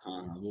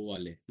 हाँ हाँ, वो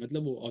वाले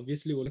मतलब वो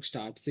ऑब्वियसली वो लोग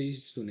स्टार्ट से ही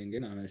सुनेंगे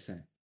ना, वैसा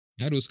है।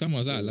 यार उसका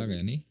मजा तो अलग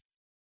है नहीं?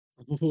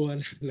 वो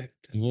वाला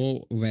लगता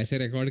वो वैसे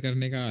रिकॉर्ड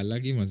करने का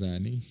अलग ही मजा है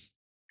नहीं?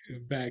 है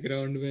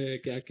बैकग्राउंड में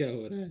क्या क्या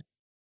हो रहा है।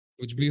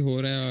 कुछ भी हो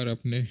रहा है और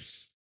अपने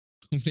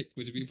अपने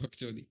कुछ भी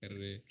बकचोदी कर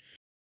रहे हैं।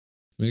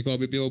 मेरे को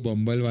अभी भी वो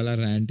बम्बल वाला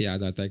रैंट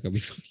याद आता है कभी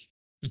कभी।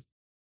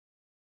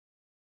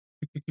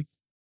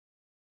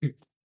 फिर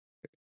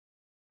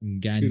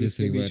गैंजेस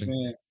उसके बीच रिवर।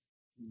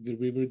 में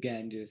रिवर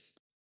गैंजेस,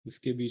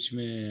 उसके बीच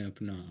में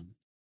अपना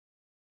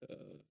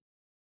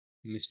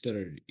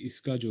मिस्टर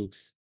इसका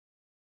जोक्स,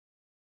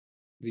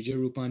 विजय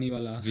रूपानी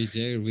वाला।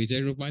 विजय विजय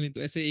रूपानी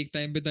तो ऐसे एक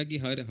टाइम पे था कि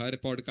हर हर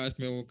पॉडकास्ट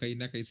में वो कहीं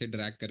ना कहीं से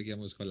ड्रैग करके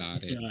हम उसको ला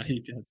रहे हैं। आ ही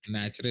जाते।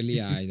 नेचुरली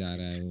आ जा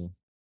रहा है वो।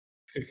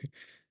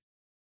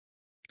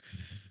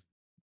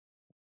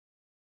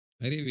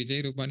 अरे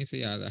विजय रूपानी से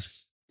याद आ।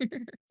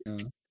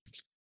 हाँ,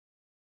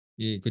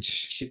 ये कुछ।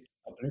 शिट,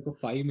 अपने को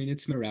 5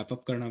 मिनट्स में रैप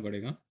अप करना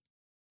पड़ेगा।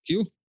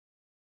 क्यों?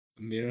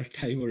 मेरा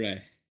टाइम हो रहा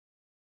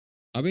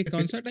अबे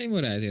कौन है। सा टाइम हो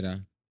रहा है तेरा?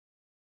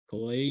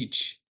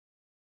 कॉलेज।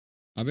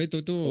 अबे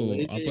तो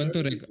कॉलेज है अपन यार तो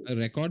अभी तो।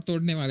 रिकॉर्ड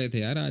तोड़ने वाले थे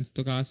यार, आज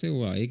तो कहाँ से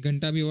हुआ? 1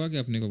 घंटा भी हुआ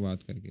क्या अपने को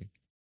बात करके?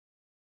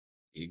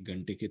 1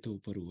 घंटे के तो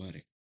ऊपर हुआ रे।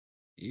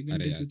 एक अरे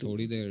घंटे यार से तो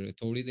ऊपर।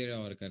 थोड़ी देर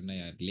और करना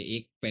यार,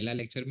 एक पहला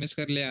लेक्चर मिस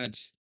कर ले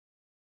आज।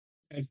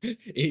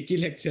 एक ही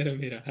लेक्चर है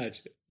मेरा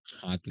आज।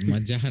 हाँ तो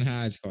मत जाना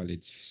आज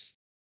कॉलेज।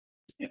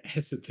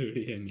 ऐसे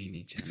थोड़ी है, नहीं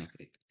नहीं जाना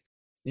पड़ेगा।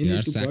 नहीं नहीं,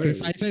 यार तू पढ़।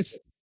 सैक्रिफाइसेस।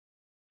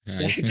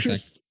 हाँ इसमें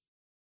सैक्रिफ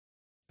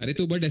अरे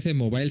तू बट ऐसे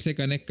मोबाइल से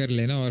कनेक्ट कर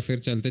लेना और फिर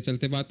चलते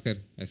चलते बात कर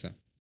ऐसा। अच्छा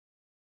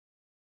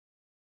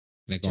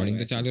रिकॉर्डिंग तो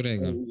वैसा, चालू और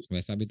रहेगा।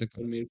 वैसा भी तो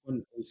और मेरे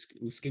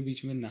को उसके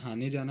बीच में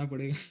नहाने जाना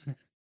पड़ेगा।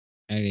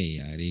 अरे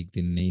यार एक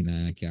दिन नहीं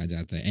नहाया क्या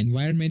जाता है,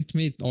 एनवायरनमेंट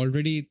में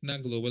ऑलरेडी इतना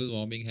ग्लोबल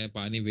वार्मिंग है,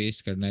 पानी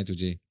वेस्ट करना है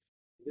तुझे?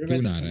 इधर क्यों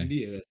वैसे नहा रहा है? ठंडी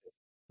है वैसे,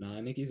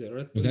 नहाने की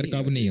जरूरत तो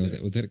नहीं है वैसे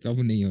इधर। उधर कब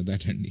नहीं होता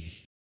ठंडी?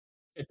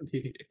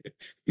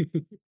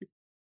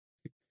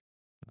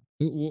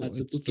 तो हाँ, वो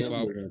तो तू क्या तो बोल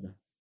आप। रहा था?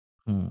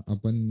 हाँ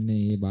अपन ने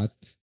ये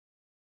बात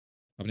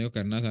अपने को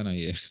करना था ना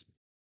ये।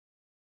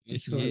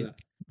 अच्छा ये वाला।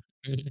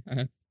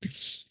 यार,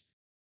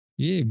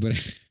 ये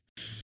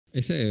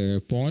ऐसे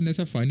पॉन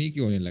ऐसा फनी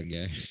क्यों होने लग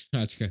गया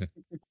है आजकल?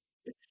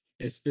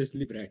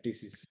 Specially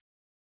practice.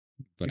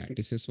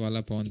 प्रैक्टिसेस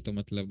वाला पॉन तो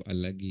मतलब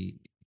अलग ही।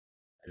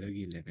 अलग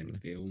ही लेवल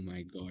पे, ओ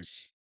माय गॉड।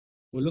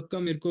 वो लोग का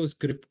मेरे को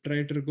स्क्रिप्ट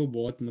राइटर को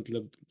बहुत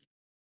मतलब,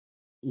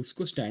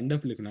 उसको स्टैंड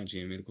अप लिखना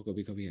चाहिए मेरे को,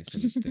 कभी कभी ऐसा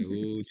लगता है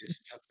वो जिस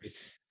हिसाब से।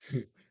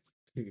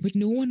 But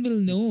no one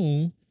will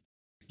know.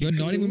 You're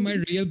not even my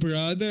no. real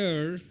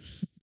brother.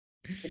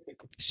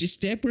 She's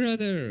step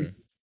brother.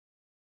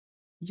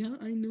 या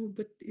I know,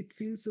 but it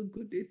feels so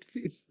good, it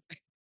feel.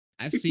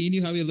 I've seen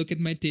you how you look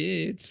at my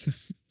tits.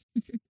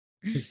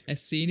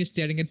 I've seen you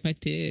staring at my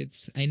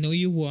tits. I know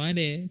you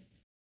want it.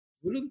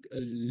 वो लोग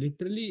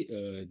literally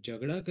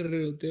झगड़ा कर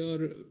रहे होते हैं, और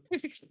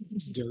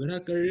झगड़ा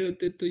कर रहे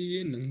होते तो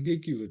ये नंगे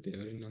क्यों होते हैं,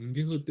 और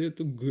नंगे होते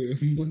तो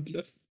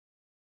मतलब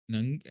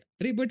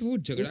अरे बट वो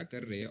झगड़ा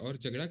कर रहे हैं और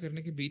झगड़ा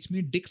करने के बीच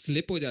में डिक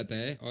स्लिप हो जाता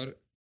है और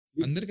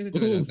अंदर कैसे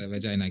चला ओह जाता है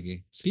वेजाइना के,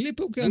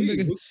 स्लिप होके वही अंदर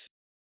कैसे, वो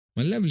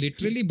मतलब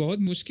लिटरली बहुत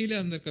मुश्किल है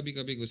अंदर कभी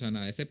कभी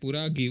घुसाना, ऐसे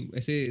पूरा गिव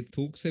ऐसे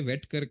थूक से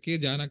वेट करके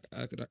जाना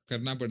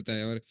करना पड़ता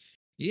है, और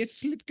ये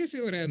स्लिप कैसे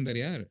हो रहा है अंदर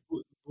यार।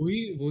 वही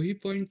वही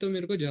पॉइंट तो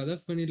मेरे को ज्यादा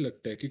फनी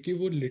लगता है क्योंकि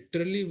वो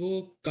लिटरली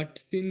वो कट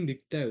सीन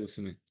दिखता है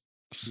उसमें,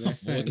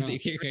 वैसा वो है तो ना,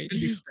 देखेगा कट ही।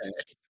 दिखता है।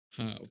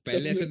 हाँ तब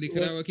पहले ऐसा मेरे दिख को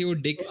रहा बहुत होगा कि वो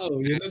डिक वाह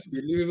ये लोग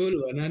बिलीवेबल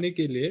बनाने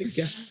के लिए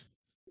क्या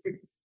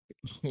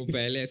वो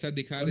पहले ऐसा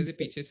दिखा रहे थे कॉन्सेप्ट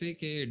पीछे से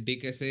कि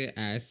डिक ऐसे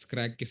एस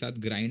क्रैक के साथ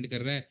ग्राइंड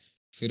कर रहा है,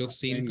 फिर वो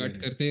सीन ट्रेंड कर कट रहे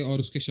हैं। करते हैं और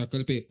उसके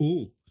शक्ल पे ओ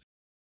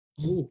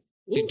ओह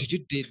ओह did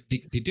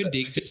your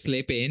dick just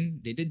slip in,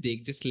 did your dick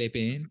just slip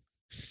in?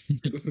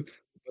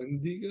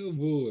 बंदी का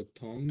वो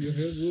थॉन्ग जो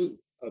है वो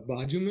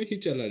बाजू में ही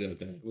चला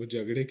जाता है वो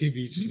झगड़े के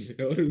बीच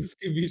में और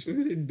उसके बीच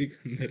में से डिक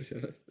अंदर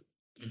चला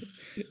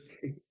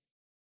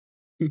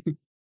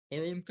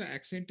और उनका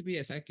एक्सेंट भी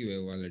ऐसा क्यों है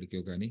हुआ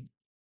लड़कियों का, नहीं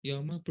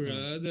you're my हाँ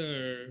brother,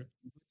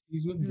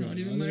 he's my you're not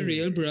even my brother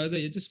real brother,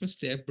 you're just my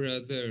step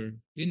brother,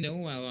 you know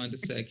I want to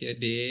suck your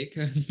dick.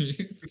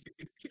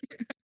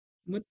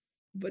 but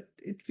but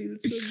it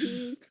feels so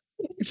good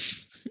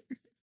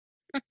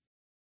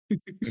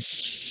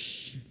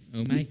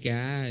Oh my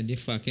god, you're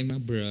fucking my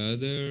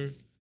brother.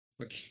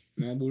 Okay.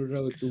 मैं बोल रहा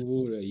हूँ तू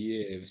वो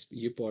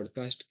ये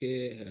podcast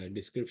के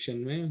description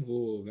में वो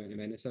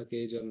वेनेसा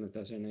केज और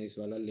नताशा नाइस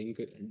वाला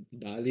लिंक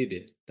डाल ही दे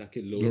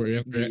ताकि लोग भी ये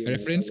मजा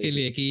रेफरेंस ले के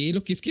लिए सके कि ये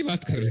लोग किसकी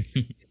बात कर रहे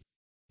हैं।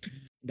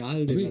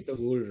 डाल दे अभी मैं तो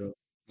बोल रहा हूँ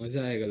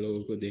मजा आएगा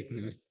लोगों को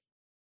देखने में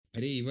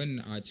अरे इवन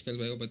आजकल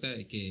भाई को पता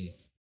है कि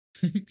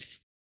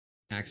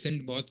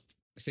एक्सेंट बहुत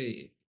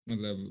ऐसे,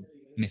 मतलब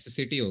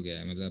नेसेसिटी हो गया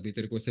है, मतलब अभी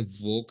तेरे को ऐसे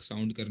वोक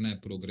साउंड करना है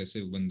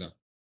प्रोग्रेसिव बंदा,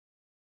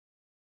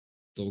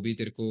 तो भी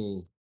तेरे को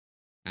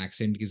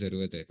एक्सेंट की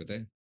जरूरत है, पता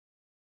है।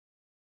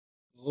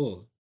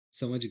 ओह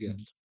समझ गया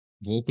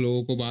वोक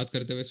लोगों को बात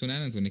करते हुए सुना है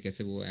ना तूने,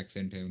 कैसे वो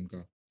एक्सेंट है उनका,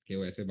 कि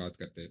वो ऐसे बात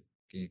करते हैं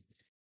कि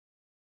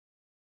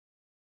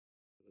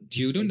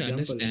you don't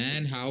example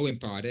understand how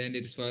important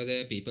it is for the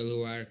people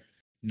who are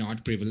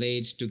not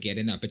privileged to get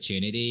an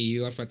opportunity.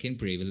 You are fucking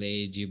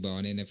privileged. You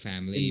born in a you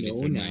family with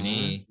know ना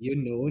money. you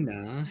know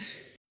ना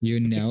You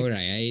know,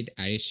 right?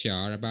 Are you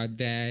sure about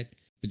that?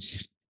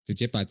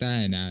 तुझे पता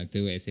है ना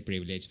तू ऐसे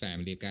privileged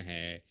family का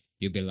है.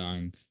 You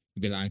belong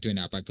to an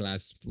upper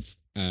class.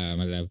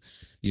 मतलब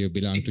you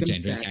belong to एकदम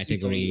general सैसी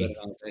साउंड category.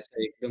 करना होता है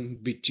ऐसा एकदम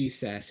बिची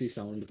सैसी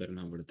साउंड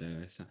करना पड़ता है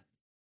वैसा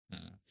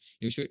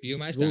You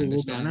must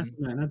वो गाना understand.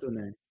 सुना है ना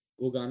तूने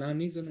वो गाना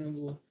नहीं सुना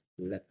वो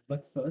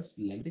but first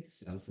let it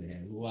self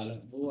है वो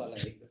वाला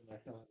एकदम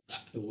वैसा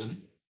टोन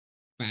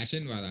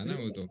Passion वाला ना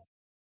वो तो,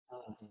 हाँ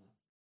हाँ नहीं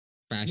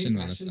passion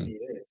वाला फैशन सा. नहीं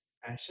है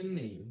फैशन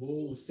नहीं वो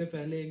उससे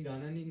पहले एक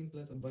गाना नहीं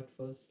निकला था but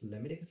first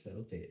let me take a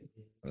selfie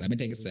Let me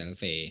take a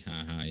selfie.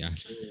 हाँ हाँ यार.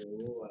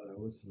 वो वाला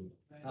वो सुन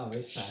हाँ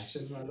भाई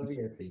फैशन वाला भी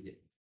ऐसे ही है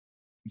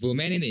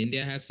Women in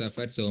India have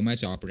suffered so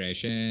much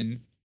oppression.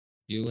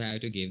 You have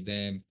to give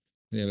them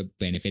the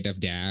benefit of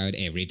doubt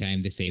every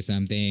time they say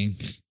something.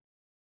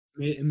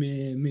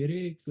 मेरे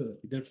एक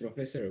इधर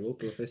प्रोफेसर है वो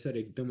प्रोफेसर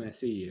एकदम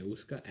ऐसे ही है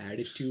उसका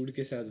एटीट्यूड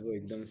के साथ वो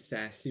एकदम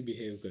सैसी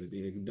बिहेव करती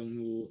है एकदम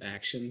वो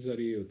एक्शंस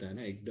और ये होता है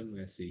ना एकदम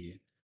वैसे ही है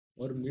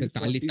और तो मिड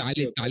ताली फोर्टीज के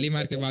ताली होता है ताली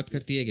मार के बात शायद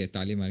करती है क्या,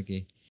 ताली मार के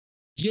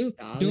You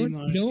ताली don't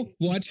मार know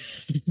के what.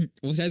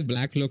 वो शायद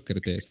ब्लैक लोग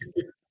करते हैं ऐसे.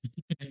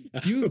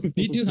 You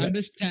need to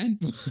understand.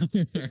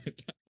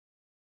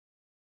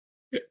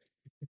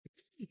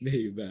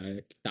 नहीं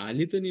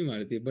ताली तो नहीं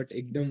मारती बट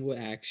एकदम वो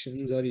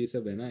एक्शंस और ये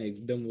सब है ना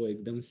एकदम वो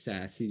एकदम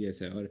सैसी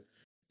जैसा है और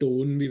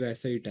टोन भी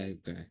वैसा ही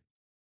टाइप का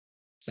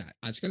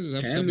आजकल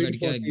सब है सब मिड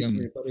लड़कियां फोर्टीज एकदम,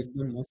 में पर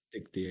एकदम मस्त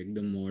दिखती है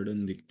एकदम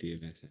मॉडर्न दिखती है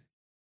वैसा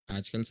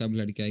आजकल सब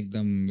लड़कियां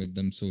एकदम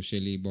एकदम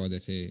सोशली बहुत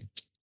ऐसे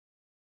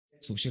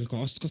सोशल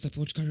कॉस्ट को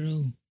सपोर्ट कर रहे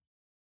हो.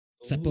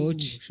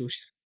 सपोर्ट ओह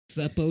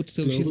support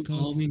social global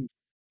cost. Warming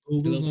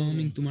global global.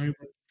 Warming तुम्हारे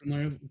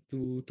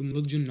तुम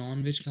लोग जो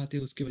नॉन वेज खाते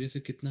हो उसकी वजह से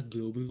कितना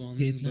ग्लोबल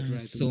वार्मिंग बढ़ कितना रहा है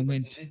so तुम्हें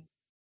much पता है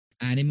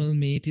animal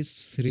meat is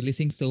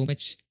releasing so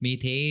much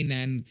methane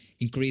and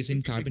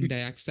increasing carbon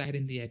dioxide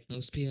in the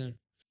atmosphere.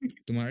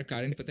 तुम्हारे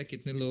कारण पता है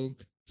कितने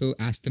लोग तो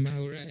अस्थमा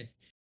हो रहा है,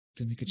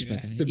 तुम्हें कुछ पता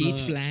है. Asthma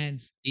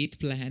eat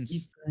plants.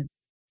 क्या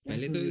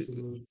पहले कर तो रहे हो तुम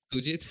लोग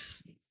तुझे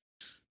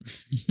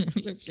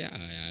मतलब क्या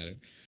यार,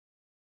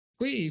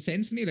 कोई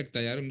सेंस नहीं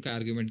लगता यार उनका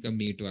आर्गुमेंट का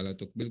मीट वाला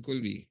तो बिल्कुल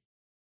भी.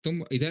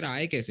 तुम इधर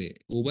आए कैसे,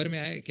 उबर में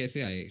आए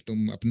कैसे, आए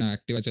तुम अपना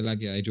एक्टिवा चला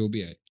के आए जो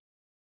भी आए,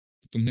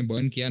 तुमने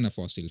बर्न किया ना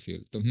फॉसिल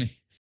फ्यूल, तुमने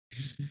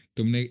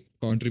तुमने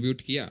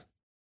कंट्रीब्यूट किया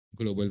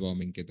ग्लोबल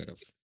वार्मिंग की तरफ.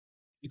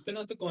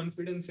 इतना तो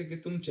कॉन्फिडेंस है कि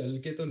तुम चल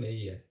के तो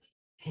नहीं है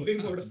कोई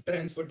मोड ऑफ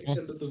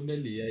ट्रांसपोर्टेशन तो तुमने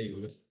लिया ही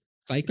होगा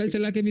साइकिल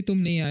चला के भी तुम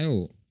नहीं आए हो.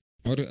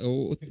 और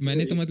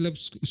मैंने तो वही मतलब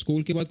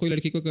स्कूल के बाद कोई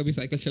लड़की को कभी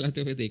साइकिल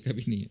चलाते हुए देखा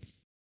भी नहीं है,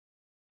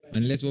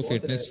 अनलेस वो बहुत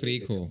फिटनेस रेयरली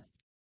फ्रीक हो. देखा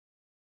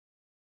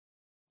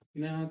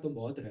अपने यहाँ तो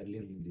बहुत रेयरली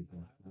नहीं देखा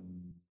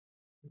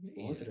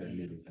बहुत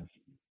रेयरली देखा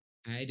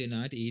I do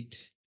not eat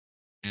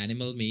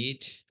animal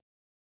meat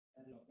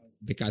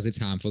because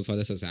it's harmful for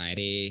the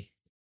society.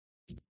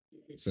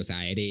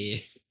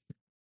 Society.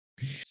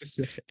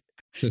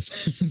 अब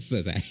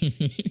Society.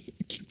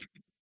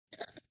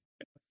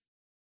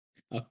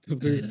 तो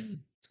फिर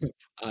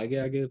आगे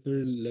आगे फिर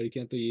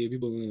लड़कियां तो ये भी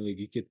बोलने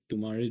लगी कि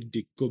तुम्हारे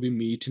डिक को भी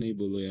मीट नहीं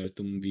बोलो यार,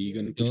 तुम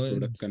वीगन कुछ Don't.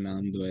 प्रोडक्ट का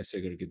नाम दो,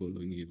 ऐसे करके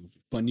बोलेंगी।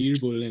 पनीर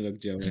बोलने लग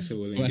जाओ, ऐसे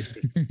बोलेंगे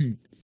फिर।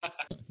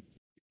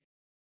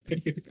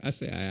 कहाँ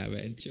से आया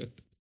बेंचो?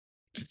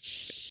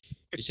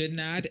 You should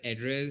not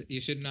address. You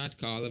should not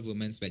call a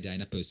woman's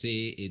vagina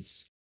pussy.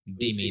 It's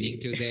demeaning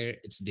to Pussy. their.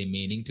 It's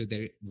demeaning to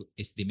their.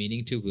 It's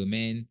demeaning to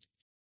women,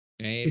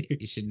 right?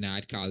 You should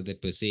not call the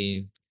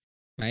pussy.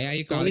 Why are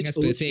you Call calling it us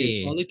oatmeal.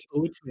 pussy? Call it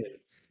oatmeal.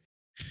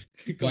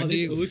 What Call do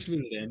it you?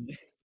 oatmeal then.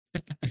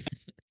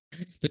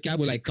 तो क्या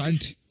बोला?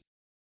 Cunt.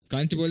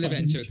 Cunt बोले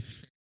बेंचो.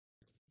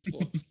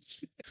 Cunt.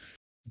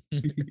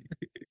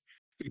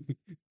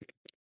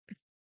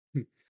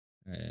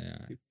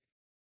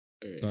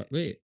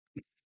 Wait.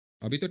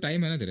 अभी तो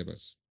time है ना तेरे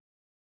पास?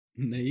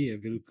 नहीं है,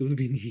 बिल्कुल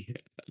भी नहीं है।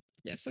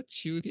 ऐसा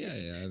चूतिया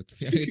है यार.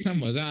 यार इतना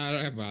मजा आ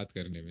रहा है बात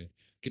करने में.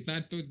 कितना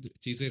तो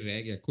चीजें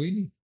रह गया. कोई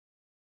नहीं.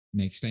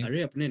 Next time.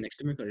 अरे अपने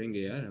नेक्स्ट में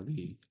करेंगे यार,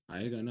 अभी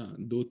आएगा ना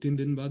 2-3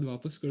 दिन बाद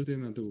वापस करते हैं,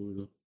 मैं तो बोल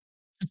रहा हूँ,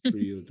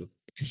 फ्री हो तो।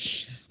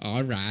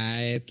 All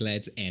right,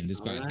 let's end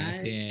this podcast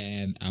Alright.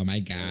 then. Oh my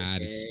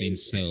god, it's been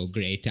Okay. so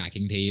great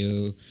talking to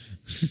you.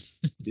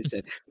 This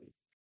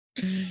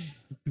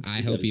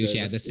I hope you episode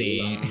share was the too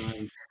same.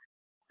 long.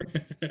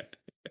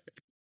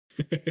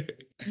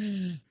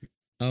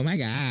 Oh my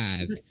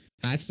god,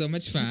 that's so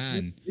much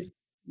fun.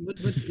 But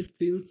it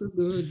feels so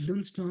good.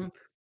 Don't stop.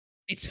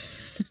 It's.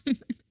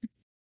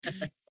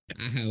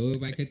 I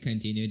hope I could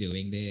continue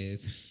doing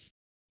this.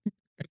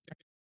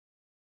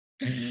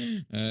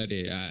 अरे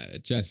यार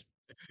चल.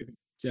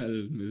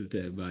 चल मिलते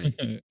हैं, bye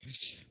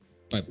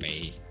Bye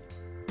bye.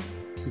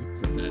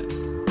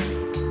 Bye.